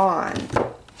 that's gone.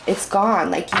 It's gone.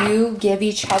 Like, you give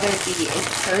each other the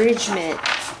encouragement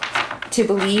to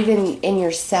believe in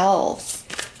yourselves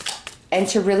and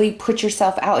to really put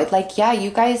yourself out. Like, yeah, you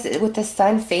guys with the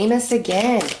Sun, famous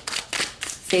again.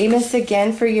 Famous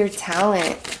again for your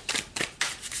talent.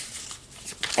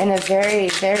 And a very,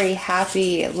 very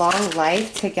happy, long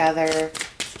life together.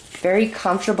 Very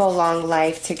comfortable, long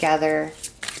life together.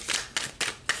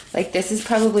 Like, this is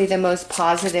probably the most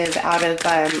positive out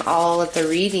of all of the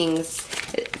readings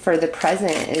for the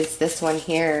present, is this one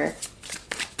here.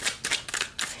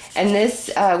 And this,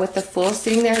 with the Fool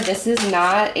sitting there, this is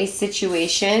not a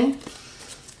situation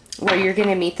where you're going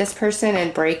to meet this person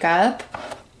and break up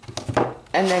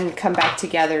and then come back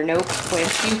together. Nope.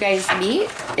 Once you guys meet,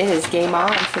 it is game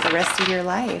on for the rest of your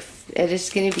life. It is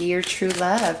going to be your true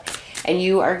love. And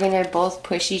you are going to both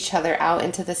push each other out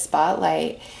into the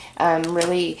spotlight,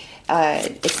 really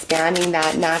expanding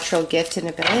that natural gift and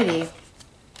ability.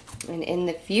 And in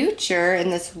the future, in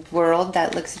this world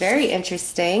that looks very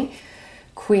interesting,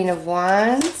 Queen of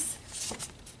Wands,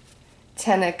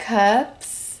 Ten of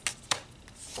Cups,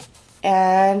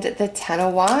 and the Ten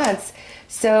of Wands.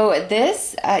 So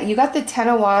this, you got the Ten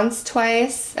of Wands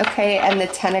twice, okay, and the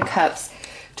Ten of Cups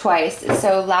twice.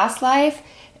 So last life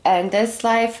and this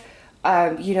life,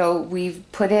 you know, we've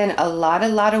put in a lot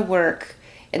of work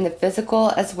in the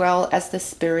physical as well as the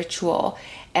spiritual.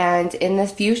 And in the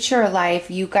future life,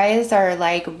 you guys are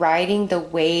like riding the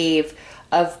wave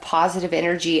of positive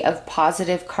energy, of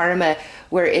positive karma,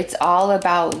 where it's all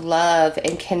about love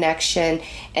and connection,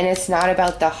 and it's not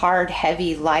about the hard,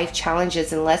 heavy life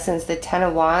challenges and lessons. The Ten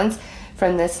of Wands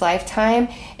from this lifetime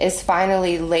is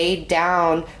finally laid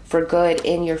down for good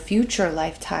in your future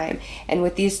lifetime. And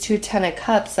with these two Ten of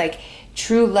Cups, like,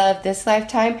 true love this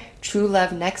lifetime, true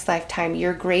love next lifetime,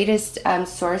 your greatest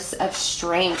source of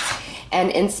strength and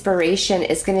inspiration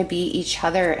is going to be each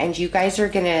other, and you guys are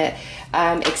going to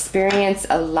experience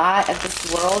a lot of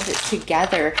this world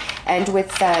together. And with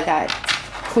that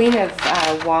Queen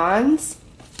of Wands,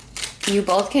 you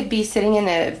both could be sitting in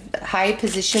a high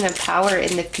position of power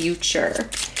in the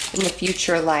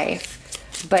future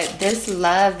life. But this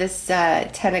love, this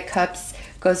 10 of Cups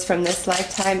goes from this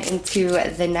lifetime into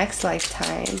the next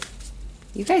lifetime.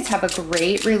 You guys have a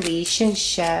great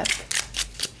relationship.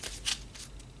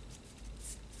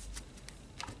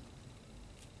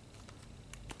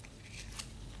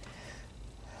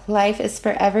 Life is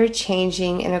forever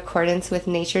changing in accordance with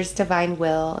nature's divine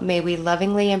will. May we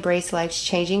lovingly embrace life's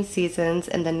changing seasons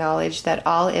in the knowledge that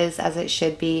all is as it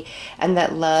should be and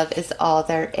that love is all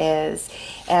there is.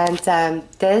 And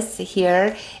this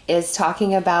here is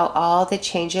talking about all the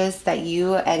changes that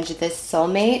you and this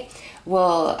soulmate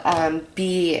will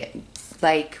be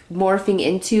like morphing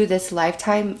into this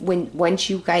lifetime once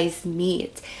you guys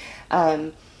meet.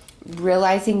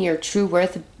 Realizing your true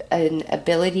worth and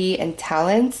ability and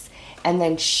talents, and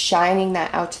then shining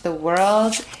that out to the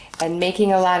world and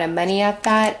making a lot of money at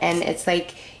that. And it's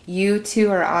like you two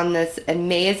are on this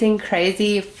amazing,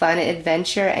 crazy, fun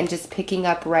adventure and just picking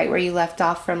up right where you left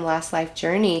off from last life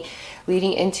journey,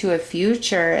 leading into a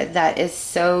future that is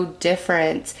so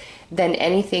different than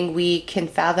anything we can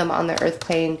fathom on the earth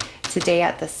plane today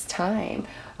at this time.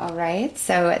 All right,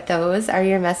 so those are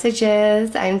your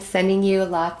messages. I'm sending you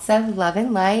lots of love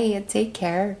and light. Take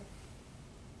care.